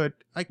anything, but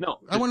I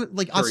want to,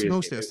 like,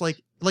 osmosis.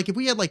 Like if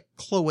we had, like,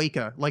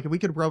 cloaca, like, if we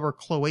could rub our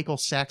cloacal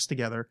sacs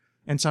together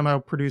and somehow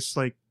produce,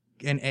 like,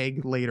 an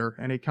egg later,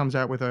 and it comes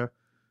out with a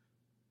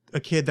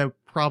kid that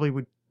probably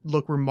would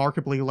look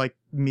remarkably like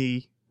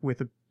me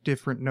with a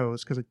different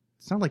nose, because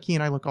it's not like he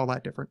and I look all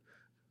that different.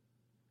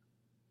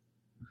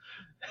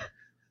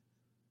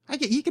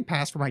 He could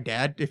pass for my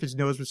dad if his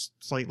nose was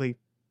slightly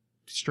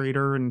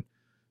straighter, and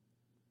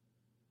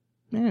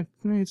man,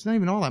 it's not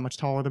even all that much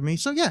taller than me.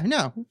 So yeah,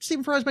 no,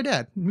 Stephen Fry's my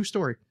dad. New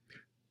story.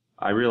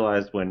 I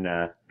realized when,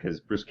 because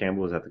Bruce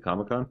Campbell was at the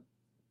Comic-Con.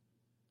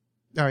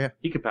 Oh yeah.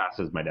 He could pass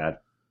as my dad.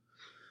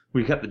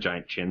 We got the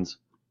giant chins.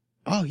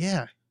 Oh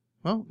yeah.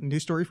 Well, new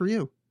story for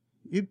you.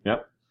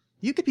 Yep.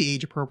 You could be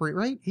age appropriate,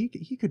 right? He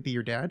could be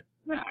your dad.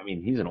 Yeah, I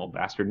mean, he's an old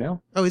bastard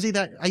now. Oh, is he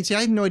that? I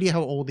have no idea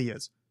how old he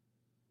is.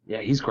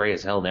 Yeah, he's gray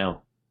as hell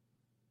now.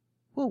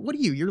 Well, what are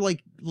you? You're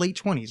like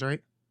late 20s, right?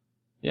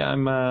 Yeah,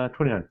 I'm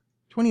 29.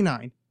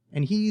 29.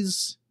 And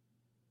he's...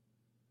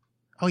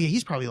 Oh yeah,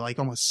 he's probably like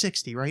almost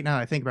 60 right now.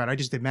 I think about it. I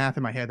just did math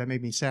in my head. That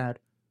made me sad.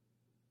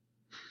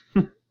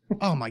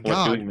 Oh my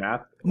God. What, doing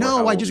math?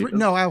 No,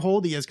 no, how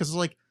old he is. Because it's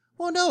like,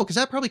 well, no, because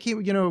that probably came,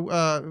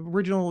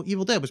 original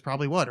Evil Dead was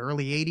probably what,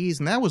 early 80s?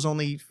 And that was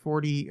only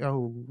 40,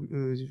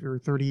 or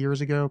 30 years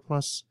ago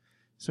plus.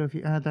 So if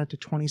you add that to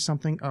 20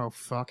 something, oh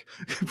fuck.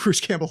 Bruce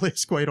Campbell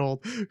is quite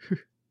old.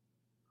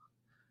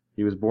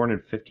 He was born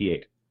in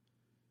 58.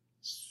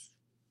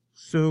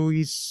 So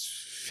he's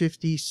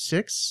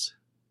 56?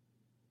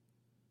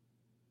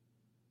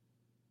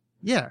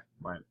 Yeah.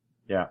 Right.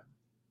 Yeah.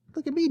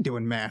 Look at me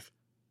doing math.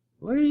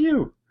 Look at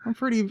you.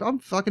 I'm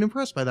fucking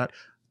impressed by that.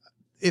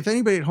 If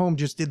anybody at home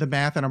just did the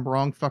math and I'm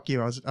wrong, fuck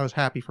you. I was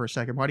happy for a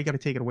second. Why do you got to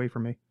take it away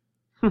from me?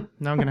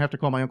 Now I'm going to have to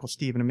call my Uncle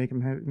Steven and make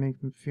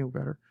him feel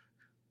better.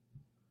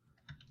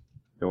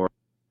 Don't worry.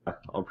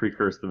 I'll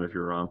pre-curse them if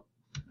you're wrong.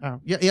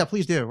 Oh, yeah,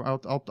 please do.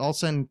 I'll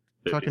send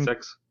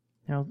 56.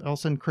 I'll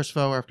send Chris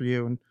Foe after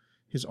you and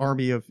his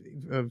army of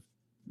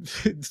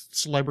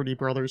celebrity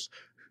brothers.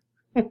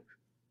 All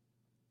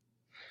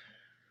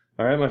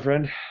right, my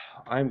friend.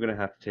 I'm going to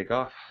have to take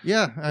off.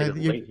 Yeah. It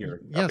is late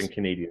here, yes. up in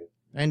Canadian.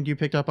 And you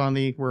picked up on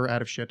we're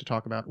out of shit to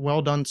talk about.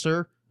 Well done,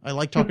 sir. I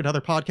like talking to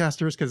other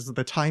podcasters because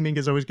the timing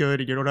is always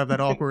good and you don't have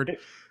that awkward.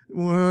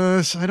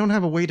 I don't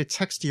have a way to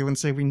text you and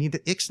say we need the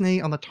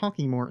ixnay on the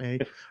talking more, eh?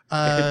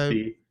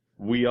 See,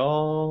 we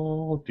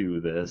all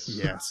do this.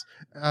 Yes.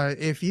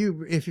 If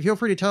you feel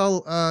free to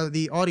tell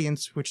the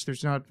audience, which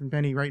there's not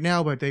many right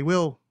now, but they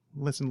will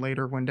listen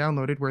later when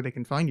downloaded, where they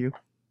can find you.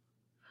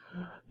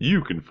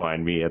 You can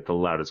find me at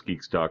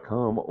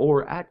theloudestgeeks.com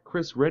or at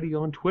Chris Reddy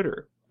on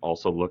Twitter.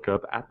 Also look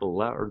up at the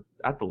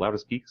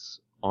Loudest Geeks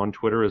on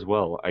Twitter as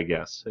well, I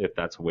guess, if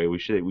that's the way we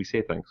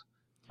say things.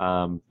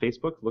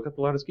 Facebook, look up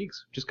the Loudest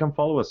Geeks. Just come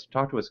follow us,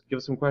 talk to us, give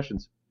us some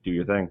questions, do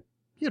your thing.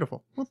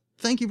 Beautiful. Well,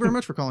 thank you very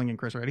much for calling in,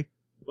 Chris Reddy.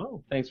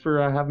 Well, thanks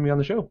for having me on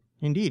the show.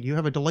 Indeed. You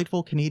have a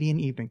delightful Canadian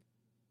evening.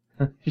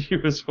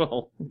 You as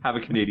well. Have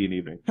a Canadian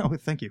evening. Oh,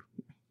 thank you.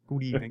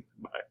 Good evening.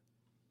 Bye.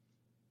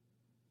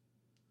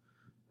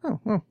 Oh,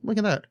 well, look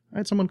at that. I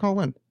had someone call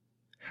in.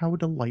 How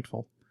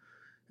delightful.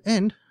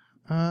 And,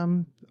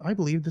 I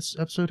believe this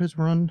episode has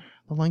run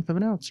the length of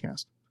an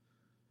Alexx.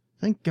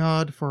 Thank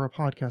God for a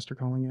podcaster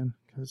calling in,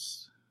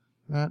 because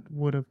that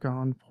would have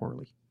gone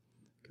poorly.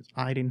 Because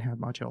I didn't have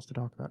much else to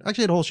talk about.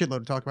 Actually, I had a whole shitload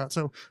to talk about,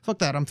 so fuck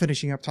that. I'm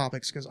finishing up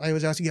topics, because I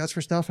was asking you guys for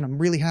stuff, and I'm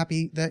really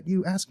happy that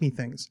you asked me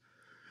things.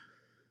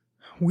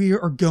 We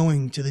are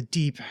going to the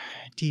deep,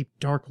 deep,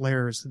 dark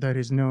layers that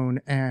is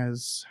known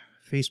as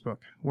Facebook,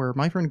 where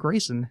my friend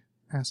Grayson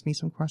asked me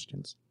some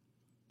questions.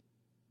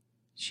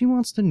 She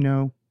wants to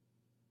know,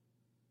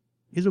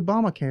 is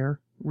Obamacare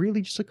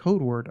really just a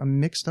code word, a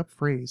mixed up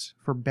phrase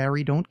for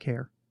Barry don't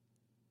care?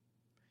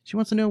 She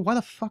wants to know, why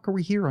the fuck are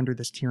we here under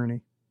this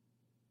tyranny?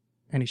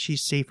 And is she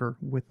safer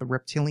with the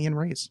reptilian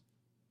race?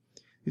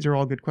 These are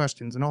all good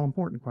questions and all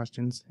important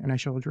questions, and I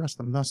shall address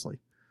them thusly.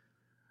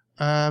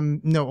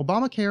 No,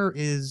 Obamacare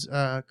is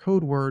a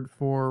code word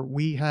for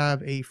we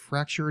have a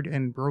fractured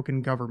and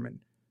broken government,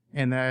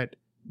 and that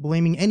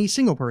blaming any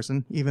single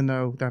person, even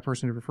though that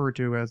person is referred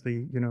to as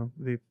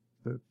the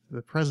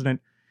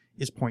president,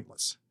 is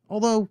pointless.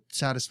 Although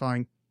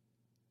satisfying,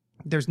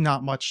 there's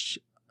not much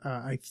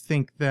I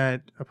think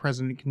that a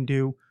president can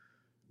do.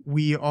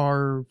 We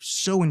are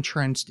so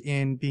entrenched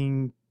in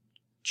being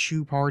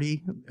two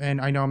party, and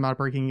I know I'm not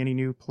breaking any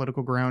new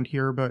political ground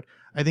here, but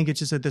I think it's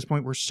just at this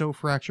point we're so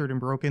fractured and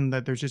broken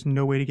that there's just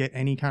no way to get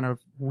any kind of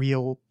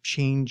real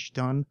change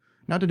done.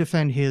 Not to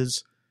defend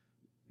his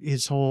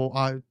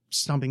whole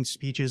stumping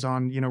speeches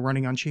on,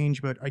 running on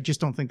change, but I just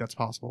don't think that's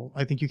possible.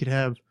 I think you could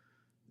have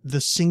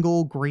the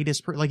single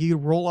greatest, you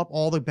could roll up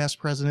all the best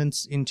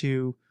presidents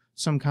into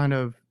some kind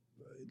of,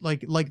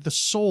 like the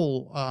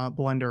soul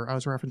blender I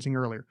was referencing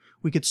earlier.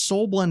 We could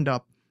soul blend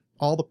up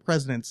all the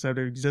presidents that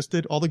have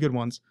existed, all the good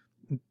ones,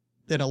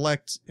 that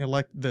elect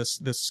this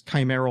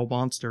chimeral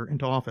monster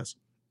into office.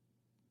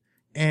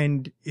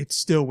 and it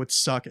still would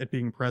suck at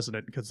being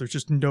president because there's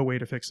just no way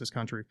to fix this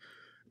country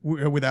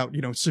without,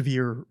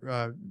 severe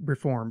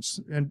reforms.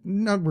 And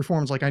not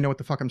reforms like I know what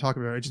the fuck I'm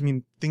talking about. I just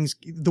mean things,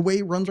 the way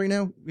it runs right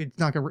now, it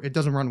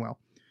doesn't run well.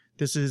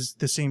 This is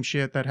the same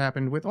shit that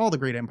happened with all the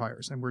great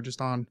empires, and we're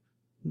just on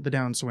the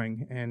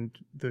downswing. And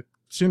the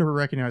sooner we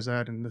recognize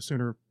that, and the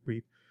sooner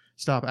we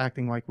stop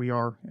acting like we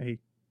are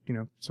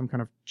some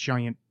kind of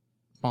giant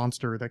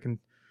monster that can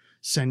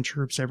send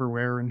troops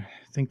everywhere and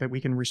think that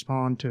we can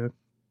respond to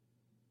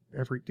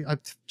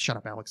shut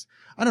up, Alex.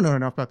 I don't know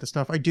enough about this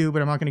stuff. I do,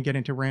 but I'm not going to get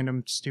into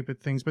random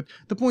stupid things. But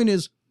the point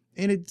is,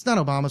 and it's not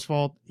Obama's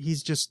fault.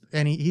 He's just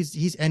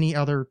he's any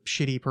other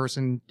shitty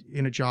person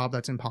in a job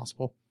that's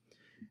impossible.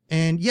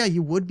 And yeah,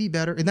 you would be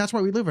better. And that's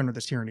why we live under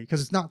this tyranny,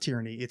 because it's not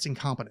tyranny. It's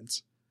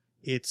incompetence.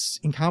 It's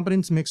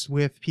incompetence mixed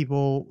with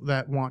people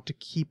that want to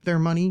keep their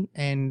money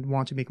and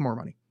want to make more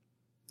money.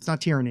 It's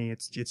not tyranny.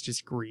 It's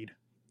just greed.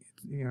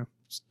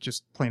 It's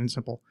just plain and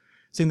simple.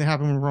 Same thing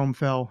happened when Rome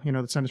fell.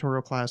 The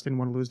senatorial class didn't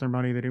want to lose their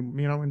money. They didn't,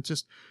 and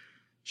just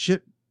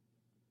shit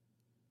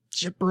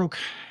broke.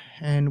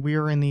 And we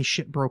are in the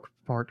shit broke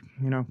part.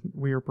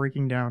 We are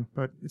breaking down,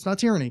 but it's not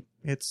tyranny.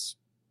 It's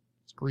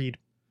greed.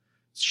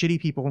 It's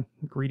shitty people,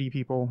 greedy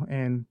people,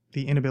 and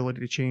the inability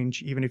to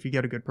change, even if you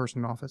get a good person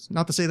in office.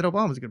 Not to say that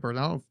Obama's a good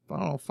person. I don't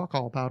know fuck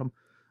all about him.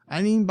 I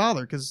didn't even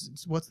bother,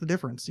 because what's the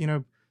difference?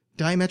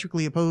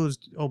 Diametrically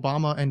opposed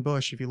Obama and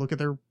Bush, if you look at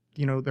their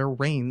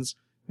reigns,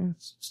 it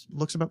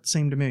looks about the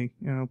same to me.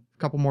 A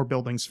couple more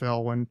buildings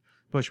fell when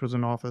Bush was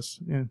in office.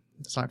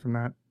 Aside from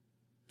that,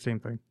 same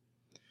thing.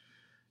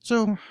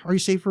 So, are you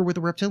safer with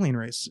the reptilian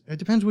race? It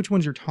depends which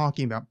ones you're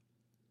talking about.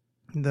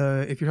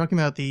 If you're talking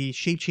about the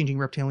shape-changing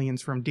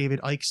reptilians from David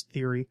Icke's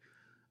theory,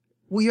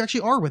 well, you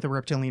actually are with the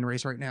reptilian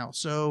race right now.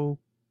 So,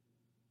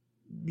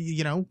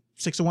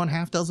 6 to 1,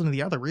 half dozen of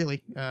the other,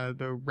 really.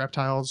 The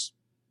reptiles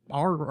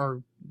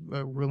are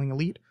ruling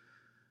elite.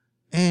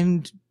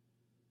 And,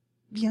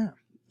 yeah,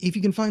 if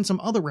you can find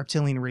some other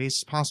reptilian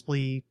race,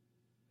 possibly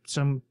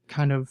some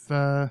kind of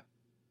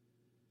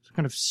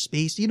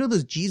space.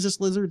 Those Jesus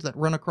lizards that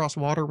run across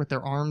water with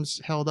their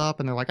arms held up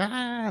and they're like,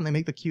 and they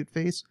make the cute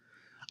face?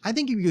 I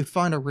think if you could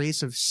find a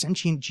race of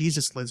sentient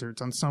Jesus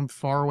lizards on some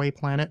faraway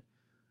planet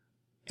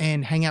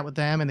and hang out with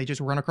them and they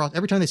just run across,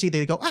 every time they see you,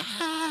 they go,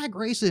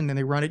 Grayson, and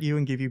they run at you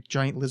and give you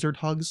giant lizard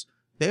hugs,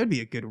 that'd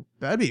be a good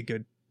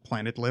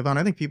planet to live on.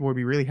 I think people would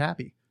be really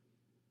happy.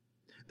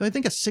 Though I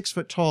think a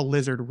 6-foot tall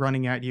lizard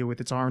running at you with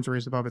its arms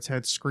raised above its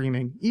head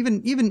screaming,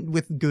 even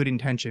with good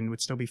intention,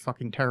 would still be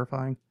fucking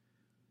terrifying.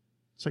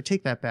 So I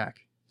take that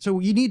back. So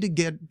you need to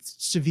get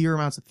severe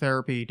amounts of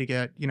therapy to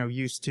get,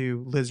 used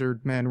to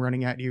lizard men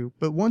running at you.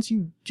 But once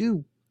you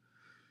do,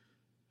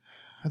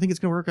 I think it's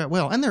going to work out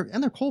well. And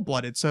they're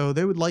cold-blooded, so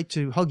they would like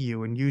to hug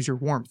you and use your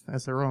warmth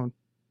as their own.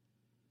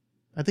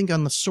 I think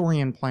on the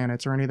Saurian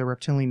planets or any of the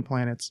reptilian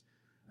planets,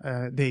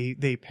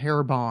 they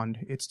pair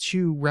bond. It's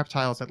two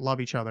reptiles that love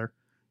each other,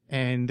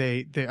 and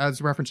they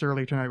as referenced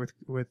earlier tonight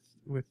with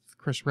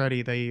Chris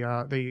Reddy,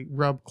 they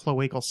rub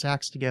cloacal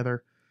sacs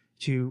together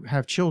to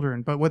have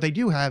children. But what they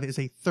do have is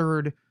a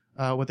third,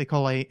 what they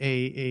call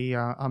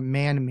a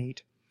man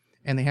mate,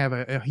 and they have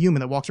a human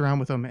that walks around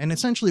with them. And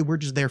essentially, we're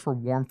just there for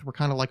warmth. We're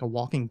kind of like a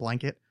walking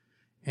blanket.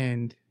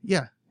 And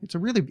yeah, it's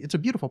a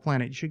beautiful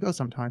planet. You should go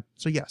sometime.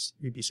 So yes,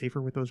 you'd be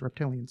safer with those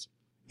reptilians.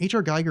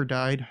 H.R. Geiger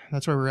died.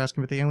 That's why we're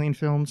asking about the alien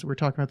films. We're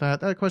talking about that.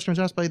 That question was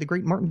asked by the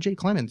great Martin J.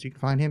 Clemens. You can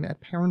find him at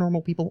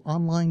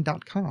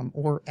paranormalpeopleonline.com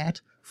or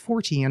at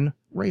Fortean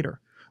Writer.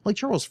 Like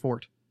Charles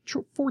Fort.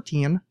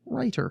 Fortean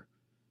Writer.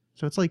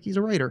 So it's like he's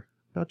a writer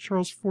about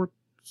Charles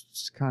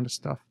Fort's kind of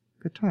stuff.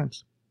 Good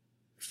times.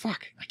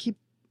 Fuck.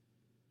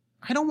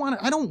 I don't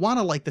want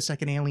to like the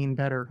second Alien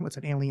better. What's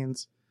it?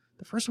 Aliens.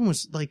 The first one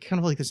was like kind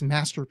of like this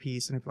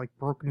masterpiece and it like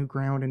broke new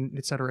ground and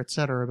et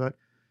cetera, but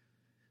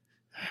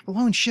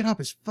blowing shit up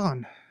is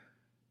fun.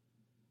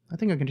 I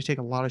think I'm going to take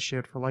a lot of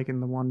shit for liking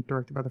the one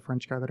directed by the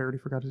French guy that I already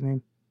forgot his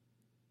name.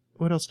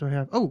 What else do I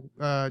have? Oh,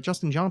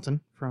 Justin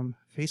Johnson from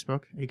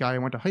Facebook, a guy I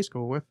went to high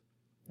school with,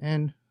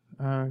 and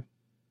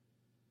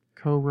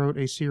co-wrote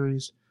a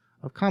series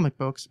of comic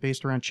books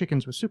based around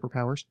chickens with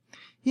superpowers.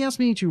 He asked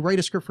me to write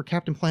a script for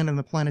Captain Planet and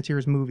the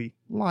Planeteers movie,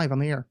 live on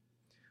the air.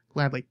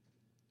 Gladly.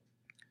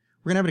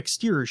 We're going to have an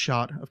exterior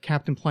shot of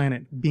Captain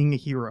Planet being a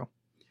hero.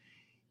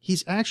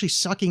 He's actually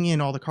sucking in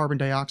all the carbon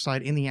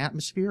dioxide in the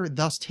atmosphere,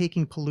 thus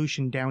taking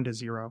pollution down to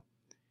zero.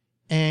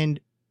 And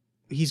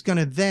he's going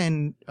to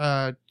then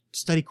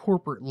study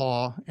corporate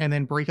law and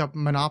then break up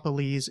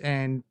monopolies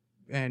and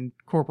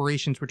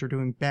corporations which are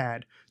doing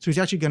bad. So he's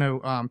actually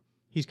going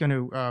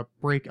to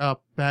break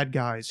up bad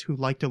guys who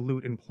like to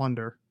loot and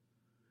plunder.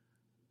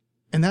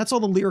 And that's all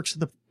the lyrics of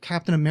the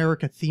Captain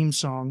America theme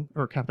song,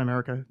 or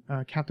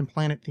Captain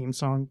Planet theme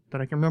song that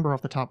I can remember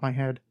off the top of my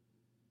head.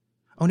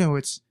 Oh no,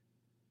 it's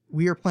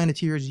 "We are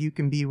Planeteers, you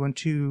can be one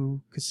too,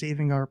 'cause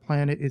saving our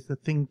planet is the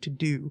thing to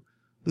do.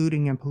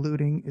 Looting and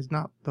polluting is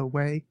not the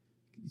way.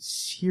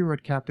 Hear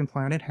what Captain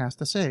Planet has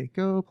to say.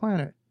 Go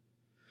Planet."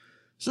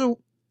 So,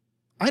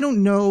 I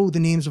don't know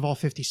the names of all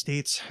 50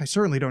 states. I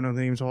certainly don't know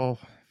the names of all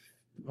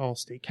all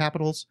state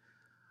capitals.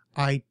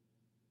 I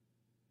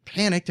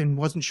panicked and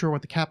wasn't sure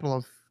what the capital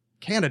of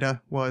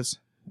Canada was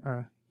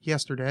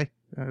yesterday.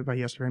 By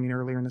yesterday, I mean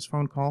earlier in this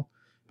phone call.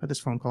 By this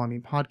phone call, I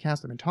mean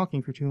podcast. I've been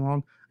talking for too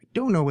long. I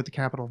don't know what the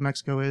capital of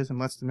Mexico is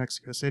unless it's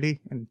Mexico City,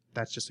 and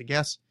that's just a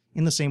guess.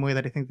 In the same way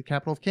that I think the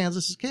capital of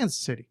Kansas is Kansas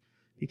City.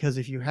 Because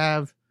if you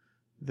have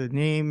the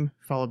name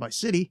followed by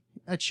city,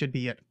 that should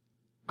be it.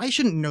 I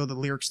shouldn't know the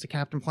lyrics to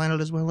Captain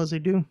Planet as well as I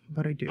do,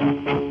 but I do.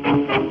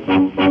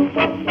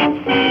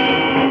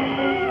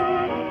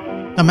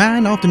 A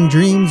man often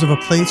dreams of a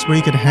place where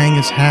he could hang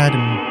his hat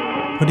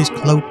and put his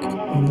cloak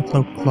in the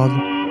cloak closet,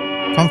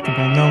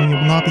 comfortable knowing it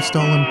will not be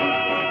stolen.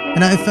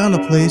 And I have found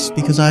a place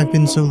because I've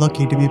been so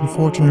lucky to be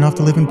fortunate enough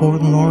to live in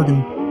Portland,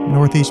 Oregon,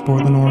 Northeast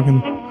Portland,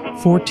 Oregon.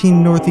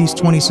 14 Northeast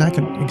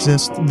 22nd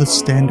exists The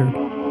Standard.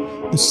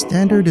 The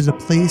Standard is a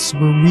place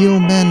where real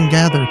men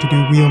gather to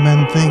do real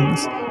men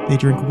things. They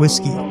drink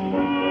whiskey.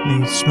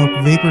 They smoke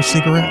vapor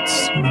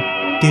cigarettes.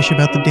 They dish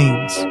about the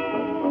dames.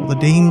 Well, the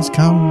dames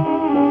come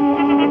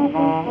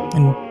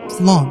and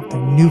flaunt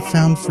their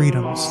newfound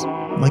freedoms,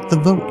 like the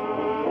vote.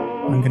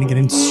 I'm gonna get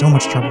in so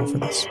much trouble for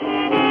this.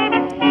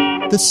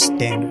 The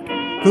Standard.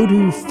 Go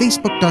to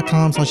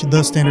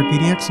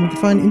facebook.com/thestandardpdx and you can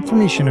find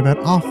information about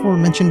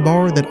aforementioned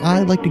bar that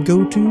I like to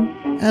go to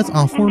as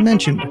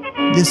aforementioned.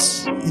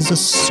 This is a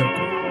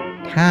circle.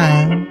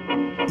 Time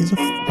is a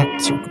flat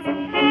circle.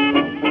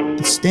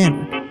 The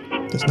Standard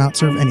does not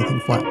serve anything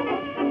flat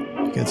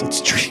because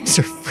its drinks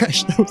are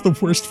fresh. That was the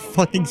worst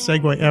fucking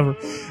segue ever.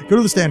 Go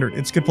to The Standard.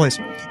 It's a good place.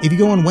 If you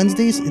go on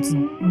Wednesdays, it's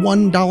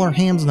 $1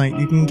 hams night.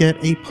 You can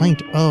get a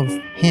pint of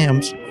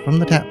hams from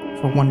the tap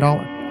for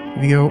 $1.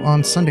 If you go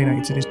on Sunday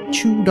nights, it is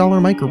 $2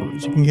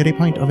 microbrews. You can get a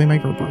pint of a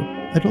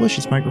microbrew, a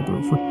delicious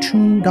microbrew, for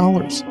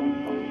 $2.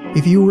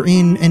 If you were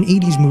in an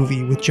 80s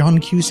movie with John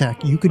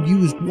Cusack, you could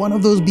use one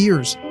of those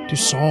beers to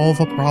solve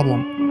a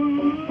problem.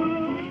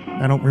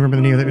 I don't remember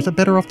the name of it. Is that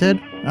Better Off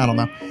Dead? I don't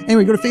know.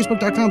 Anyway, go to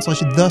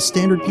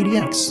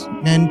facebook.com/thestandardpdx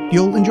and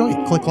you'll enjoy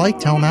it. Click like,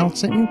 tell him Alex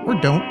sent you, or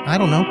don't. I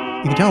don't know.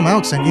 You can tell him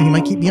Alex sent you, he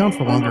might keep me on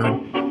for longer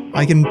and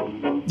I can,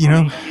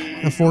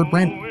 afford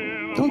rent.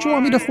 Don't you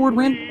want me to afford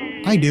rent?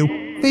 I do.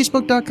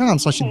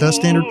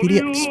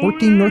 Facebook.com/thestandardpdx,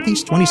 14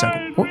 Northeast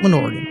 22nd, Portland,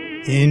 Oregon.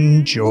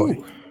 Enjoy.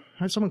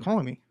 I have someone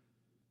calling me.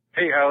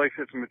 Hey, Alex,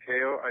 it's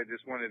Mateo. I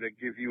just wanted to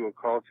give you a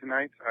call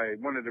tonight. I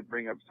wanted to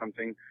bring up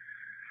something.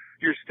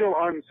 You're still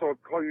on, so I'll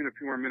call you in a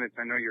few more minutes.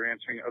 I know you're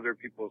answering other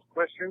people's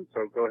questions,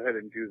 so go ahead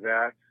and do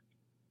that.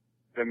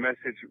 The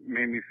message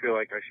made me feel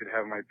like I should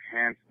have my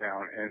pants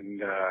down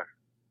and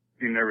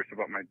be nervous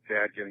about my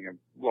dad getting a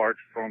large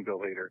phone bill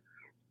later.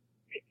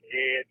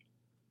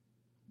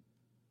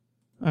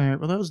 Alright,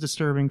 well that was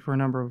disturbing for a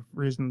number of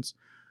reasons.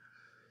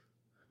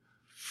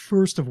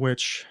 First of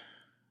which,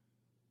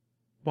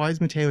 why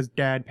is Mateo's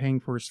dad paying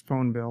for his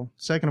phone bill?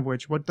 Second of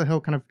which, what the hell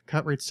kind of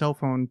cut rate cell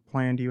phone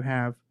plan do you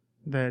have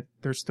that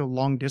there's still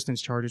long distance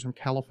charges from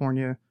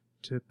California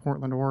to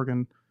Portland,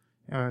 Oregon?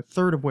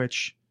 Third of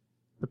which,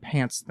 the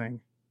pants thing.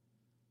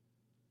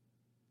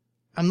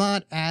 I'm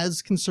not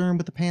as concerned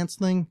with the pants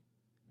thing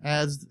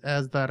as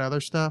that other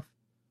stuff,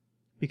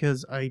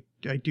 because I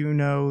do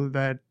know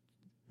that,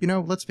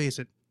 let's face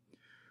it,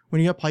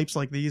 when you have pipes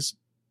like these,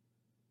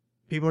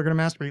 people are going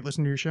to masturbate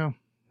listening to your show.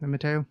 And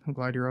Mateo, I'm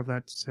glad you're of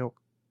that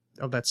ilk.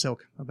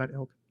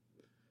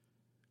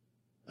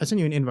 I sent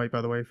you an invite,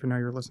 by the way, for now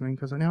you're listening,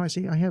 because now I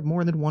see I have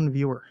more than one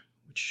viewer,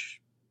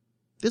 which,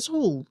 this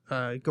whole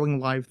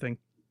going live thing,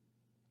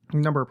 a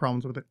number of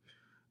problems with it,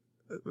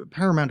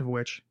 paramount of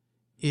which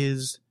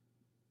is,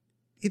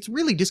 it's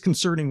really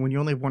disconcerting when you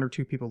only have one or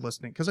two people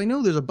listening, because I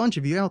know there's a bunch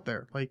of you out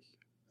there, like,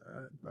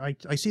 I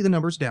see the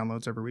numbers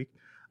downloads every week.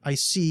 I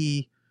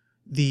see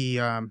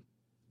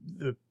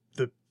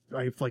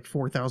I have like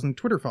 4,000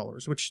 Twitter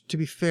followers, which, to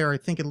be fair, I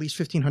think at least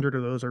 1,500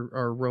 of those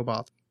are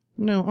robots.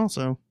 No,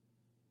 also,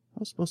 I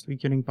was supposed to be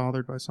getting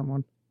bothered by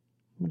someone.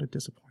 What a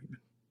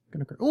disappointment.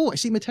 Oh, I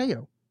see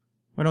Mateo.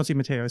 I don't see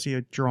Mateo. I see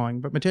a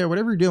drawing. But Mateo,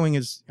 whatever you're doing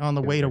is on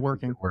the way to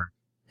working.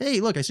 Hey,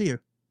 look, I see you.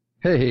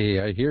 Hey,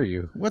 I hear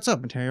you. What's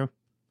up, Mateo?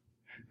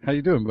 How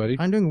you doing, buddy?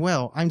 I'm doing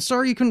well. I'm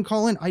sorry you couldn't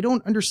call in. I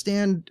don't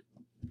understand.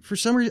 For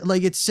some reason,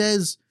 like it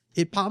says,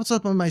 it pops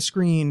up on my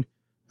screen,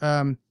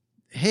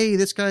 hey,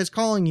 this guy's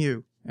calling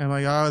you. And I'm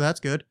like, oh, that's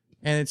good.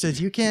 And it says,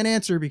 you can't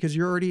answer because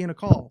you're already in a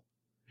call.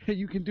 Hey,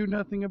 you can do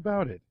nothing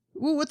about it.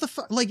 Well, what the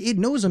fuck? Like, it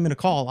knows I'm in a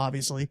call,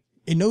 obviously.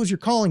 It knows you're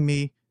calling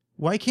me.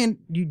 Why can't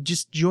you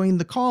just join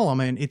the call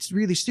I'm in? It's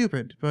really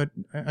stupid. But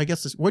I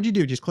guess what'd you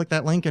do? Just click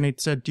that link and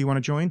it said, do you want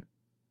to join?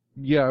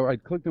 Yeah, I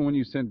clicked the one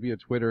you sent via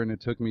Twitter and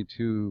it took me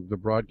to the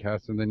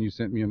broadcast, and then you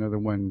sent me another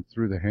one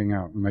through the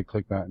Hangout, and I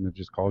clicked that and it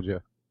just called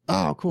you.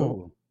 Oh,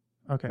 cool.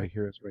 So, okay. I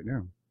hear us right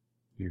now.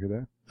 Do you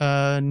hear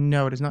that?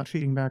 No, it is not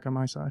feeding back on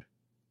my side.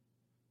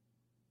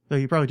 So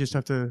you probably just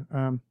have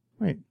to,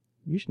 wait,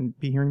 you shouldn't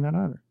be hearing that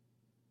either.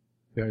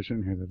 Yeah, I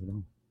shouldn't hear that at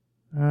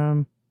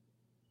all.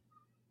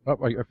 Oh,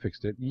 I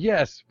fixed it.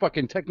 Yes,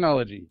 fucking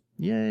technology.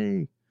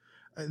 Yay.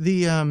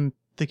 The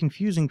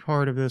confusing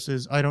part of this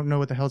is I don't know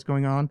what the hell's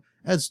going on.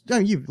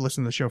 You've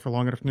listened to the show for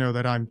long enough to know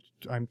that I'm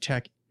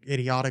tech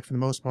idiotic for the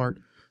most part.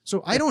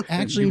 So I don't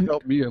actually. You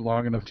helped me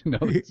long enough to know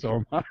that, so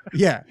am I.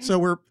 Yeah, so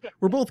we're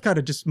both kind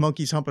of just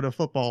monkeys humping a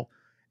football,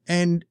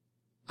 and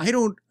I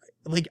don't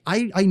like.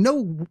 I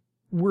know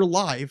we're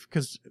live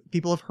because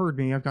people have heard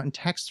me. I've gotten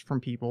texts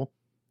from people.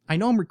 I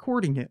know I'm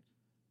recording it.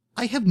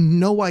 I have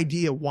no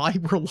idea why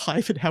we're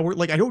live and how we're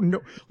like. I don't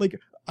know. Like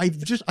I've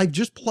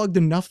just plugged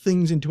enough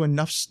things into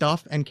enough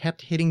stuff and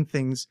kept hitting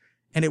things,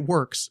 and it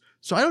works.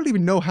 So I don't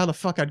even know how the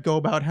fuck I'd go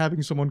about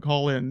having someone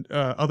call in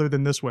other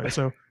than this way.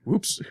 So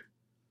whoops.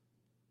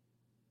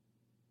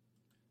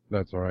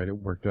 That's all right. It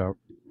worked out.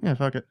 Yeah,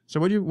 fuck it. So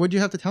what'd you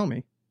have to tell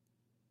me?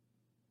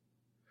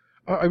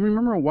 I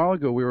remember a while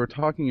ago we were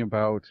talking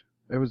about,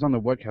 it was on the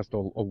Whatcast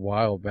a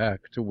while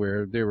back, to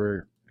where they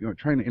were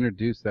trying to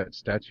introduce that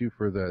statue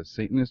for the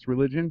Satanist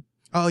religion.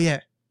 Oh,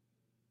 yeah.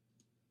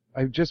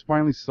 I just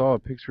finally saw a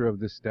picture of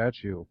this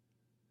statue.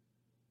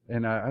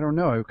 And I don't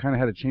know, I kind of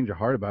had a change of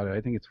heart about it.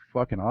 I think it's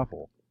fucking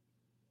awful.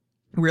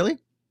 Really?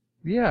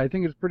 Yeah, I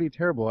think it's pretty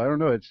terrible. I don't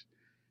know, it's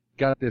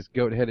got this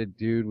goat-headed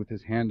dude with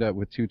his hand up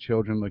with two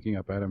children looking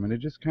up at him, and it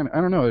just kind of,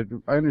 I don't know,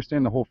 I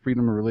understand the whole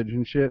freedom of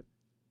religion shit,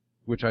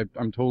 which I'm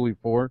totally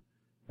for.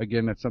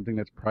 Again, that's something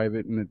that's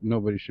private, and that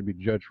nobody should be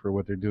judged for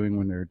what they're doing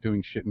when they're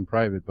doing shit in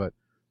private, but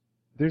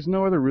there's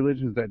no other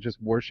religions that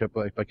just worship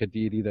like a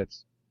deity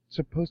that's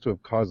supposed to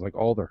have caused like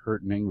all the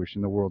hurt and anguish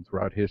in the world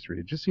throughout history.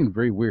 It just seemed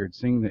very weird.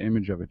 Seeing the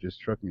image of it just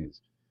struck me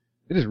as,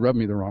 it just rubbed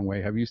me the wrong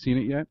way. Have you seen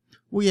it yet?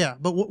 Well, yeah,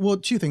 but well,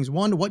 two things.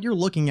 One, what you're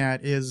looking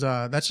at is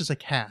that's just a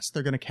cast.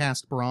 They're going to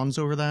cast bronze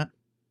over that.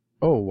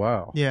 Oh,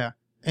 wow. Yeah,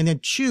 and then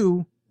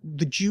two,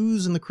 the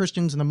Jews and the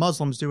Christians and the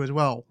Muslims do as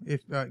well,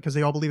 if because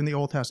they all believe in the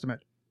Old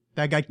Testament.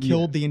 That guy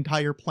killed the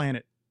entire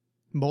planet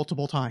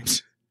multiple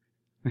times.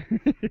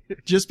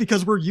 Just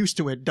because we're used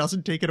to it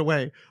doesn't take it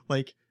away.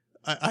 Like,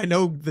 I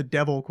know the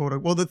devil,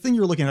 quote. Well, the thing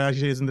you're looking at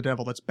actually isn't the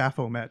devil. That's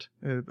Baphomet.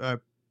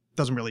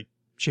 Doesn't really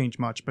change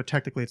much, but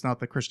technically it's not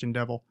the Christian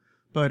devil.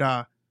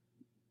 But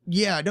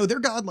yeah, no, their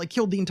god like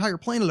killed the entire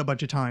planet a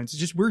bunch of times. It's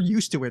just we're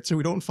used to it, so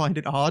we don't find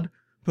it odd.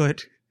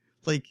 But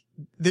like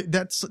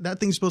that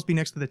thing's supposed to be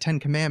next to the Ten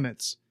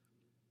Commandments,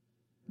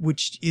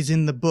 which is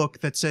in the book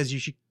that says you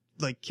should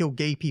like kill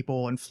gay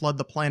people and flood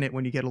the planet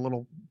when you get a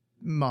little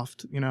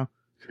muffed, you know.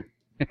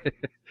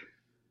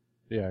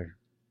 Yeah.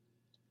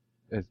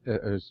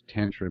 As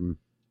tantrum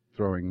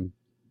throwing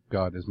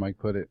God, as Mike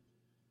put it.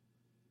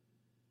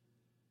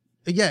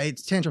 Yeah,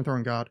 it's tantrum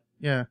throwing God.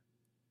 Yeah.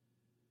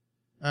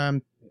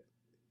 I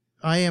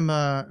am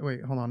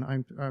wait, hold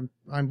on.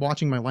 I'm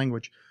watching my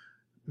language.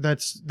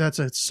 That's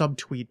a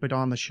subtweet, but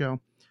on the show.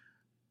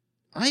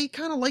 I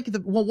kind of like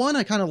it. Well, one,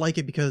 I kind of like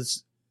it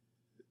because,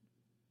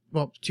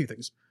 well, two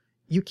things.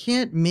 You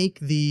can't make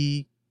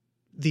the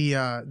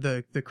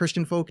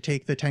Christian folk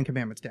take the Ten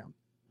Commandments down.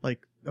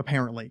 Like,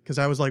 apparently, because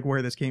I was like,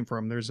 where this came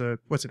from. There's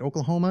what's it,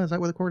 Oklahoma? Is that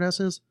where the courthouse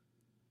is?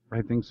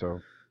 I think so.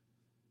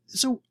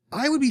 So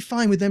I would be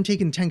fine with them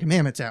taking the Ten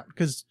Commandments out,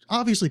 because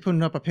obviously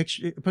putting up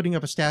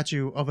a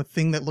statue of a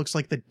thing that looks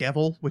like the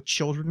devil with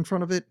children in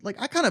front of it,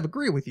 like, I kind of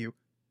agree with you.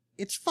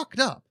 It's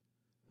fucked up.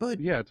 But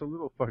yeah, it's a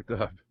little fucked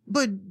up.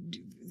 But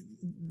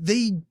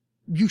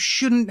you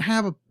shouldn't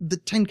have the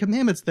Ten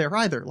Commandments there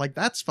either. Like,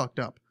 that's fucked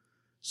up.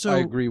 So I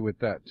agree with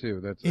that too.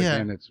 That's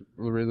again, it's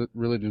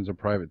religion's a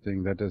private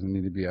thing that doesn't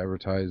need to be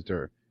advertised.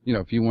 Or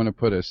if you want to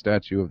put a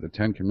statue of the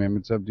Ten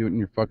Commandments up, do it in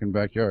your fucking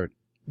backyard.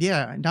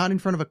 Yeah, not in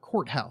front of a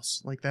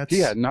courthouse. Like that's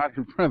not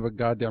in front of a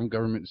goddamn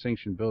government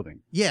sanctioned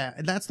building. Yeah,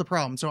 that's the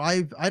problem. So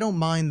I don't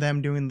mind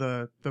them doing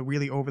the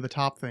really over the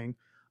top thing.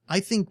 I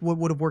think what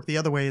would have worked the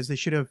other way is they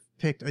should have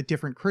picked a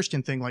different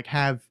Christian thing, like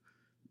have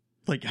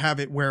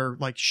it where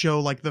like show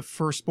like the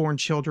firstborn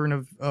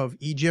children of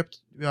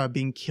Egypt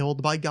being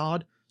killed by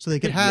God. So they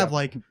could have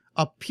like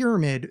a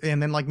pyramid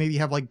and then like maybe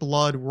have like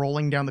blood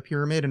rolling down the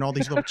pyramid and all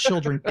these little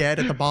children dead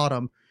at the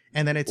bottom.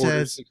 And then it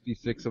says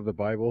 66 of the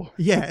Bible.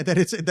 Yeah, that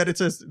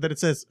it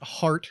says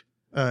heart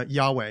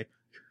Yahweh.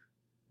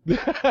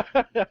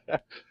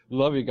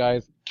 Love you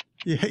guys.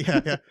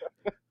 Yeah.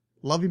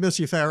 Love you, miss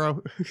you,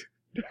 Pharaoh.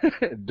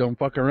 Don't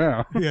fuck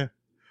around. Yeah.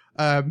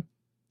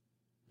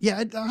 Yeah,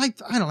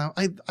 I don't know.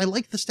 I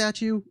like the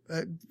statue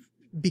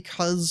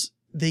because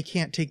they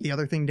can't take the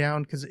other thing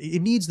down, because it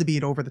needs to be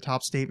an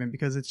over-the-top statement,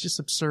 because it's just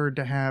absurd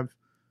to have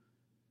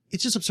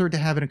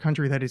in a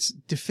country that is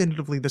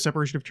definitively the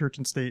separation of church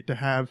and state to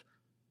have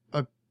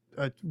a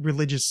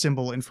religious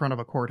symbol in front of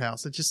a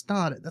courthouse. It's just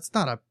that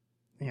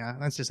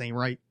just ain't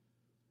right.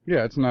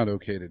 Yeah, it's not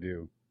okay to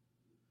do.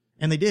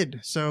 And they did.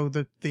 So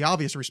the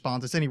obvious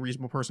response, as any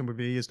reasonable person would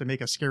be, is to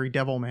make a scary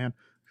devil man.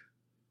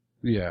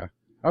 Yeah.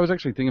 I was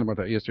actually thinking about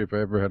that yesterday. If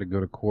I ever had to go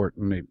to court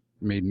and they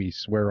made me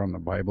swear on the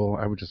Bible,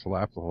 I would just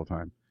laugh the whole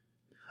time.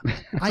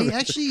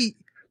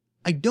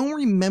 I don't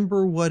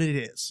remember what it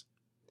is,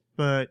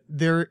 but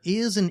there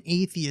is an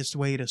atheist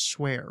way to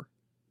swear.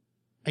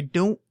 I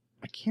can't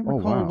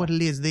recall what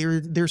it is.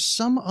 There's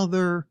some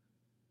other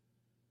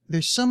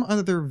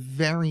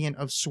variant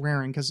of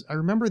swearing, because I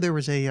remember there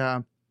was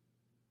a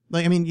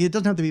it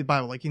doesn't have to be the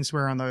Bible. Like, you can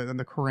swear on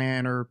the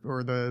Quran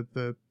or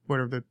the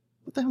whatever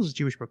what the hell is a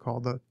Jewish book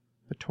called? The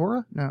The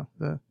Torah? No,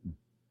 the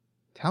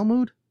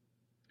Talmud?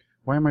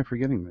 Why am I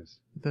forgetting this?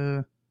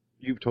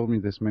 You've told me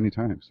this many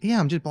times. Yeah,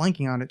 I'm just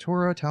blanking on it.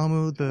 Torah,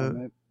 Talmud,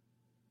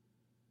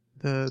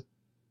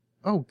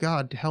 oh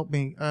God, help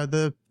me.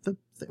 Well,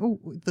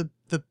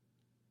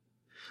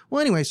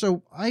 anyway,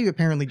 so I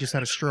apparently just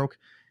had a stroke.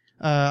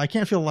 I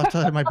can't feel the left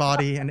side of my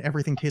body, and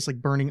everything tastes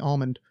like burning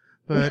almond.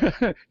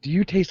 But do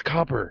you taste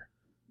copper?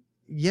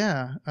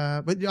 Yeah,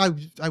 but I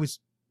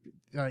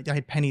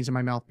had pennies in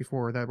my mouth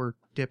before that were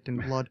dipped in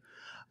blood.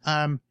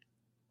 I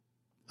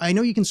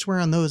know you can swear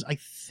on those. I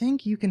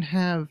think you can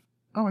have.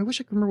 Oh, I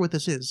wish I could remember what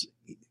this is.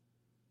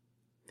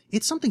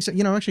 It's something.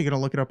 I'm actually gonna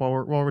look it up while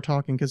we're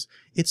talking because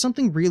it's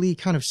something really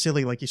kind of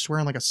silly, like you swear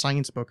on like a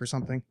science book or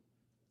something.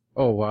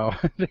 Oh wow,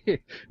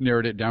 they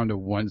narrowed it down to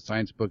one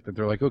science book that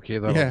they're like, okay,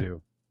 that'll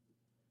do.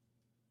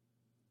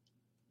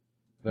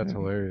 That's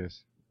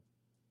hilarious.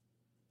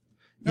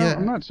 No, Yeah,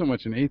 I'm not so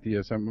much an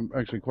atheist. I'm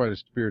actually quite a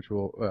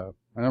spiritual.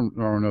 I don't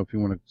know if you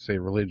want to say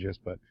religious,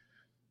 but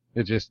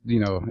it just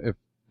if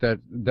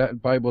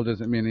that Bible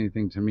doesn't mean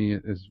anything to me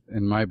is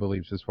in my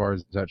beliefs as far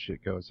as that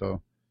shit goes.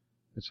 So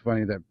it's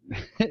funny that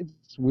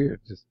it's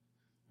weird. Just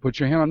put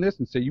your hand on this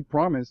and say you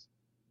promise.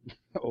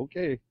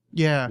 Okay.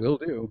 Yeah. Will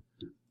do.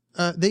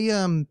 Oh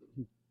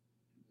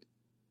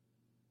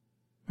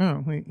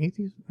wait,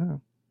 atheist.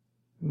 Oh,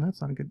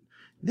 that's not good.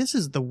 This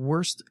is the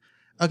worst.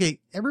 Okay,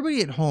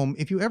 everybody at home,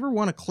 if you ever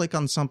want to click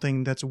on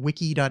something that's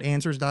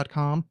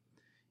wiki.answers.com,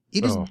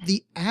 it is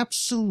the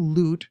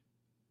absolute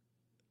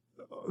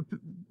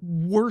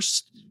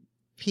worst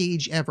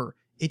page ever.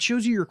 It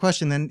shows you your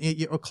question, then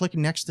you click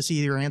next to see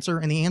your answer,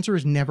 and the answer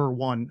is never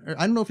one.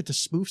 I don't know if it's a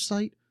spoof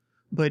site,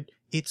 but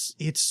it's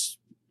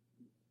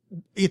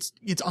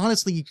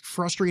honestly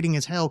frustrating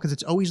as hell because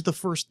it's always the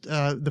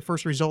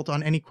first result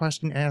on any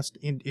question asked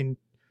in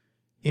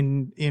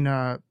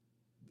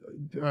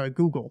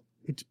Google.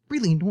 It's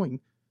really annoying.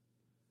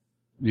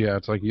 Yeah,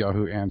 it's like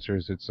Yahoo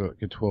Answers. It's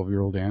like a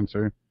 12-year-old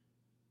answer.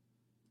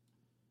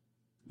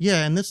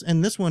 Yeah, and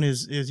this one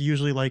is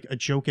usually like a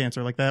joke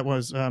answer. Like that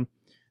was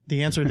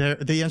the answer there.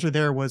 The answer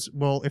there was,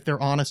 well, if they're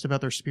honest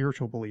about their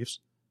spiritual beliefs.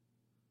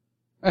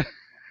 That's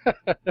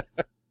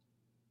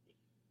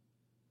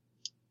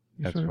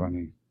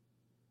funny.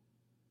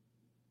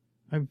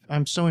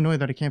 I'm so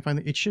annoyed that I can't find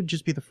it. It should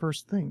just be the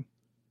first thing.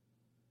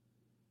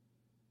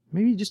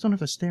 Maybe you just don't have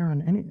to stare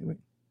on any. Wait.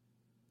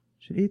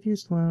 Should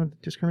atheists allow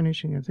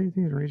discrimination against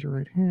atheists? Raise your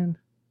right hand.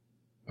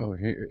 Oh,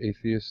 hey,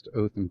 atheist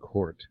oath in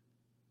court.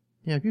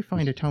 Yeah, if you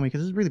find it, tell me,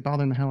 because this is really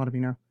bothering the hell out of me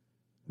now.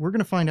 We're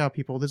gonna find out,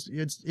 people.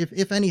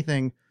 If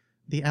anything,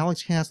 the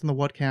Alexx cast and the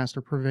What cast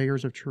are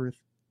purveyors of truth.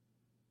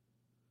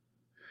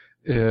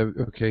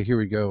 Okay, here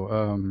we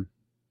go.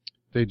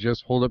 They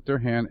just hold up their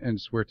hand and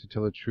swear to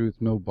tell the truth,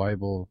 no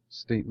Bible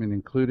statement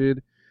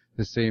included.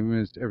 The same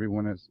as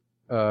everyone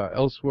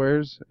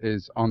elsewhere's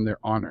is on their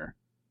honor.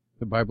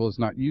 The Bible is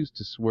not used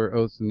to swear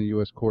oaths in the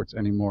U.S. courts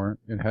anymore.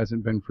 It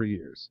hasn't been for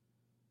years.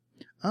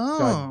 Oh.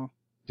 God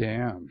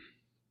damn.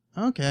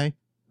 Okay.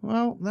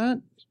 Well,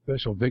 that...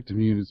 Special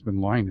victim unit's been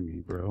lying to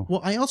me, bro.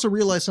 Well, I also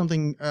realized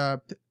something,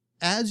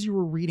 as you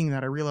were reading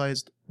that, I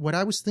realized what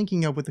I was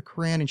thinking of with the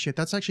Quran and shit,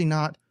 that's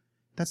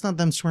not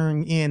them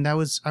swearing in. I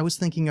was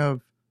thinking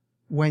of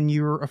when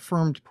you're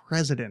affirmed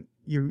president,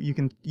 you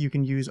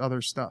can use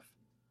other stuff.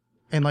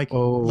 And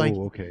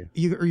okay.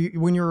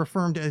 When you're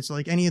affirmed as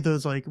like any of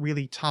those like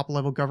really top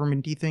level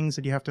government-y things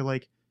that you have to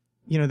like,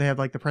 they have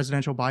like the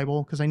presidential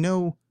Bible. Cause I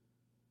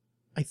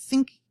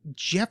think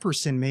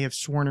Jefferson may have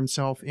sworn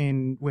himself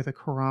in with a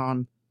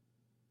Quran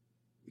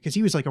because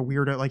he was like a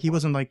weirdo. Like he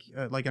wasn't like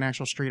an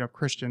actual straight up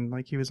Christian.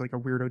 Like he was like a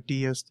weirdo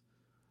deist.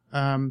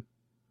 And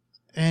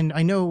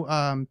I know,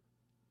 I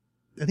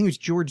think it was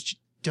George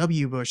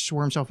W. Bush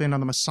swore himself in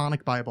on the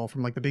Masonic Bible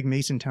from like the big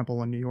Mason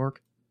Temple in New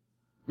York.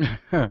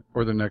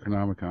 Or the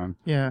Necronomicon.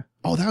 Yeah.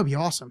 Oh, that would be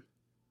awesome.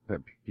 That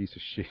piece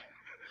of shit.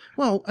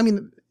 Well, I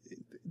mean,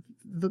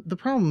 the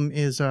problem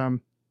is, the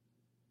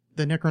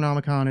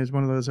Necronomicon is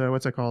one of those,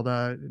 what's it called?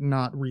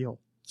 Not real.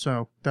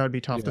 So that would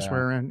be tough to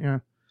swear in. Yeah.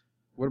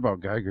 What about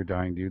Geiger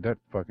dying, dude? That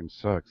fucking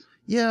sucks.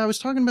 Yeah, I was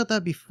talking about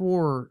that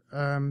before.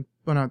 Well,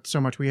 not so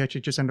much. We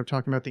actually just ended up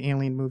talking about the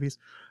Alien movies.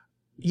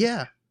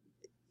 Yeah.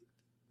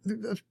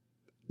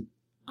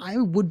 I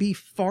would be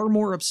far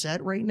more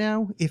upset right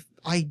now if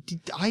I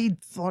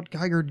thought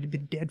Geiger had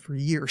been dead for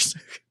years.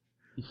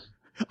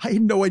 I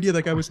had no idea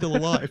that guy was still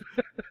alive.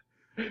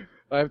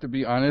 I have to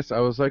be honest.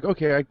 I was like,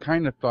 okay, I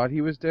kind of thought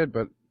he was dead,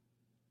 but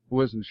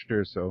wasn't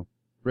sure. So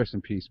rest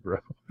in peace, bro.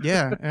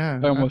 Yeah.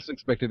 I almost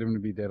expected him to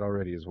be dead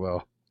already as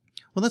well.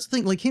 Well, that's the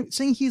thing. Like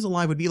saying he's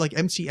alive would be like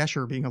MC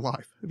Escher being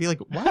alive. It'd be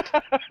like, what?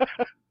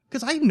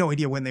 Because I have no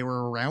idea when they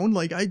were around.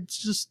 Like I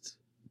just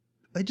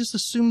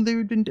assumed they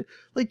had been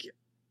like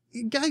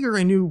Geiger.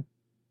 I knew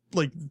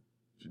like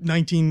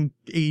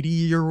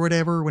 1980 or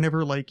whatever,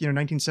 whenever like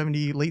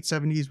 1970, late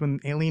 70s when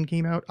Alien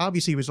came out.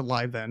 Obviously, he was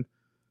alive then.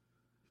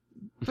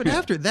 But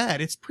after that,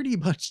 it's pretty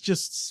much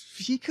just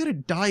he could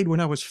have died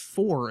when I was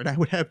 4, and I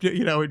would have to,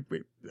 I know it.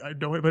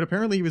 But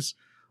apparently, he was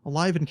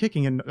alive and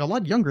kicking, and a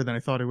lot younger than I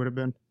thought it would have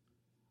been.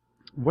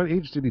 What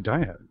age did he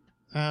die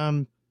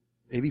at?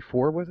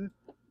 84, was it?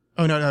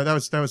 Oh no, that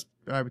was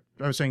I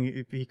was saying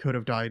if he could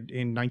have died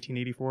in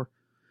 1984.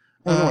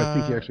 Oh no, I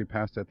think he actually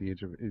passed at the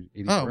age of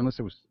 84, Oh. unless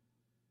it was.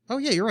 Oh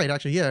yeah, you're right.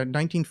 Actually, yeah,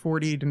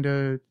 1940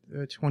 into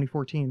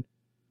 2014.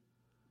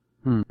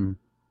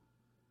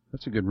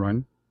 That's a good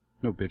run.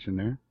 No bitch in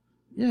there.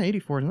 Yeah,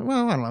 84 is,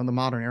 well, I don't know, in the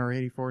modern era,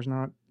 84 is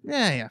not.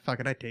 Yeah, fuck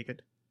it, I'd take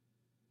it.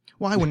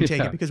 Well, I wouldn't take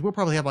Yeah. it because we'll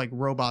probably have like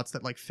robots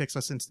that like fix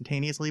us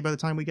instantaneously by the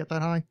time we get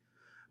that high.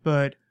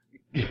 But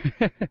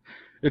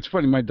It's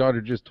funny. My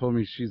daughter just told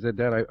me, she said,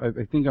 Dad, I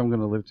think I'm going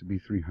to live to be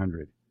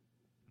 300.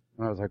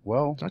 And I was like,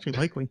 well, it's actually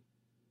likely.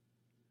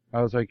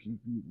 I was like,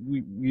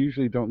 we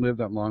usually don't live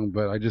that long,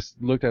 but I just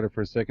looked at her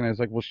for a second. I was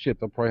like, well, shit,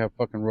 they'll probably have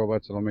fucking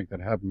robots that'll make that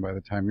happen by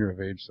the time you're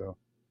of age. So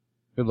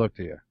good luck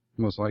to you.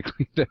 Most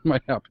likely that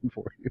might happen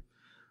for you.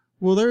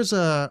 Well, there's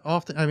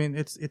often, I mean,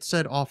 it's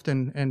said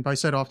often, and by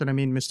said often, I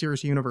mean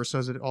Mysterious Universe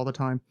says it all the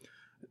time,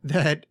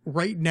 that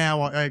right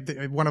now,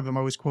 one of them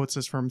always quotes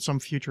this from some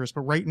futurist,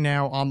 but right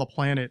now on the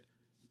planet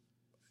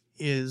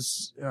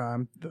is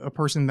a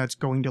person that's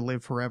going to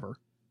live forever.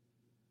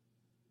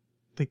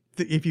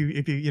 If you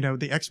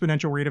the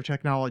exponential rate of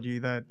technology,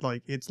 that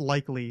like it's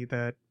likely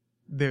that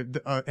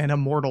an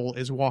immortal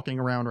is walking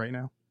around right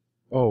now.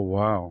 Oh,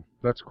 wow.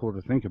 That's cool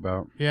to think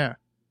about. Yeah.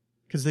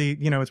 Because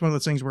it's one of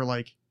those things where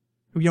like,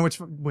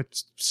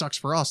 what sucks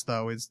for us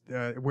though is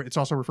it's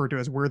also referred to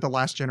as we're the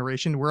last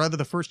generation. We're either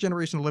the first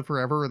generation to live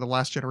forever or the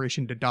last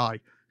generation to die.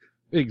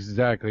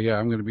 Exactly. Yeah,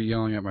 I'm going to be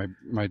yelling at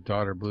my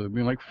daughter, Blue,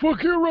 being like,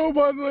 "Fuck your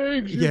robot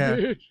legs, you Yeah.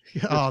 bitch."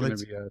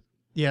 That's Be,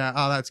 yeah.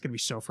 Oh, that's gonna be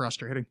so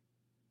frustrating.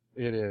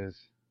 it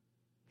is.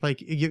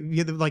 Like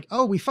you're like,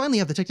 oh, we finally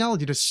have the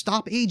technology to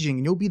stop aging,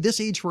 and you'll be this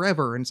age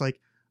forever. And it's like,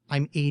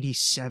 I'm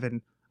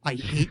 87. I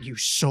hate you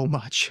so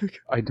much.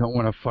 I don't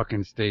want to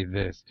fucking stay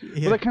this.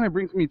 Yeah. Well, that kind of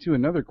brings me to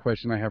another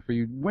question I have for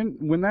you.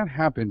 When that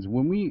happens,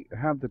 when we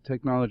have the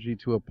technology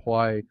to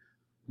apply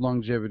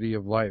longevity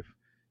of life,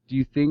 do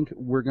you think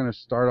we're going to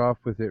start off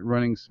with it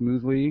running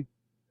smoothly,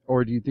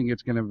 or do you think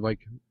it's going to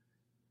like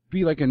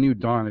be like a new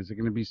dawn? Is it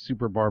going to be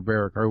super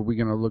barbaric? Or are we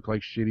going to look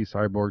like shitty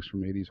cyborgs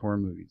from 80s horror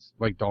movies,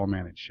 like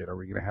Dollman and shit? Are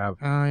we going to have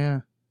Oh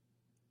yeah.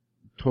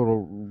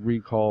 Total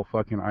Recall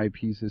fucking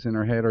eyepieces in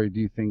our head, or do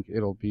you think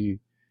it'll be,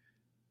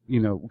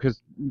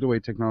 because the way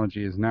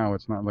technology is now,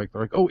 it's not like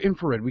they're like, oh,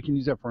 infrared, we can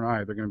use that for an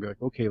eye. They're going to be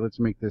like, okay, let's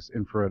make this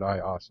infrared eye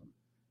awesome.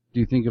 Do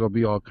you think it'll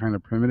be all kind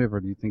of primitive,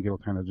 or do you think it'll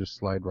kind of just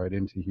slide right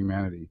into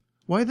humanity?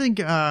 Well, I think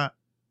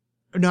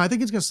no, I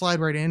think it's gonna slide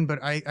right in,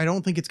 but I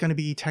don't think it's gonna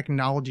be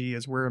technology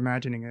as we're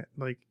imagining it.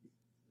 Like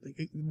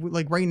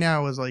right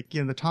now is like,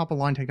 the top of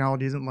line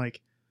technology isn't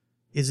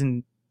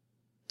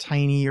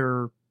tiny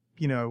or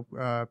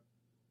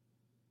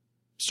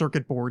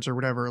circuit boards or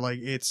whatever. Like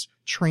it's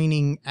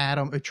training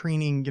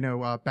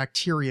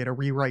bacteria to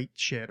rewrite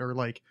shit, or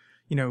like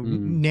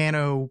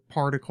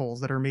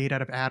nanoparticles that are made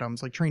out of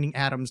atoms, like training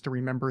atoms to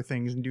remember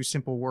things and do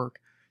simple work.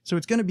 So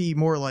it's gonna be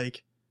more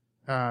like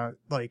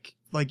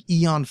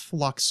Eon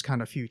Flux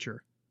kind of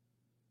future.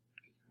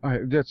 I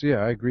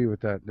agree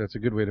with that. That's a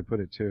good way to put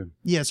it too.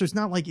 Yeah, so it's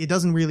not like, it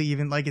doesn't really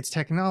even, like, it's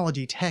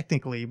technology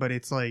technically, but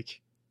it's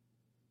like,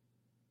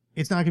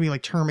 it's not gonna be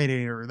like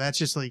Terminator. That's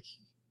just like,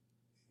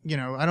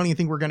 I don't even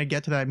think we're gonna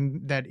get to that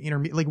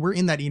intermediate, like we're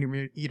in that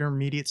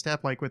intermediate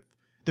step, like with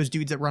those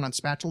dudes that run on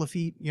spatula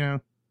feet, Yeah,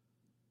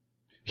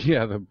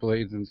 the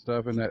blades and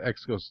stuff, and that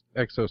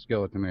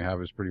exoskeleton they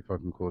have is pretty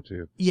fucking cool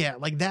too. Yeah,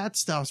 like that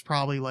stuff's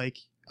probably like,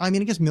 I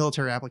mean, I guess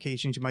military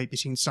applications, you might be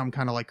seeing some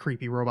kind of like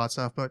creepy robot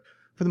stuff, but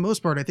for the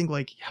most part, I think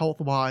like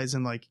health-wise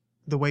and like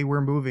the way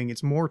we're moving,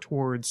 it's more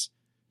towards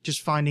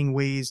just finding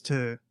ways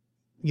to,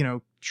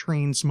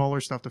 train smaller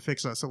stuff to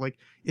fix us. So like,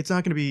 it's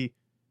not going to be,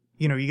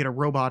 you get a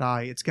robot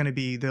eye. It's going to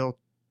be, they'll,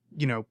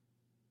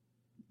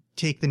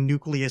 take the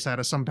nucleus out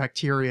of some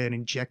bacteria and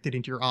inject it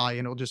into your eye,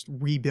 and it'll just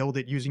rebuild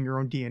it using your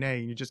own DNA,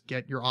 and you just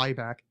get your eye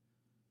back.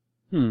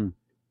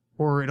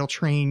 Or it'll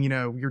train,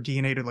 your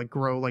DNA to like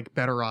grow like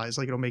better eyes.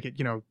 Like it'll make it,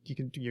 you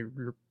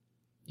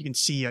can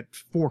see at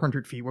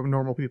 400 feet where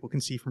normal people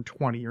can see from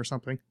 20 or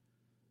something.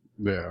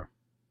 Yeah.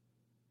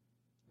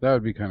 That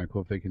would be kind of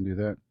cool if they can do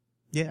that.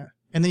 Yeah.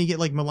 And then you get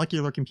like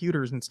molecular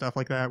computers and stuff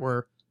like that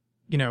where,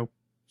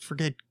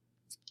 forget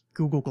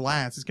Google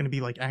Glass. It's going to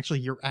be like actually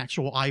your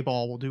actual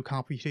eyeball will do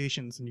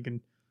computations, and you can,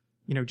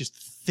 just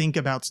think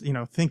about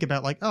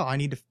like, oh, I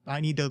need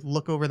to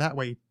look over that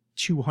way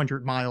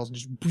 200 miles. And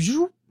just,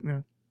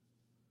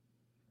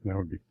 That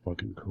would be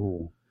fucking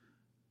cool.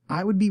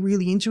 I would be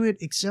really into it,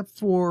 except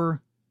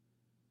for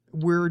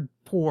we're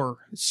poor.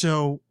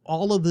 So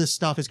all of this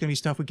stuff is going to be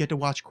stuff we get to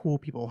watch cool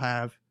people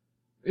have.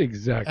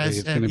 Exactly.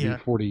 It's going to be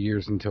 40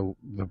 years until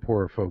the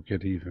poorer folk get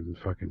to even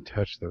fucking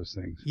touch those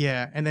things.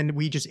 Yeah. And then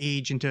we just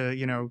age into,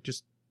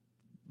 just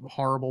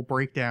horrible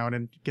breakdown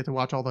and get to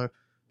watch all the,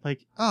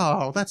 like,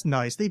 oh, that's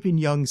nice. They've been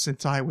young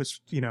since I was,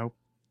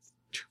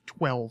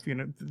 12,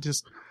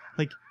 just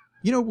like,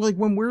 like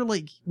when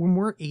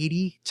we're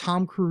 80,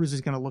 Tom Cruise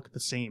is going to look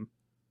the same.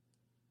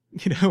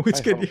 You know, it's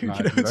I good. hope You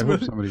not, know, dude. it's I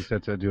hope somebody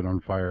sets that dude on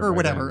fire. or by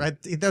whatever.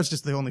 then. That was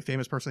just the only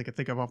famous person I could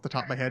think of off the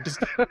top of my head. Just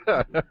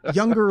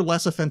younger,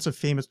 less offensive,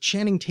 famous.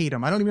 Channing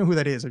Tatum. I don't even know who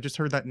that is. I've just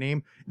heard that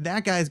name.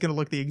 That guy's going to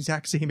look the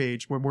exact same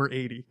age when we're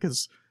 80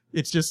 because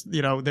it's just,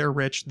 you know, they're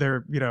rich,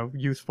 they're, you know,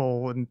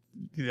 youthful, and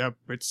yeah,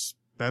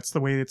 that's the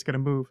way it's going to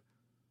move.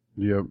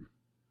 Yep.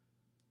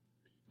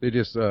 They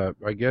just,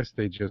 I guess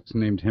they just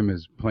named him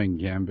as playing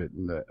Gambit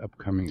in the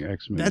upcoming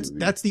X-Men movie.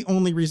 That's the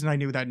only reason I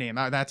knew that name.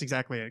 That's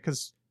exactly it.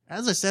 Because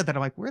as I said that,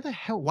 I'm like, where the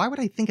hell? Why would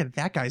I think of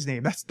that guy's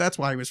name? That's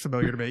why it was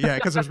familiar to me. Yeah,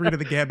 because I was reading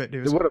the Gambit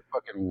news. What a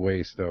fucking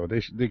waste, though.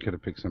 They could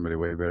have picked somebody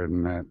way better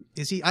than that.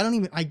 Is he? I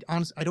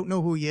honestly, I don't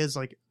know who he is.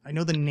 Like, I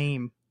know the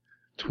name.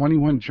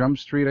 21 Jump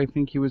Street, I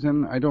think he was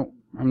in.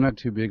 I'm not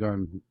too big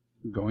on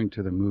going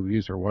to the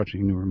movies or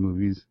watching newer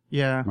movies.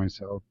 Yeah.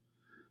 Myself.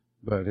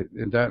 But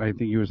I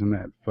think he was in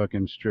that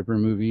fucking stripper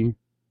movie,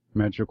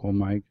 Magic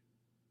Mike.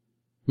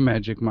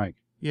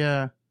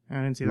 Yeah, I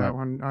didn't see that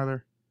one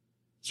either.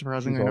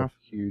 Surprisingly He's all enough.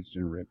 huge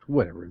and ripped.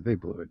 Whatever, they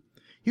blew it.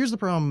 Here's the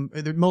problem.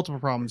 There are multiple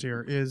problems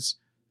here. Is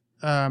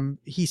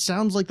he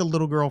sounds like the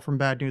little girl from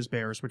Bad News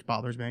Bears, which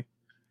bothers me.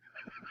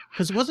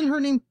 Because wasn't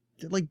her name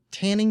like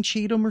Tanning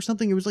Cheatham or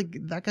something? It was like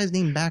that guy's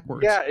name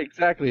backwards. Yeah,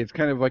 exactly. It's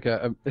kind of like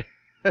a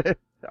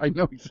I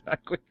know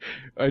exactly.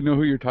 I know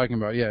who you're talking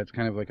about. Yeah, it's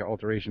kind of like an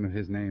alteration of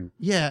his name.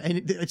 Yeah,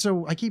 and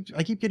so I keep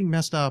getting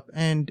messed up,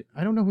 and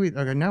I don't know who.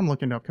 Okay, now I'm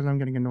looking up because I'm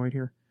getting annoyed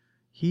here.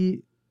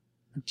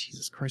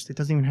 Jesus Christ, it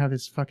doesn't even have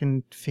his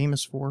fucking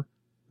famous for.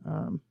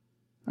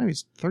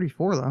 He's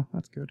 34 though.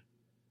 That's good.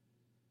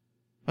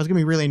 I was gonna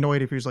be really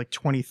annoyed if he was like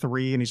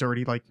 23 and he's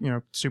already like, you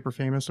know, super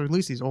famous, or at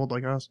least he's old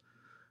like us.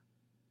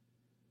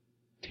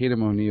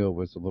 Tatum O'Neal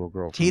was the little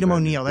girl. Tatum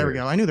O'Neal. There we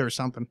go. I knew there was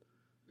something.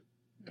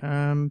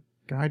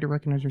 Guide to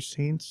Recognize Your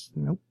Saints.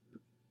 Nope.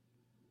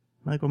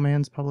 Michael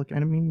Mann's Public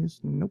Enemies.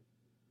 Nope.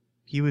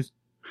 He was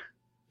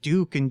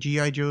Duke in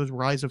G.I. Joe's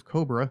Rise of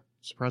Cobra.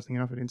 Surprisingly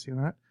enough, I didn't see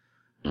that.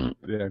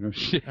 Yeah, no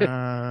shit.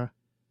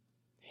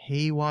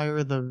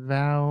 Haywire, The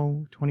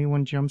Vow,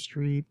 21 Jump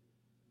Street,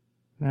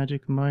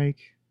 Magic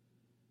Mike.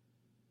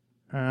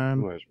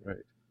 Was right.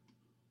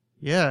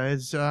 Yeah,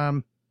 it's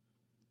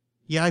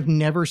yeah, I've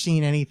never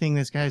seen anything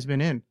this guy's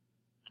been in.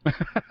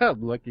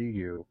 Lucky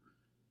you.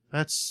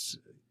 That's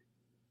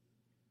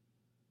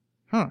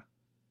huh.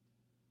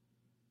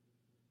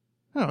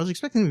 Oh, I was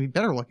expecting him to be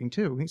better looking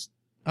too. He's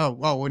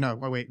no,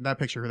 wait, that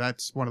picture,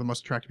 that's one of the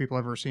most attractive people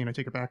I've ever seen. I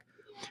take it back.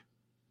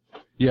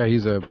 Yeah,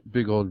 he's a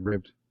big old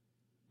ripped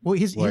Well,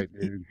 white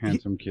dude,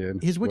 handsome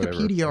kid. His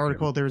Wikipedia whatever.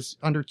 article, there's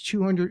under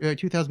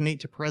 2008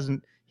 to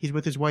present, he's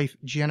with his wife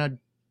Jenna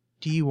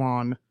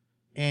Dewan,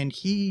 and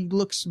he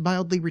looks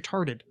mildly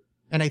retarded.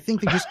 And I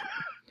think they just,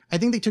 I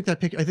think they took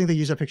that picture. I think they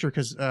used that picture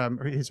because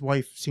his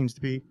wife seems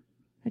to be,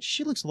 and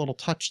she looks a little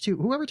touched too.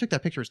 Whoever took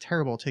that picture is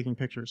terrible at taking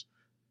pictures.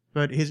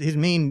 But his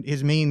main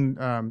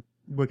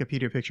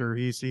Wikipedia picture,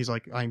 he's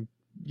like, I'm,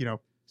 you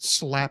know,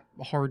 slap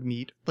hard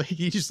meat. Like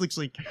he just looks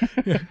like.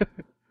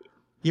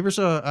 You ever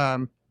saw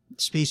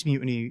Space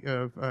Mutiny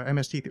of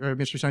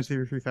Mystery Science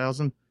Theater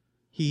 3000?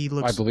 He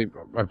looks. I believe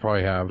I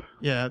probably have.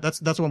 Yeah, that's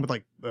the one with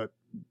like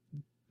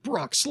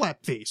Brock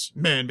Slapface,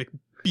 man,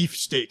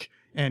 beefsteak,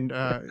 and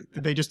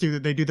they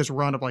do this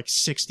run of like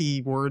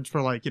 60 words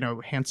for like, you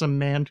know, handsome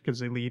man, because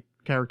the lead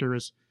character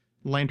is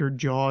lantern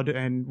jawed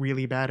and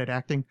really bad at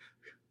acting.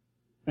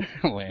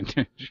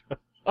 Lantern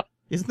jawed.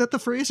 Isn't that the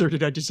phrase, or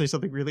did I just say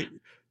something really?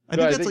 I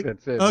think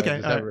that's it. Okay, I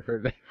just haven't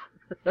heard that.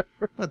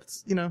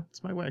 That's, you know,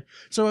 it's my way.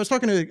 So I was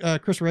talking to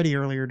Chris Reddy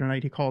earlier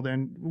tonight. He called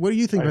in. What do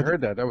you think? I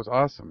heard that. That was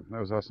awesome. That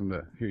was awesome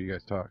to hear you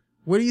guys talk.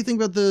 What do you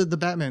think about the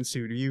Batman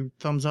suit? Are you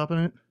thumbs up on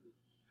it?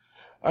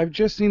 I've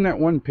just seen that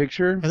one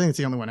picture. I think it's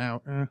the only one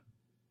out.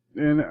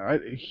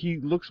 And he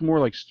looks more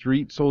like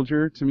street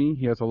soldier to me.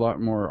 He has a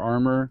lot more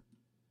armor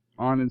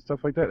on and stuff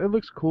like that. It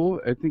looks cool.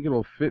 I think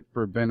it'll fit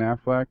for Ben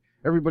Affleck.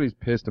 Everybody's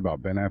pissed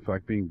about Ben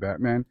Affleck being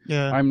Batman.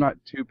 Yeah. I'm not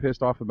too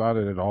pissed off about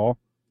it at all.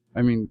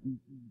 I mean,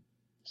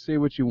 say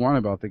what you want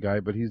about the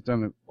guy, but he's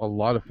done a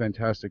lot of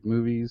fantastic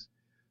movies.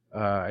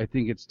 I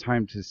think it's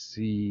time to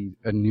see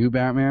a new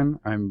Batman.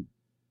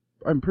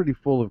 I'm pretty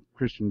full of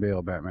Christian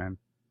Bale Batman.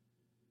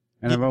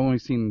 And I've only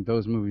seen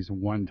those movies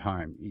one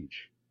time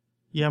each.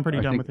 Yeah, I'm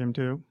pretty done with him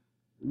too.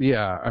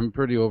 Yeah, I'm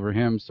pretty over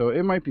him, so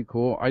it might be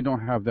cool. I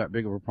don't have that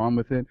big of a problem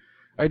with it.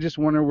 I just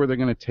wonder where they're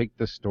going to take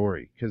the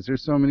story, because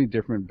there's so many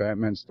different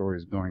Batman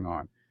stories going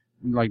on.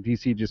 Like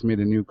DC just made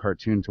a new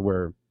cartoon to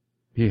where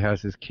he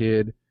has his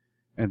kid,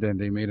 and then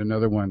they made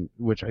another one,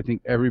 which I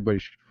think everybody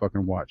should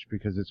fucking watch,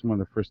 because it's one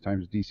of the first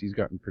times DC's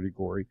gotten pretty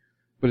gory.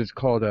 But it's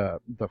called the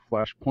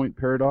Flashpoint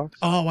Paradox.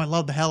 Oh, I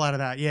love the hell out of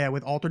that. Yeah,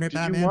 with alternate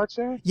Batman. Did you watch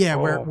that? Yeah,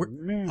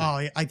 man.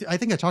 I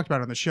think I talked about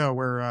it on the show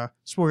where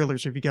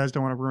spoilers if you guys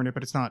don't want to ruin it,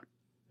 but it's not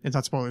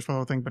spoilers for the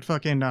whole thing. But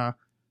fucking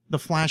the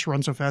Flash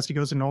runs so fast he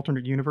goes in an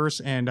alternate universe,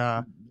 and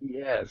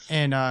yes,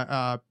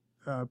 and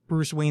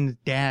Bruce Wayne's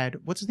dad,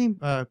 what's his name?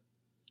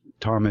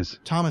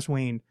 Thomas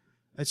Wayne.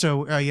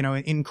 So you know,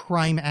 in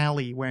Crime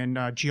Alley,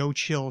 when Joe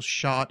Chill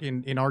shot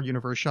in our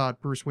universe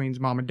shot Bruce Wayne's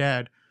mom and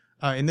dad,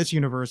 in this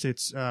universe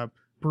it's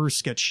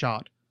Bruce gets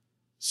shot.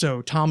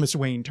 So Thomas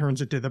Wayne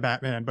turns into the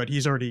Batman, but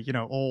he's already,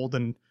 old,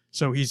 and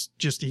so he's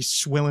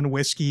swilling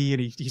whiskey,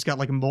 and he's got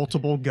like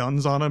multiple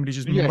guns on him, and he's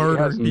just murdering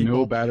he has people.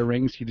 no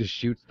batarangs. He just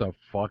shoots the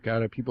fuck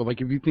out of people. Like,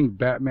 if you think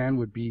Batman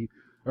would be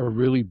a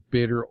really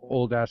bitter,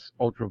 old-ass,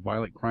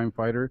 ultraviolet crime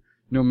fighter,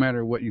 no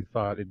matter what you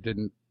thought, it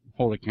didn't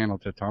hold a candle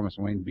to Thomas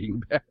Wayne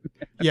being Batman.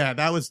 Yeah,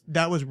 that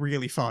was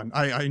really fun.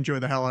 I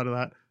enjoyed the hell out of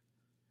that.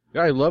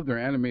 Yeah, I love their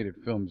animated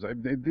films.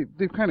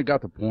 They've kind of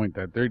got the point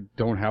that they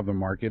don't have the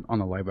market on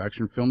the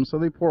live-action films, so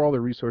they pour all their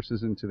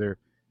resources into their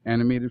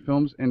animated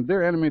films, and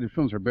their animated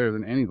films are better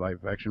than any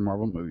live-action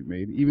Marvel movie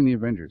made, even the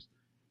Avengers.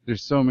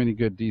 There's so many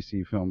good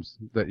DC films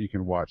that you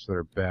can watch that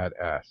are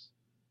badass.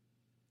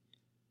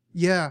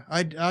 Yeah,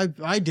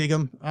 I dig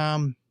them.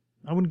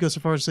 I wouldn't go so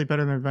far as to say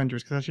better than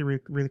Avengers, because I actually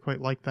really quite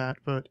like that,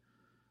 but...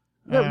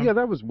 Yeah,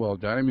 that was well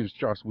done. I mean, it's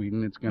Joss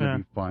Whedon. It's going to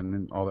be fun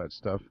and all that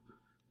stuff.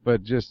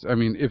 But just, I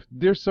mean, if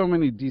there's so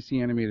many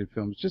DC animated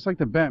films, just like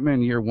the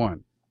Batman Year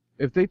One,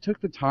 if they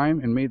took the time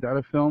and made that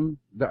a film,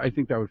 I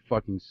think that would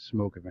fucking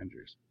smoke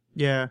Avengers.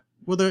 Yeah.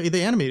 Well,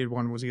 the animated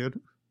one was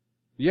good.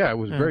 Yeah, it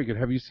was very good.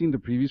 Have you seen the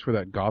previews for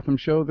that Gotham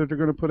show that they're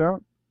going to put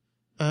out?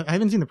 I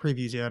haven't seen the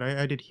previews yet.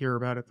 I did hear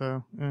about it,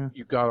 though. Yeah.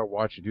 You gotta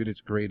watch it, dude.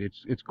 It's great.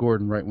 It's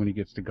Gordon right when he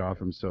gets to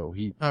Gotham, so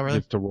he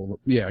gets to roll up.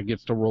 Yeah,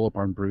 gets to roll up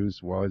on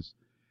Bruce while his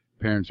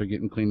parents are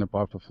getting cleaned up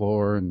off the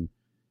floor, and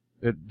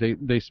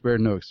they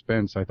spared no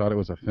expense. I thought it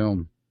was a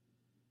film.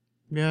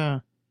 Yeah,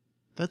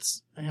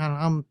 that's.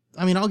 I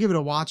mean, I'll give it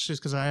a watch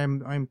just because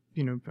I'm I've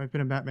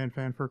been a Batman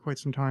fan for quite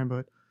some time,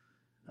 but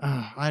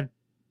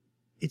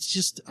it's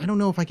just I don't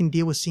know if I can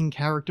deal with seeing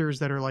characters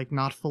that are like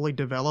not fully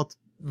developed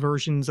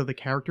versions of the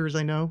characters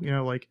I know.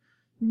 Like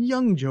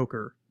young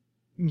Joker,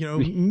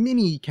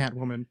 mini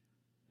Catwoman.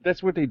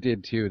 That's what they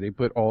did too. They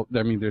put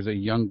there's a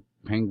young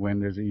Penguin,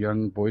 there's a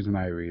young Poison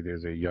Ivy,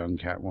 there's a young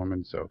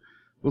Catwoman, so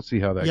we'll see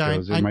how that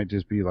goes. It might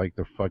just be like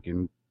the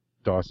fucking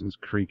Dawson's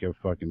Creek of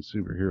fucking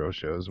superhero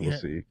shows. We'll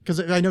see.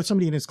 Because I know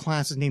somebody in his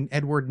class is named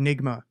Edward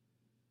Nygma.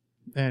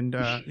 And,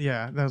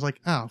 and I was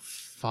like, oh,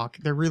 fuck.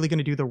 They're really going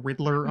to do the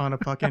Riddler on a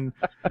fucking...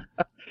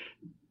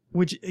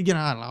 Which, I don't know,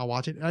 I'll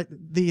watch it. I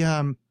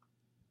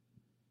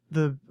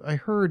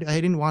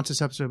didn't watch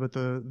this episode, but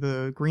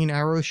the Green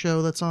Arrow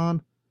show that's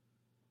on.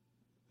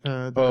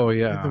 The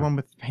one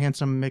with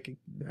handsome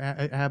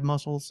ab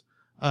muscles,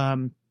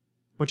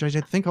 which I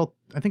think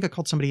I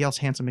called somebody else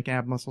handsome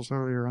McAb muscles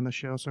earlier on the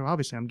show, so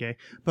obviously I'm gay.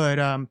 But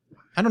I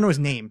don't know his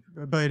name.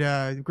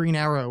 But Green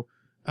Arrow,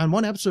 on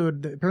one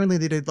episode, apparently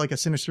they did like a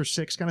Sinister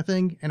Six kind of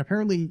thing, and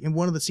apparently in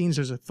one of the scenes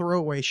there's a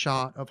throwaway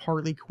shot of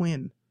Harley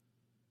Quinn.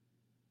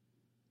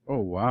 Oh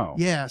wow!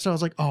 Yeah, so I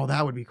was like, oh,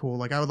 that would be cool.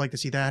 Like I would like to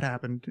see that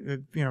happen.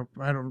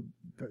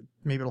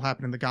 Maybe it'll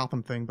happen in the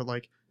Gotham thing, but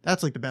like.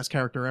 That's like the best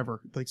character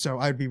ever. Like, so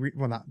I'd be,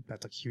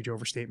 that's a huge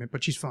overstatement,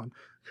 but she's fun.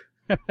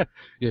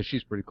 Yeah,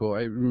 she's pretty cool.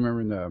 I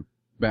remember in the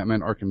Batman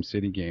Arkham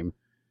City game,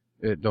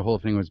 the whole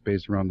thing was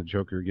based around the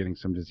Joker getting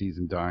some disease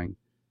and dying.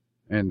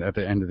 And at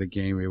the end of the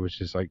game, it was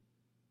just like,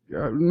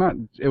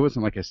 it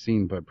wasn't like a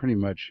scene, but pretty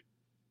much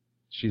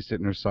she's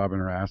sitting there sobbing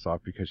her ass off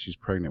because she's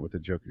pregnant with the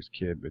Joker's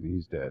kid, but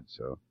he's dead,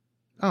 so.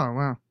 Oh,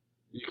 wow.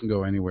 You can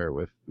go anywhere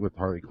with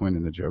Harley Quinn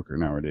and the Joker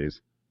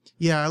nowadays.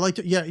 Yeah, I liked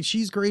it. Yeah,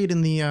 she's great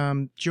in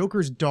the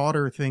Joker's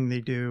daughter thing they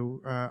do.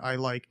 I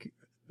like.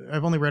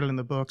 I've only read it in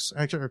the books.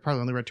 Actually, I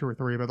probably only read 2 or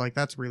 3, but like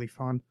that's really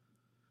fun.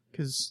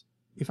 Because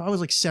if I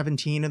was like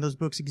 17 and those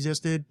books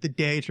existed, the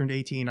day I turned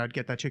 18, I'd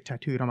get that chick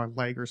tattooed on my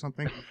leg or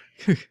something.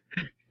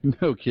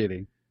 No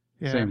kidding.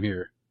 Yeah. Same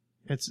here.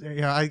 It's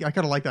I kind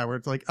of like that where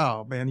it's like,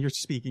 oh man, you're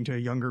speaking to a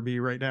younger me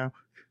right now.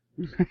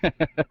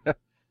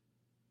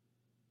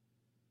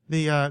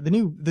 The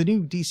new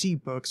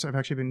DC books I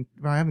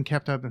haven't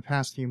kept up in the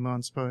past few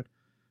months, but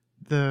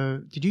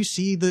did you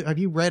see have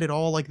you read at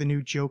all like the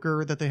new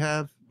Joker that they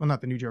have? Well,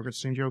 not the new Joker, it's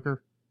the same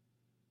Joker.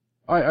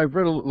 I've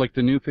read like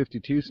the new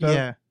 52 stuff.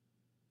 Yeah.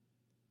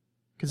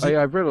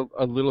 I've read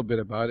a little bit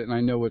about it, and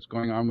I know what's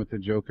going on with the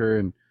Joker,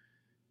 and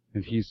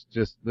he's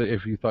just,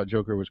 if you thought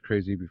Joker was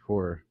crazy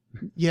before.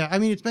 Yeah, I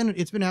mean, it's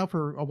been out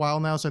for a while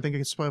now, so I think I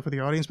can spoil it for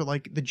the audience, but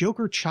like the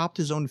Joker chopped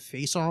his own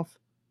face off.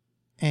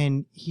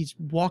 And he's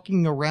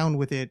walking around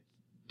with it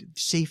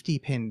safety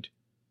pinned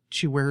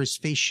to where his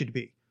face should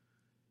be.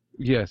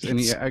 Yes, and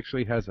he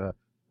actually has a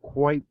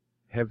quite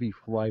heavy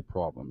fly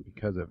problem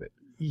because of it.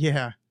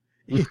 Yeah,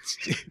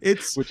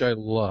 it's which I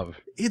love.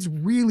 It's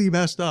really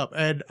messed up,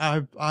 and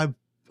I'm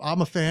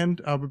a fan.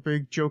 I'm a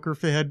big Joker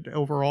fan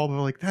overall,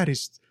 but like that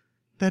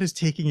is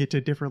taking it to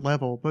a different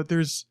level. But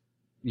there's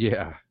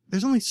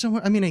only so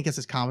much. I mean, I guess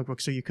it's comic book,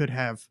 so you could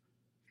have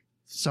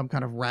some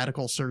kind of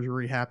radical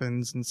surgery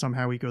happens and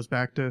somehow he goes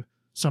back to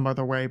some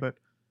other way, but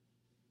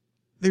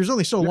there's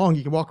only so long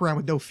you can walk around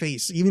with no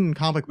face, even in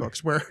comic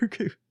books where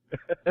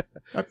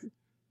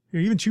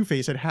even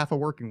Two-Face had half a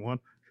working one.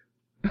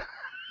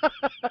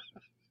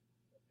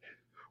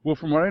 Well,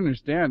 from what I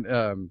understand,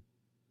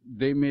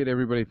 they made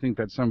everybody think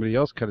that somebody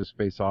else cut his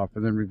face off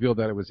and then revealed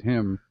that it was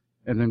him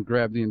and then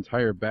grabbed the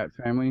entire Bat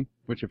family,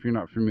 which if you're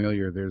not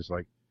familiar, there's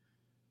like,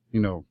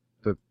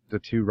 the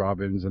two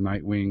Robins, a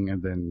Nightwing,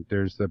 and then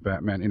there's the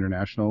Batman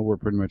International, where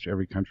pretty much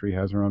every country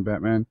has their own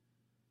Batman.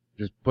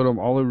 Just put them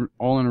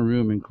all in a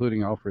room,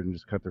 including Alfred, and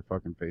just cut their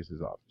fucking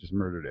faces off. Just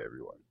murdered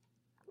everyone.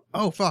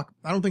 Oh fuck!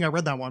 I don't think I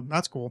read that one.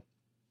 That's cool.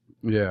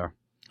 Yeah.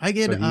 I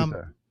get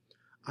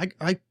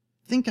I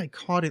think I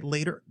caught it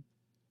later.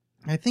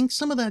 I think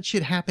some of that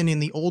shit happened in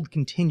the old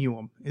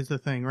Continuum. Is the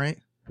thing, right?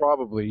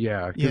 Probably,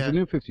 yeah. Because Yeah. the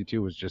New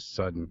 52 was just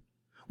sudden.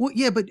 Well,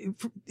 yeah, but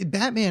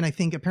Batman, I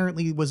think,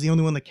 apparently was the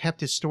only one that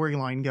kept his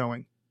storyline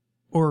going,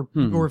 or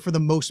for the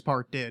most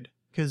part did,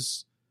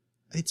 because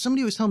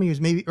somebody was telling me it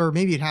was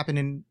maybe it happened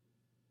in,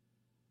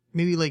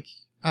 maybe like,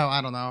 oh, I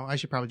don't know. I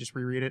should probably just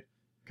reread it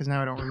because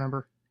now I don't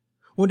remember.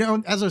 Well,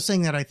 now, as I was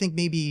saying that, I think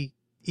maybe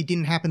it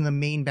didn't happen in the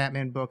main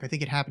Batman book. I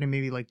think it happened in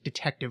maybe like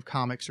Detective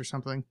Comics or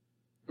something.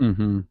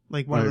 Mm-hmm.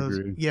 Like one I of those,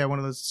 agree. yeah, one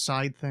of those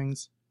side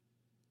things.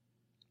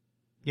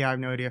 Yeah, I have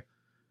no idea.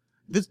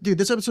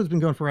 This episode's been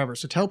going forever,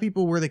 so tell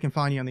people where they can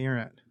find you on the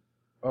internet.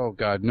 Oh,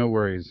 God, no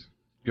worries.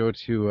 Go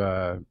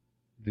to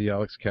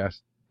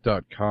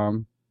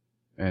thealexcast.com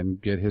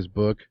and get his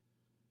book,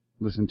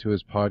 listen to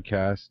his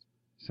podcast,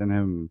 send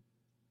him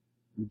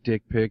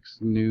dick pics,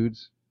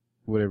 nudes,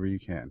 whatever you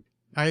can.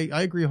 I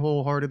agree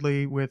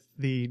wholeheartedly with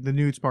the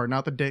nudes part,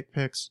 not the dick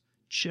pics.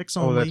 Chicks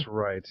only. Oh, that's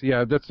right.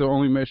 Yeah, that's the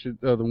only message,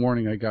 the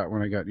warning I got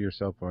when I got your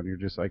cell phone. You're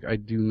just like, I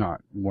do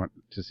not want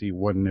to see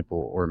one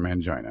nipple or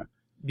mangina.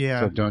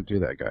 Yeah. So don't do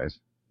that, guys.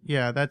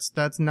 Yeah,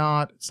 that's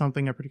not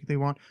something I particularly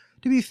want.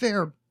 To be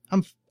fair,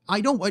 I'm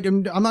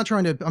not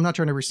trying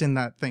to rescind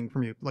that thing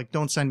from you. Like,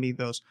 don't send me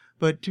those.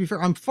 But to be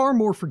fair, I'm far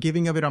more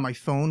forgiving of it on my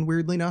phone,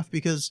 weirdly enough,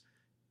 because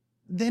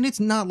then it's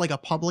not like a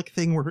public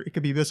thing where it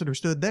could be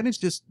misunderstood. Then it's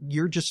just,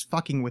 you're just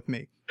fucking with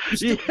me.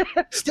 Still,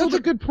 That's a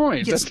good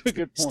point. Yes, That's a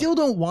good point. Still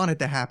don't want it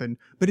to happen,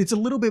 but it's a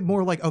little bit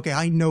more like, okay,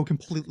 I know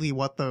completely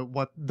what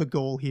the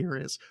goal here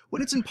is.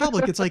 When it's in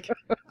public, it's like,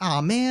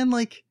 ah, man,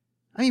 like,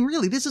 I mean,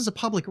 really, this is a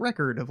public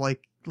record of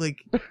like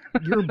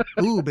your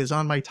boob is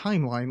on my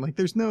timeline. Like,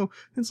 there's no,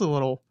 that's a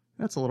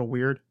little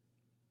weird.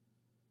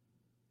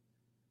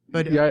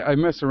 But yeah, I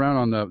mess around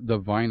on the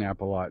Vine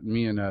app a lot.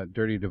 Me and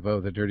Dirty DeVoe,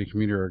 the Dirty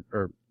Commuter,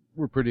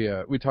 we're pretty.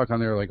 We talk on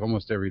there like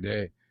almost every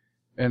day.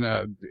 And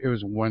it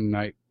was one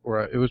night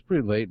where it was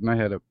pretty late, and I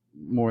had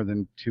more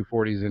than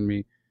 240s in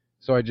me,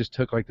 so I just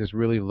took like this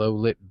really low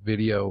lit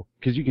video,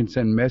 because you can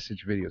send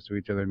message videos to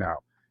each other now,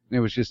 and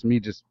it was just me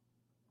just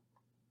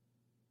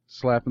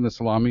slapping the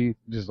salami,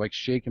 just like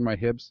shaking my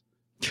hips.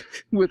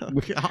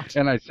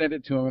 And I sent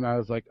it to him, and I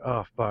was like,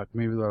 oh fuck,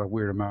 maybe that'll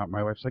weird him out.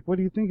 My wife's like, what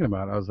are you thinking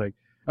about?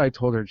 I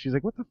told her, and she's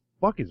like, what the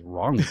fuck is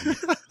wrong with you?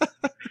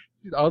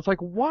 I was like,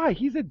 why?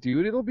 He's a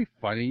dude, it'll be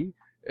funny.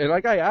 And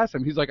like I asked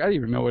him, he's like, I didn't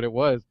even know what it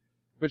was.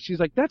 But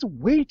she's like, that's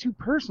way too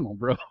personal,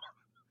 bro.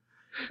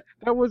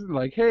 That wasn't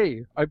like,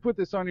 hey, I put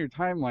this on your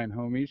timeline,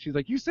 homie. She's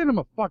like, you sent him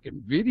a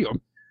fucking video.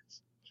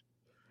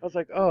 I was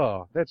like,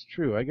 oh, that's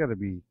true. I gotta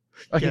be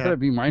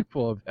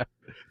mindful of that.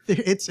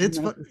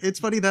 It's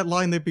funny that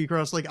line that be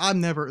crossed. Like,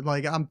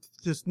 I'm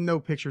just, no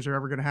pictures are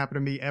ever going to happen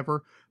to me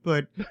ever.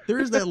 But there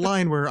is that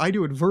line where I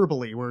do it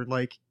verbally, where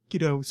like, you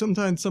know,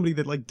 sometimes somebody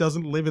that like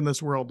doesn't live in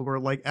this world, where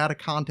like out of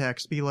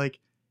context be like,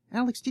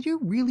 Alex, did you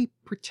really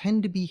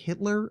pretend to be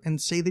Hitler and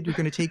say that you're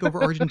going to take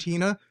over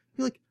Argentina?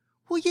 You're like,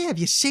 well, yeah, if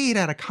you say it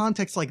out of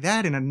context like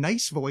that in a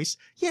nice voice,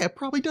 yeah, it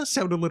probably does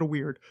sound a little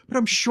weird. But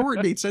I'm sure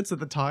it made sense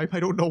at the time. I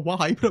don't know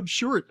why, but I'm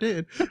sure it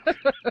did.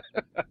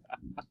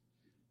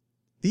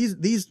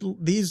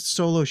 These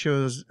solo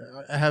shows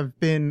have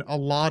been a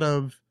lot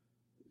of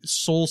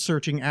soul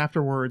searching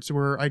afterwards,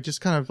 where I just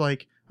kind of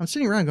like, I'm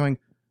sitting around going,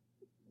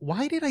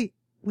 why did I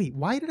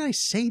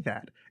say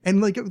that? And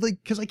like,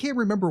 cause I can't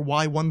remember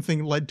why one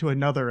thing led to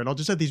another, and I'll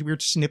just have these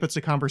weird snippets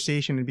of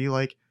conversation and be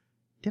like,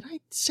 did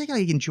I say I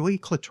enjoy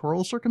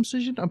clitoral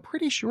circumcision? I'm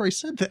pretty sure I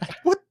said that.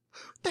 What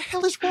the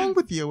hell is wrong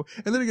with you?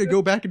 And then I gotta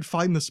go back and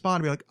find the spot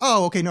and be like,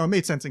 oh, okay, no, it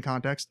made sense in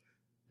context.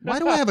 Why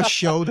do I have a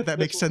show that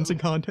makes sense in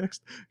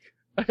context?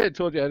 I had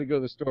told you I had to go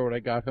to the store when I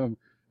got home.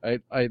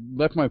 I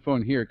left my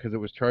phone here because it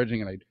was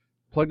charging, and I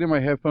plugged in my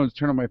headphones,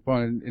 turned on my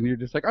phone, and you're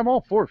just like, I'm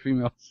all for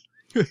females.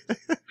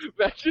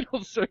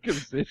 Vaginal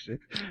circumcision.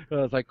 And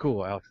I was like,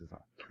 cool, Alex is on.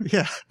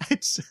 Yeah,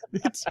 it's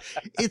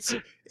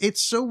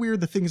so weird,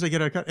 the things I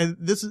get out of, and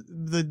this is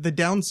the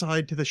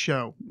downside to the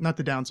show. Not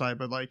the downside,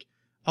 but like,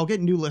 I'll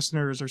get new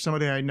listeners or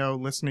somebody I know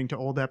listening to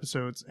old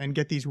episodes and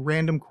get these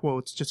random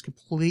quotes just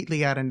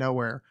completely out of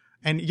nowhere.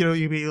 And, you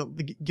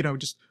know,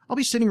 I'll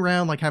be sitting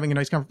around, like, having a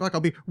nice conversation. Like,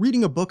 I'll be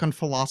reading a book on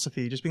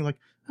philosophy, just being like,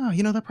 oh,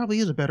 you know, that probably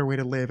is a better way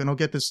to live. And I'll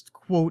get this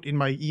quote in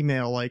my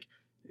email, like,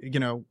 you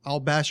know, I'll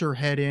bash your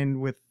head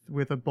in with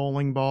a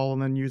bowling ball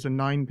and then use a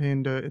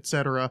 9-pin to,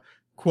 etc.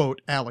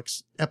 Quote,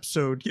 Alexx,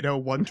 episode,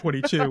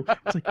 122.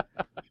 It's like,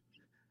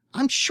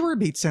 I'm sure it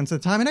made sense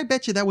at the time, and I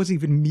bet you that wasn't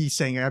even me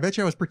saying it. I bet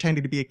you I was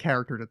pretending to be a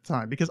character at the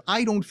time, because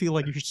I don't feel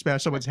like you should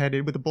smash someone's head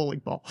in with a bowling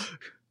ball.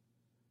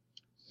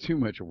 Too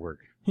much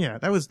work. Yeah,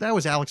 that was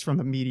Alexx from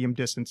the medium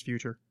distance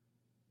future.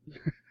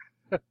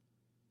 Or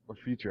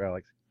future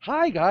Alex.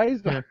 Hi,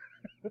 guys. Yeah.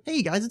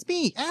 Hey guys, it's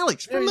me,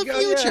 Alex There from you the go,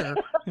 yeah. future.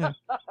 Yeah.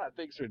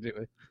 Thanks for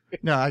doing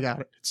it. No, I got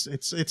it.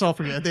 It's all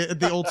for you.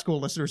 The old school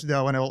listeners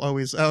know, and I'll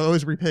always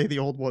repay the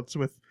old ones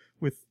with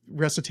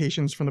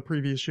recitations from the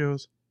previous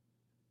shows.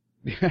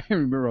 I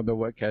remember on the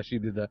webcast you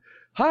did the,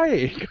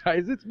 "Hi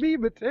guys, it's me,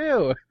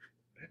 Mateo."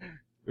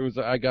 It was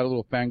I got a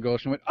little fangirl.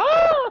 She went,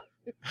 "Ah!"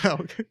 Oh,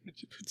 To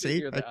see,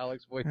 hear the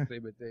Alex voice say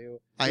Mateo.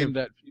 I In have-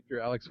 that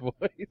future Alex voice.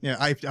 yeah,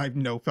 I have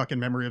no fucking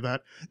memory of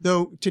that.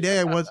 Though today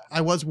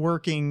I was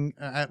working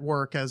at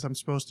work as I'm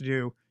supposed to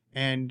do,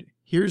 and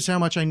here's how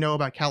much I know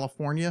about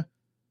California.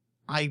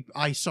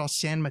 I saw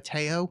San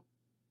Mateo,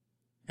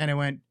 and I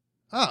went,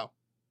 oh,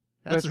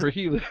 That's where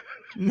he lives.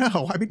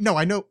 No, I mean, no,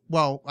 I know.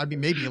 Well, I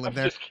mean, maybe you live I'm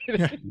there. just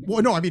kidding. Yeah.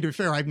 Well, no, I mean, to be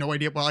fair, I have no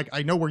idea. Well, like,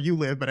 I know where you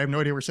live, but I have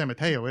no idea where San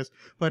Mateo is.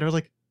 But I was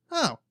like,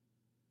 oh,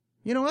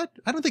 you know what?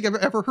 I don't think I've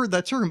ever heard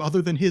that term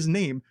other than his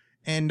name.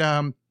 And,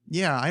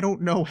 yeah, I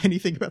don't know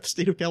anything about the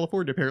state of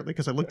California, apparently,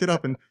 because I looked it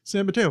up, and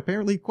San Mateo,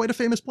 apparently quite a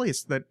famous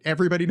place that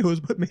everybody knows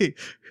but me.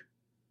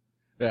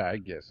 Yeah, I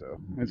guess so.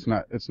 It's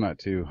not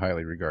too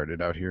highly regarded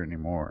out here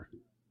anymore.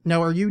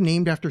 Now, are you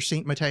named after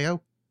Saint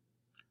Mateo?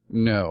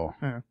 No.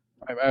 Oh.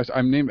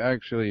 I'm named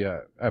actually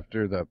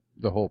after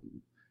the whole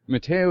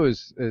Mateo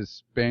is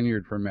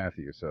Spaniard for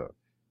Matthew, so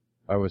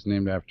I was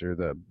named after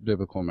the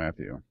biblical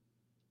Matthew.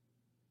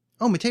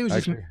 Oh, Mateo's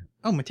just, Actually,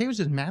 Mateo's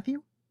just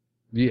Matthew?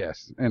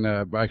 yes, and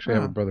I actually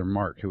have Oh. a brother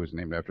Mark who was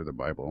named after the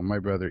Bible. And my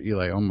brother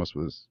Eli almost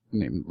was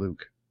named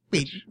Luke.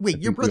 Wait, I your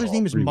think we brother's all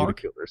name is pretty Mark?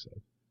 ridiculed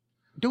ourselves.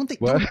 Don't they?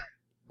 What?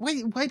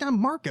 Why not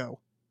Marco?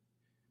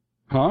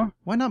 Huh?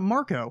 Why not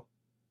Marco?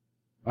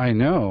 I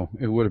know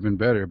it would have been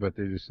better, but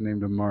they just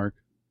named him Mark.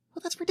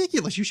 Well, that's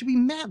ridiculous. You should be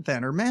Matt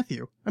then, or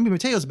Matthew. I mean,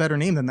 Mateo's a better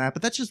name than that,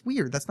 but that's just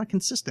weird. That's not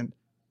consistent.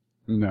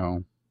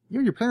 No, You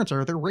know, your parents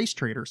are. They're race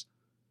traders.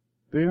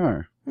 they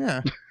are.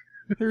 Yeah.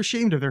 They're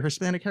ashamed of their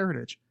Hispanic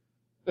heritage.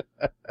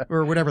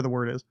 Or whatever the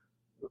word is.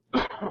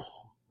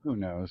 Who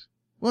knows?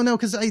 Well, no,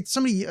 because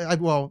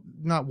well,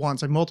 not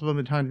once, I've multiple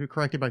times been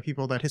corrected by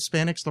people that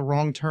Hispanic's the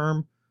wrong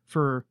term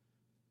for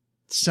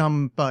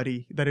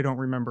somebody that I don't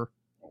remember.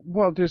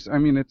 Well,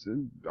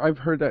 I've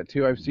heard that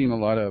too. I've seen a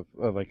lot of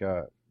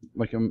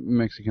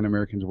Mexican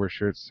Americans wear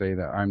shirts say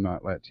that I'm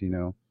not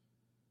Latino,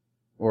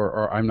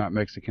 or I'm not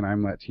Mexican,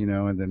 I'm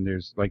Latino, and then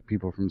there's like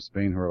people from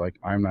Spain who are like,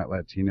 I'm not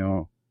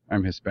Latino,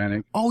 I'm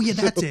Hispanic. Oh, yeah,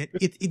 that's it.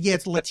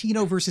 It's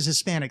Latino versus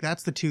Hispanic.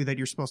 That's the two that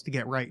you're supposed to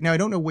get right. Now, I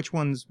don't know which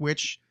one's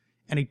which,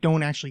 and I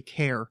don't actually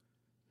care.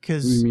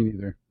 Because Me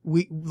neither.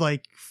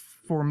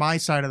 for my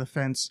side of the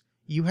fence,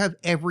 you have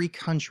every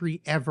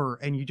country ever,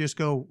 and you just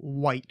go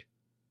white.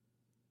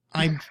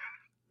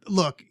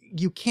 Look,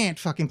 you can't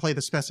fucking play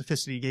the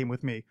specificity game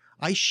with me.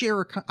 I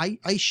share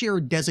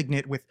a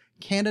designate with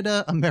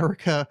Canada,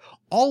 America,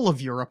 all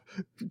of Europe,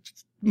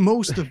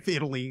 most of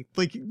Italy.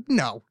 Like,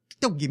 no,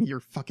 don't give me your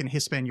fucking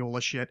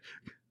Hispaniola shit.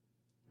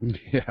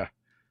 Yeah.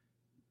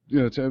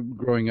 You know,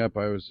 growing up,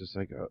 I was just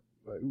like,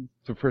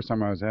 the first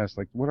time I was asked,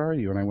 like, what are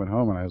you? And I went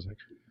home and I was like,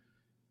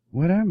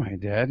 what am I,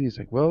 Dad? He's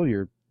like, well,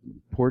 you're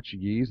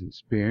Portuguese and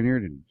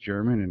Spaniard and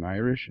German and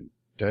Irish and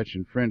Dutch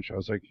and French. I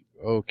was like,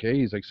 okay.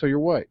 He's like, so you're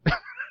white.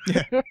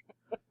 Yeah.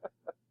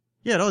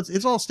 Yeah, no,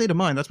 it's all state of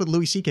mind. That's what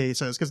Louis C.K.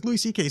 says, because Louis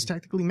C.K. is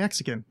technically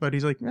Mexican, but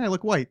he's like, I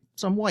look white,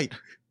 so I'm white.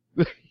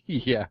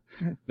 Yeah,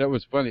 that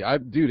was funny.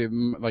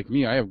 Like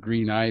me, I have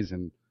green eyes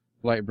and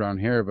light brown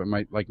hair, but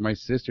my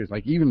sisters,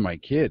 like even my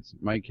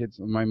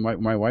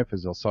wife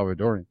is El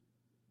Salvadorian,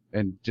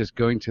 and just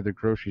going to the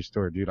grocery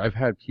store, dude, I've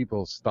had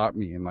people stop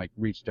me and like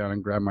reach down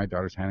and grab my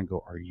daughter's hand and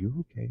go, "Are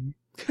you okay?"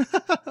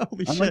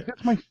 Holy I'm shit. like,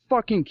 "That's my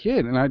fucking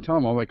kid," and I tell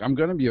them, I'm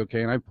gonna be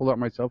okay, and I pull out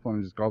my cell phone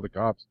and just call the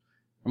cops.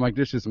 I'm like,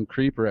 this is some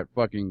creeper at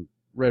fucking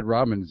Red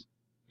Robin's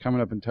coming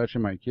up and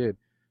touching my kid.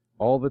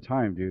 All the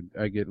time, dude,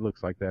 I get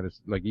looks like that.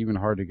 It's like even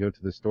hard to go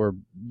to the store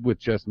with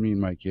just me and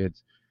my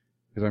kids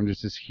because I'm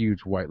just this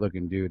huge white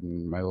looking dude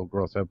and my little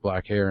girls have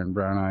black hair and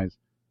brown eyes.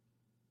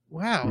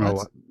 Wow. You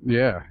know,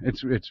 yeah,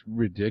 it's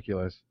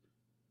ridiculous.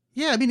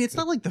 Yeah, I mean, it's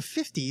not like the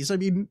 50s. I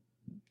mean,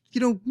 you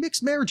know,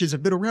 mixed marriages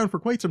have been around for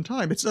quite some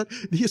time. It's not,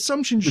 the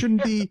assumption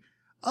shouldn't be,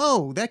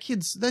 oh, that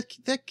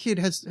kid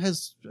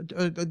has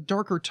a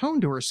darker tone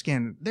to her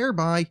skin.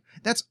 Thereby,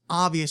 that's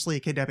obviously a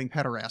kidnapping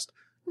pederast.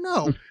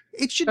 No,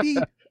 it should be,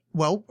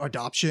 well,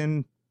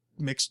 adoption,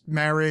 mixed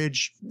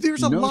marriage.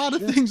 There's a lot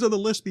of things on the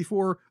list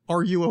before,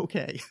 are you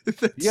okay?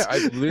 Yeah,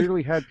 I've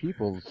literally had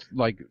people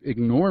like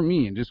ignore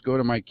me and just go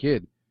to my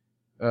kid.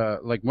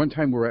 Like one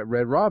time we're at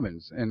Red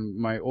Robin's and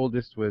my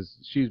oldest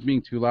she was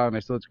being too loud and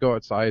I said, let's go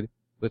outside,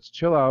 let's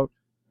chill out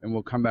and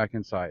we'll come back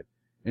inside.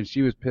 And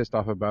she was pissed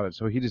off about it.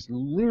 So he just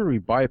literally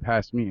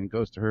bypassed me and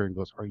goes to her and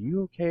goes, are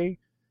you okay?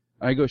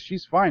 And I go,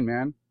 she's fine,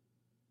 man.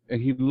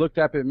 And he looked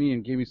up at me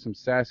and gave me some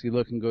sassy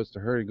look and goes to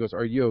her and goes,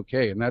 are you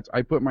okay? And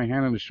I put my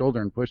hand on his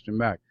shoulder and pushed him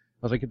back.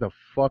 I was like, get the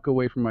fuck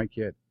away from my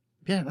kid.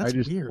 Yeah, that's I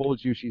just weird.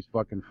 told you she's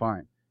fucking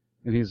fine.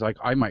 And he's like,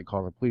 I might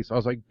call the police. I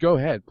was like, go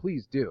ahead,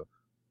 please do.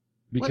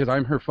 Because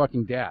I'm her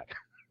fucking dad.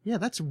 Yeah,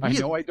 that's weird. I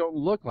know I don't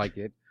look like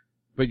it,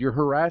 but you're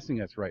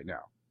harassing us right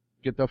now.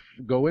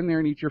 Go in there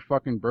and eat your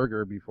fucking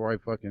burger before I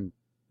fucking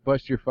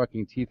bust your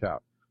fucking teeth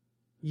out.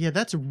 Yeah,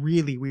 that's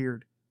really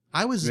weird.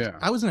 I was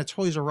in a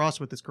Toys R Us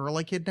with this girl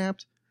I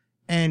kidnapped,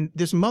 and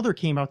this mother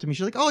came out to me.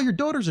 She's like, "Oh, your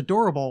daughter's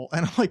adorable,"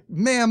 and I'm like,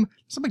 "Ma'am,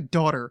 it's not my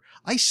daughter.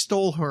 I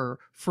stole her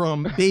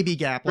from Baby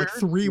Gap like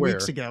 3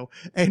 weeks ago."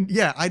 And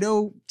yeah, I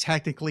know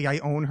technically I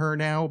own her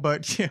now,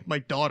 but yeah, my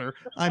daughter.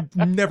 I've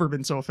never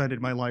been so offended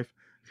in my life.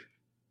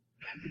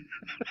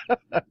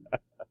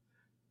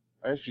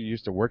 I actually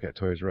used to work at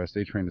Toys R Us.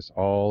 They trained us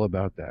all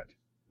about that.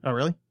 Oh,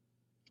 really?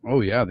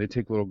 Oh, yeah. They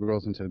take little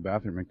girls into the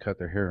bathroom and cut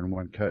their hair in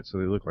one cut so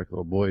they look like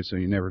little boys, so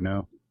you never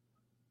know.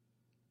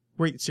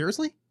 Wait,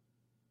 seriously?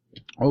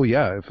 Oh,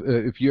 yeah.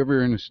 If you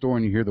ever in a store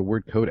and you hear the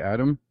word code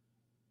Adam,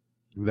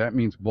 that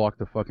means block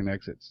the fucking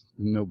exits.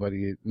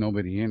 Nobody in or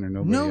nobody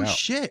out. No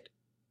shit.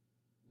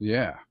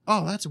 Yeah.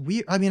 Oh, that's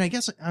weird. I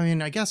guess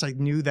I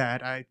knew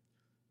that.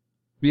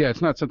 Yeah,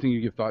 it's not something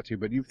you give thought to,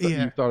 but you've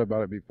thought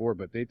about it before.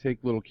 But they take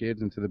little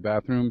kids into the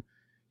bathroom,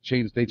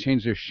 they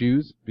change their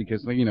shoes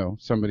because, you know,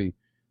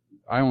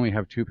 I only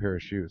have 2 pair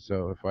of shoes,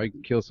 so if I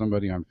kill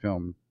somebody on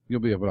film, you'll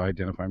be able to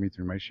identify me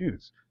through my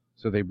shoes.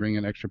 So they bring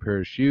an extra pair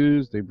of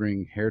shoes, they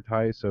bring hair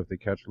ties, so if they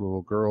catch a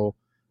little girl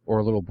or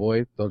a little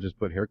boy, they'll just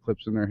put hair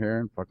clips in their hair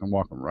and fucking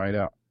walk them right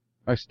out.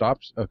 I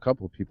stopped a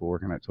couple of people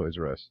working at Toys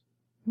R Us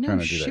trying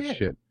to do that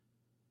shit.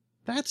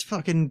 That's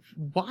fucking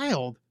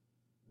wild.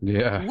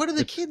 Yeah. What are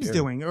the kids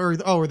doing?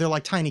 Or they're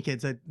like tiny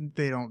kids that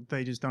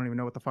they just don't even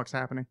know what the fuck's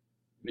happening.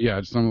 Yeah,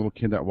 it's some little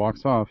kid that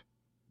walks off.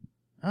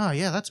 Oh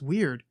yeah, that's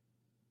weird.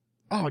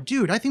 Oh,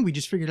 dude, I think we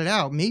just figured it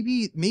out.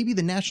 Maybe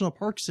the national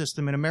park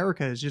system in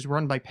America is just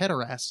run by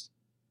pederasts.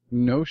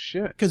 No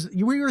shit. Because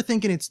we were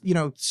thinking it's, you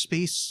know,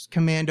 Space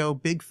Commando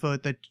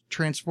Bigfoot that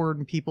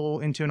transformed people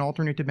into an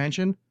alternate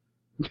dimension.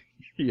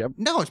 Yep.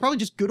 No, it's probably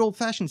just good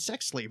old-fashioned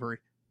sex slavery.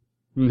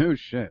 No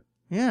shit.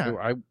 Yeah.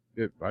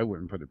 I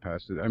wouldn't put it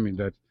past it. I mean,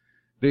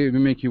 they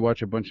make you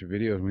watch a bunch of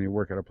videos when you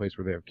work at a place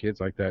where they have kids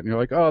like that, and you're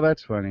like, oh,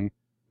 that's funny.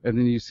 And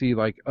then you see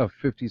like a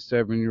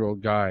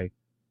 57-year-old guy,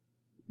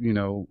 you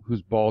know,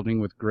 who's balding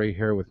with gray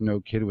hair with no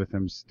kid with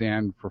him,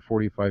 stand for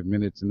 45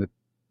 minutes in the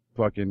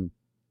fucking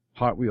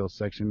Hot Wheels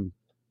section.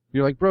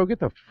 You're like, bro, get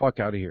the fuck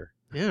out of here.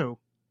 Ew.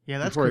 Yeah,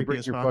 that's before creepy I break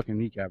as your fuck. fucking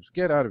kneecaps.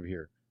 Get out of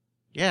here.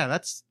 Yeah,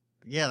 that's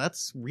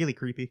really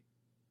creepy.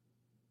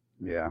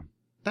 Yeah.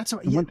 That's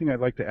what, One thing I'd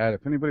like to add,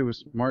 if anybody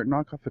was smart,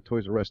 knock off a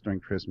Toys R Us during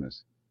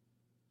Christmas.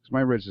 Because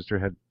my register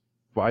had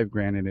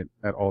 $5,000 in it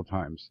at all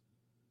times.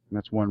 And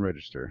that's one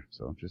register.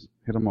 So just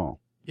hit them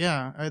all.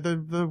 Yeah,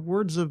 the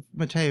words of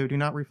Mateo do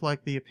not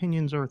reflect the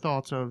opinions or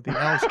thoughts of the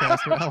Alexx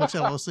Cast or Alexx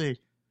LLC.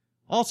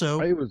 Also,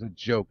 it was a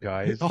joke,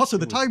 guys. Also,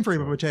 the time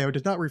frame of Mateo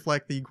does not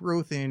reflect the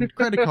growth in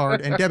credit card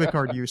and debit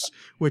card use,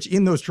 which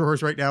in those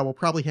drawers right now will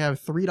probably have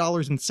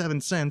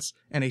 $3.07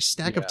 and a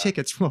stack of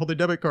tickets from all the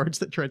debit cards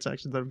that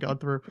transactions that have gone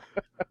through.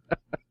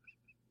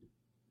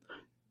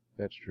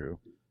 That's true.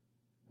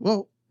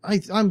 Well, I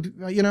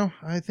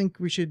think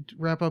we should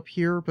wrap up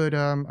here, but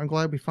I'm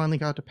glad we finally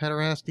got to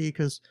pederasty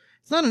because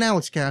it's not an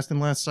Alexx Cast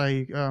unless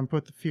I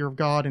put the fear of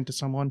God into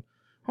someone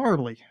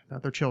horribly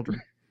about their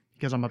children.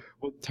 Because I'm a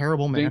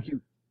terrible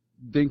man.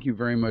 Thank you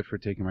very much for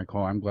taking my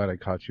call. I'm glad I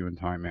caught you in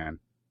time, man.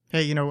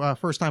 Hey,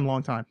 first time,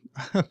 long time.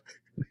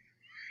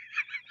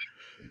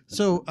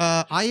 So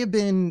I have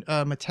been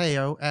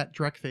Mateo at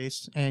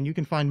Drekface, and you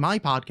can find my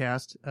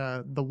podcast,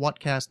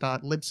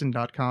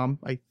 thewhatcast.libsyn.com,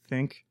 I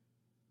think.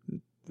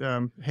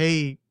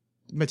 Hey,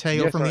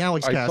 Mateo from the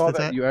Alexx Cast. I saw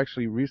that you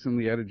actually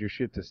recently added your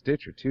shit to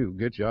Stitcher, too.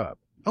 Good job.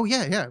 Oh,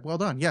 yeah. Well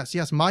done.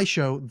 Yes. My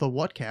show, The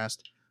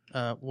Whatcast,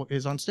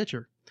 is on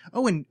Stitcher.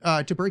 Oh, and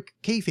to break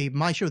kayfabe,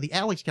 my show, The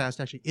Alexx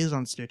Cast, actually is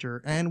on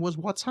Stitcher and was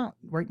What's Hot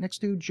right next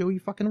to Joey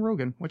fucking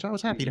Rogan, which I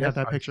was happy to have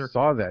that picture. I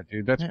saw that,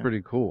 dude. That's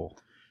pretty cool.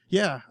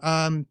 Yeah.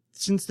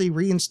 Since they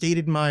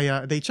reinstated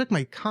my, they took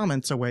my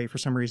comments away for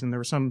some reason. There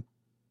was some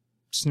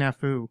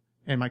snafu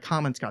and my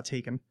comments got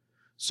taken.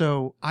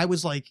 So I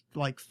was like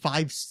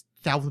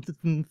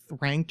 5,000th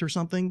ranked or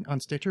something on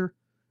Stitcher.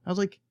 I was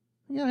like,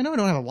 yeah, I know I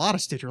don't have a lot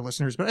of Stitcher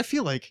listeners, but I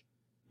feel like,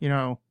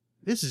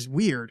 this is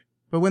weird.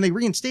 But when they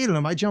reinstated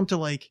them, I jumped to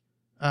I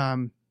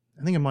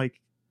think I'm like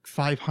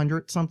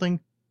 500 something,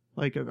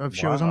 of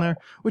shows on there.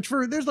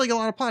 There's like a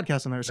lot of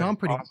podcasts on there, so I'm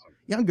pretty,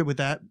 I'm good with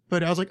that.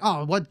 But I was like,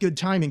 oh, what good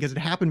timing, because it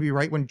happened to be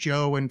right when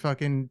Joe and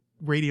fucking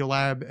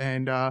Radiolab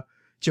and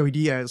Joey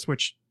Diaz,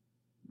 which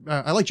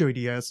I like Joey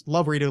Diaz,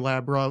 love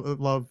Radiolab,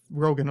 love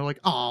Rogan. They're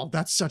like, oh,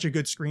 that's such a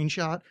good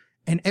screenshot,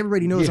 and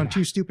everybody knows I'm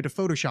too stupid to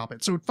Photoshop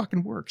it, so it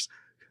fucking works.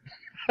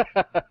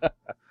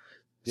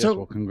 Yes,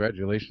 well,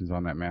 congratulations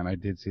on that, man. I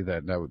did see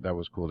that. That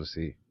was cool to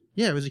see.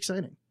 Yeah, it was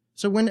exciting.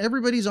 So when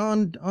everybody's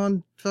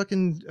on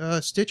fucking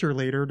Stitcher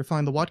later to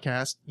find the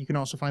Whatcast, you can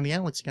also find the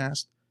Alexx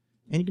Cast.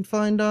 And you can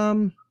find, I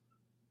don't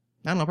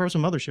know, probably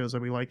some other shows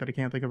that we like that I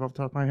can't think of off the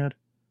top of my head.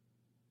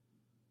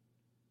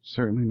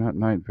 Certainly not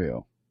Night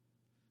Vale.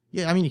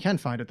 Yeah, I mean, you can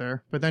find it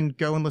there. But then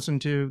go and listen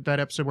to that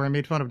episode where I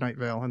made fun of Night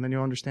Vale, and then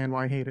you'll understand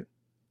why I hate it.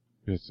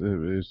 It's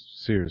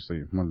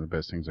seriously one of the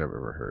best things I've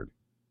ever heard.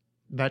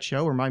 That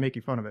show, or my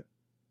making fun of it?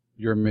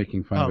 You're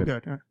making fun of it. Oh,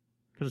 good. Because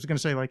I was going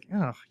to say,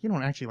 oh, you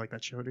don't actually like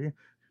that show, do you?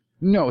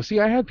 No, see,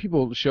 I had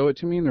people show it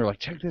to me, and they're like,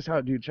 check this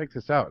out, dude, check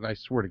this out. And I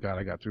swear to God,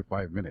 I got through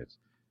 5 minutes.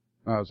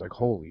 And I was like,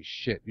 holy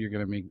shit, you're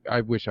going to make...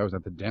 I wish I was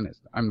at the dentist.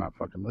 I'm not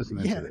fucking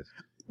listening to this.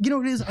 You know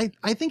what it is?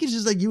 I think it's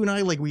just like you and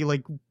I, like, we,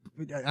 like,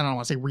 I don't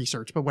want to say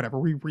research, but whatever.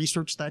 We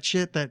research that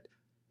shit that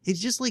it's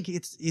just like,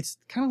 it's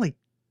kind of like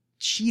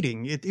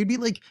cheating. It'd be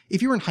like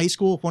if you were in high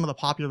school, if one of the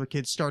popular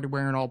kids started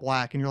wearing all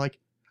black and you're like,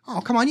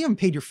 oh, come on, you haven't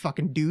paid your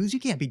fucking dues. You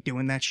can't be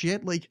doing that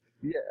shit. Like,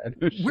 Yeah,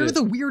 no we're shit.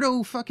 the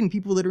weirdo fucking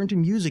people that are into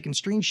music and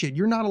strange shit.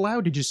 You're not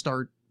allowed to just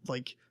start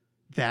like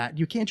that.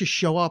 You can't just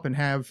show up and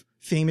have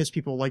famous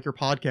people like your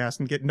podcast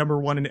and get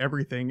 #1 in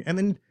everything and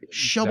then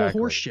shovel Exactly.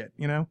 horse shit,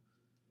 you know?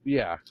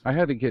 Yeah, I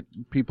had to get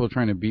people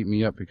trying to beat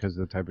me up because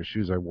of the type of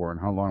shoes I wore and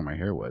how long my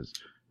hair was.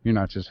 You're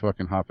not just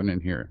fucking hopping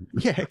in here.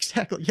 Yeah,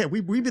 exactly. Yeah,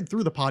 we've been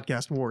through the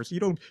podcast wars. You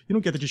don't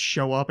get to just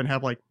show up and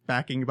have like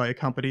backing by a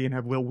company and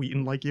have Will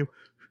Wheaton like you.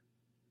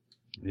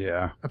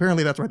 Yeah,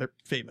 Apparently that's why they're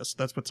famous.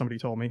 That's what somebody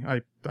told me.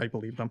 I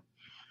believe them.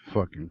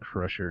 fucking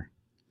crusher.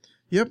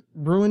 Yep,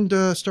 ruined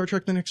Star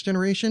Trek: The Next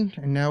Generation,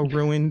 and now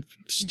ruined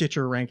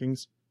Stitcher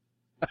rankings.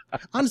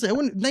 Honestly,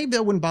 maybe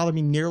that wouldn't bother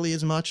me nearly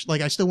as much.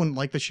 Like, I still wouldn't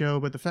like the show,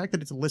 but the fact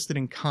that it's listed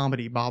in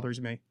comedy bothers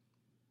me.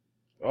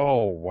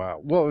 Oh, wow.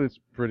 Well, it's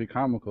pretty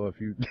comical if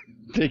you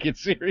take it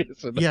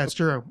serious enough. Yeah, it's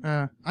true.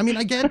 I mean,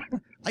 I get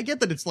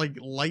that it's like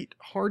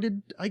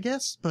lighthearted, I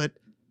guess, but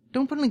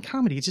don't put it in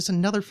comedy. It's just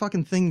another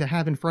fucking thing to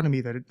have in front of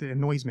me that it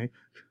annoys me.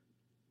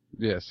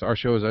 Yes, our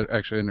show is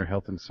actually under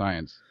health and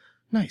science.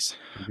 Nice.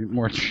 Be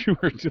more true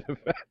to the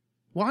fact.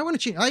 Well, I want to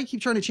change. I keep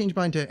trying to change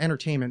mine to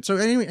entertainment. So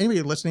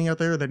anybody listening out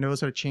there that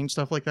knows how to change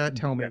stuff like that,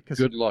 tell me. Cause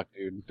Good luck,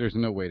 dude. There's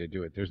no way to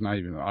do it. There's not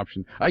even an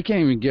option. I can't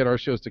even get our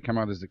shows to come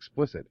out as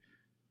explicit.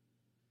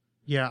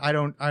 yeah, I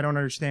don't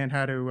understand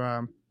how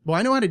to. Well,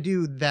 I know how to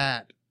do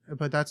that,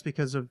 but that's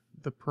because of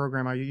the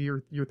program.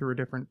 You're through a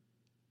different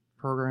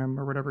program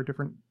or whatever,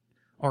 different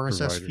RSS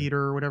Provider. feeder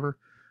or whatever.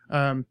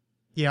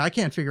 Yeah, I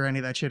can't figure any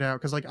of that shit out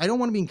because, like, I don't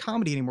want to be in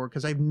comedy anymore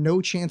because I have no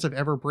chance of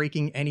ever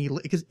breaking any.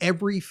 Because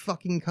every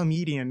fucking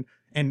comedian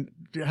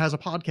has a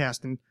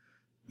podcast, and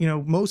you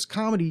know, most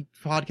comedy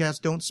podcasts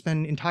don't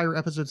spend entire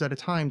episodes at a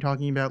time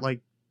talking about,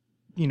 like,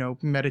 you know,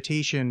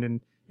 meditation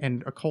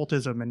and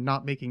occultism and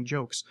not making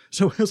jokes.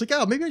 So I was like,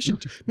 oh, maybe I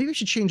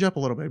should change up a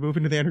little bit, move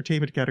into the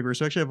entertainment category,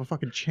 so I actually have a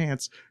fucking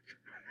chance.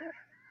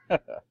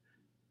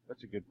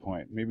 That's a good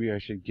point. Maybe I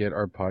should get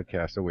our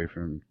podcast away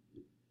from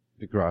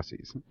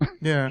Degrassi's.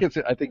 Yeah.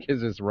 I think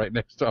his is right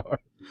next to ours.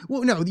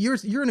 Well, no,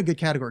 you're in a good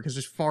category because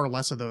there's far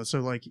less of those. So,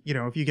 like, you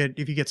know, if you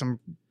get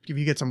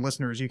some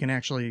listeners, you can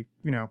actually,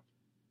 you know,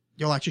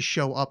 you'll actually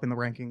show up in the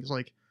rankings.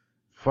 Like,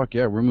 Fuck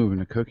yeah, we're moving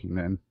to cooking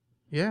then.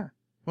 yeah.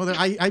 Well,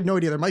 I have no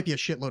idea. There might be a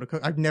shitload of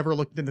I've never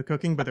looked into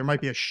cooking, but there might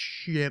be a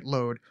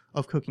shitload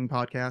of cooking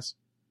podcasts.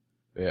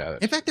 Yeah.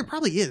 In fact, there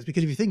probably is,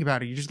 because if you think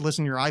about it, you just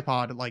listen to your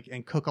iPod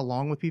and cook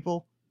along with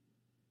people.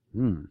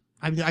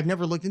 I've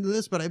never looked into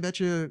this, but I bet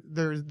you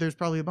there's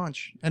probably a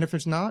bunch. And if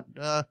there's not,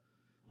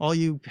 all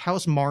you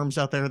house marms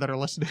out there that are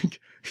listening,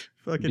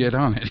 fucking Get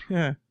on it.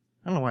 Yeah.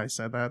 I don't know why I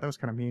said that. That was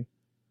kind of mean.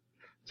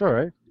 It's all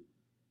right.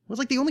 It was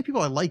like the only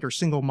people I like are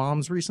single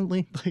moms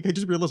recently. Like, I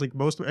just realized, like,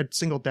 most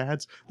single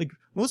dads, like,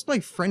 most of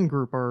my friend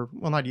group are,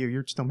 well, not you,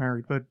 you're still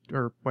married, but,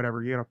 or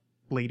whatever, you got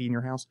a lady in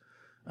your house.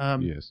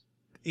 Yes.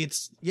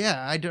 It's,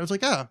 yeah, I was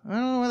like, oh, I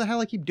don't know why the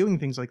hell I keep doing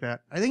things like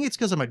that. I think it's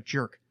because I'm a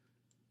jerk.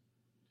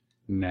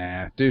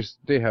 Nah,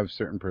 they have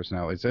certain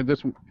personalities. And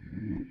this,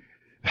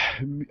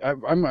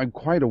 I'm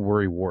quite a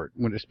worrywart,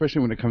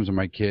 especially when it comes to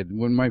my kid.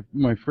 When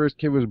my first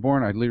kid was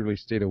born, I literally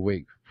stayed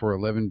awake for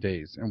 11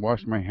 days and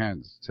washed my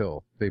hands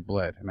till they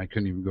bled, and I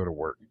couldn't even go to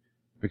work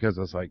because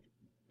I was like,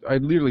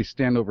 I'd literally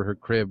stand over her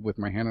crib with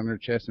my hand on her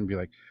chest and be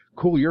like,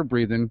 "Cool, you're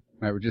breathing."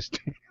 And I would just,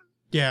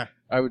 Yeah.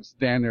 I would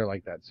stand there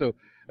like that. So,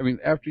 I mean,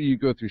 after you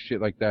go through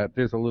shit like that,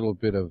 there's a little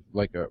bit of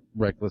like a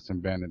reckless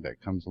abandon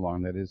that comes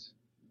along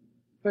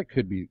that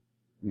could be,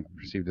 you know,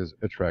 perceived as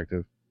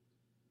attractive.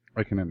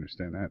 I can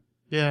understand that.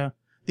 Yeah.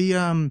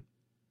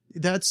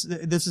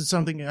 This is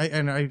something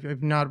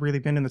I've not really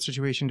been in the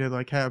situation to,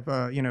 like, have,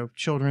 you know,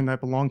 children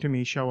that belong to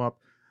me show up,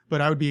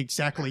 but I would be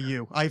exactly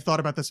you. I've thought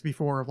about this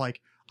before of,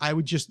 like, I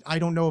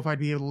don't know if I'd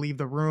be able to leave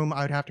the room.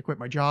 I'd have to quit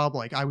my job.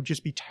 Like, I would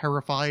just be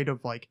terrified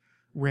of, like,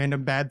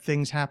 random bad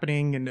things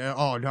happening. And,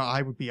 oh no,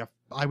 I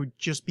would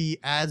just be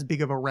as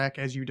big of a wreck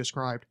as you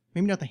described.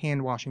 Maybe not the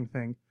hand washing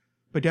thing,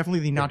 but definitely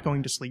the not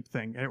going to sleep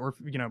thing. Or,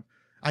 you know,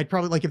 I'd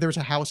probably, like, if there was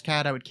a house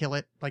cat, I would kill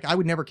it. Like, I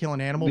would never kill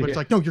an animal, but it's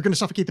like, no, you're going to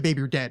suffocate the baby,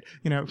 you're dead,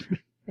 you know?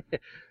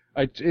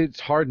 It's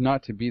hard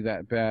not to be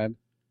that bad.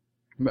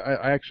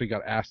 I actually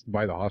got asked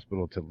by the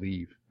hospital to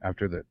leave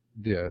after the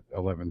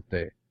 11th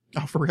day.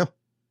 Oh, for real?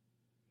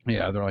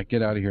 Yeah, they're like,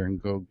 get out of here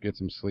and go get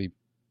some sleep.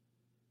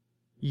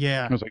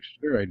 Yeah. I was like,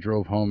 sure. I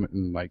drove home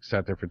and, like,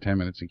 sat there for 10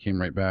 minutes and came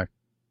right back.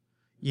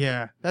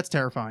 Yeah, that's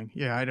terrifying.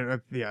 Yeah,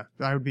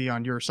 I would be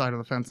on your side of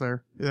the fence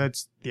there.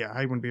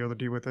 I wouldn't be able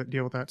to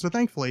deal with that. So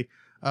thankfully,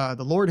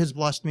 the Lord has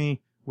blessed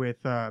me with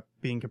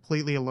being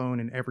completely alone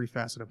in every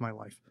facet of my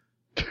life.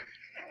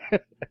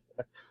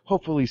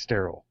 Hopefully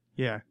sterile.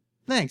 Yeah.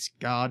 Thanks,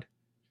 God.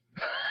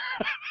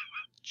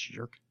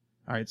 jerk.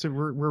 All right, so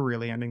we're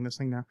really ending this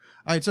thing now.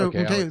 All right, so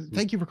Okay, Mateo, Alex.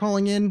 thank you for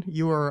calling in.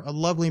 You are a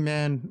lovely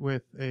man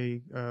with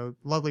a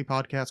lovely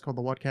podcast called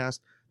The Whatcast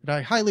that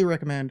I highly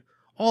recommend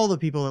all the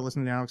people that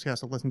listen to the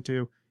Alexcast to listen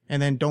to.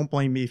 And then don't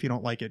blame me if you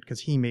don't like it,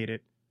 because he made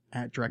it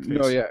at Dreckface.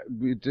 No, yeah.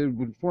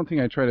 One thing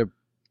I try to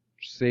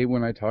say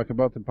when I talk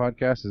about the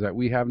podcast is that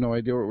we have no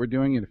idea what we're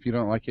doing, and if you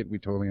don't like it, we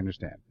totally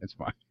understand. It's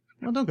fine.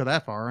 Well, don't go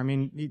that far. I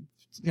mean,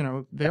 you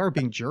know, they are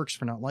being jerks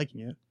for not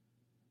liking it.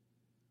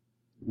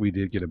 We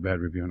did get a bad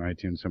review on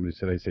iTunes. Somebody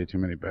said I say too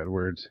many bad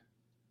words.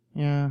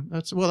 Yeah,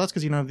 that's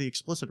because you don't have the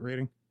explicit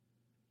rating.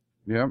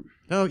 Yep.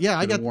 Oh yeah,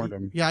 I got warned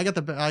him. yeah,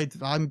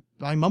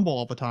 I mumble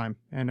all the time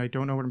and I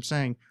don't know what I'm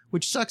saying,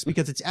 which sucks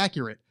because it's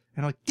accurate.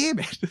 And I'm like, damn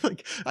it,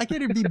 like I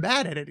can't even be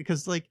mad at it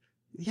because like,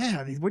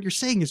 yeah, what you're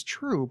saying is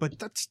true, but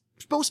that's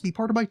supposed to be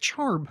part of my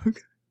charm.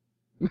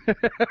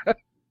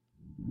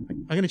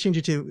 I'm gonna change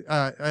it to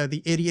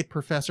the idiot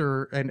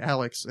professor and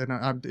Alexx, and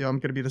I'm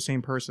gonna be the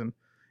same person,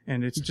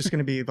 and it's just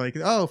gonna be like,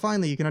 oh,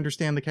 finally you can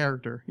understand the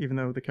character, even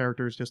though the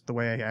character is just the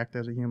way I act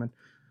as a human.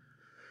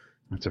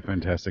 That's a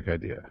fantastic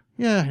idea.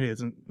 Yeah, it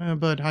isn't.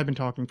 But I've been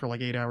talking for like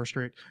 8 hours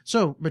straight.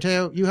 So,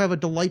 Mateo, you have a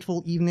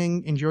delightful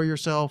evening. Enjoy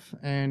yourself,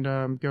 and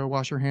go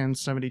wash your hands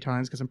 70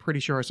 times because I'm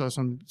pretty sure I saw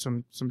some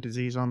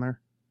disease on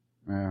there.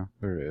 Yeah,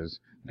 there is.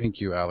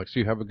 Thank you, Alex.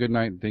 You have a good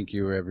night, and thank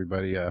you,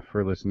 everybody,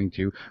 for listening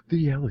to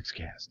the Alexx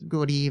Cast.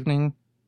 Good evening.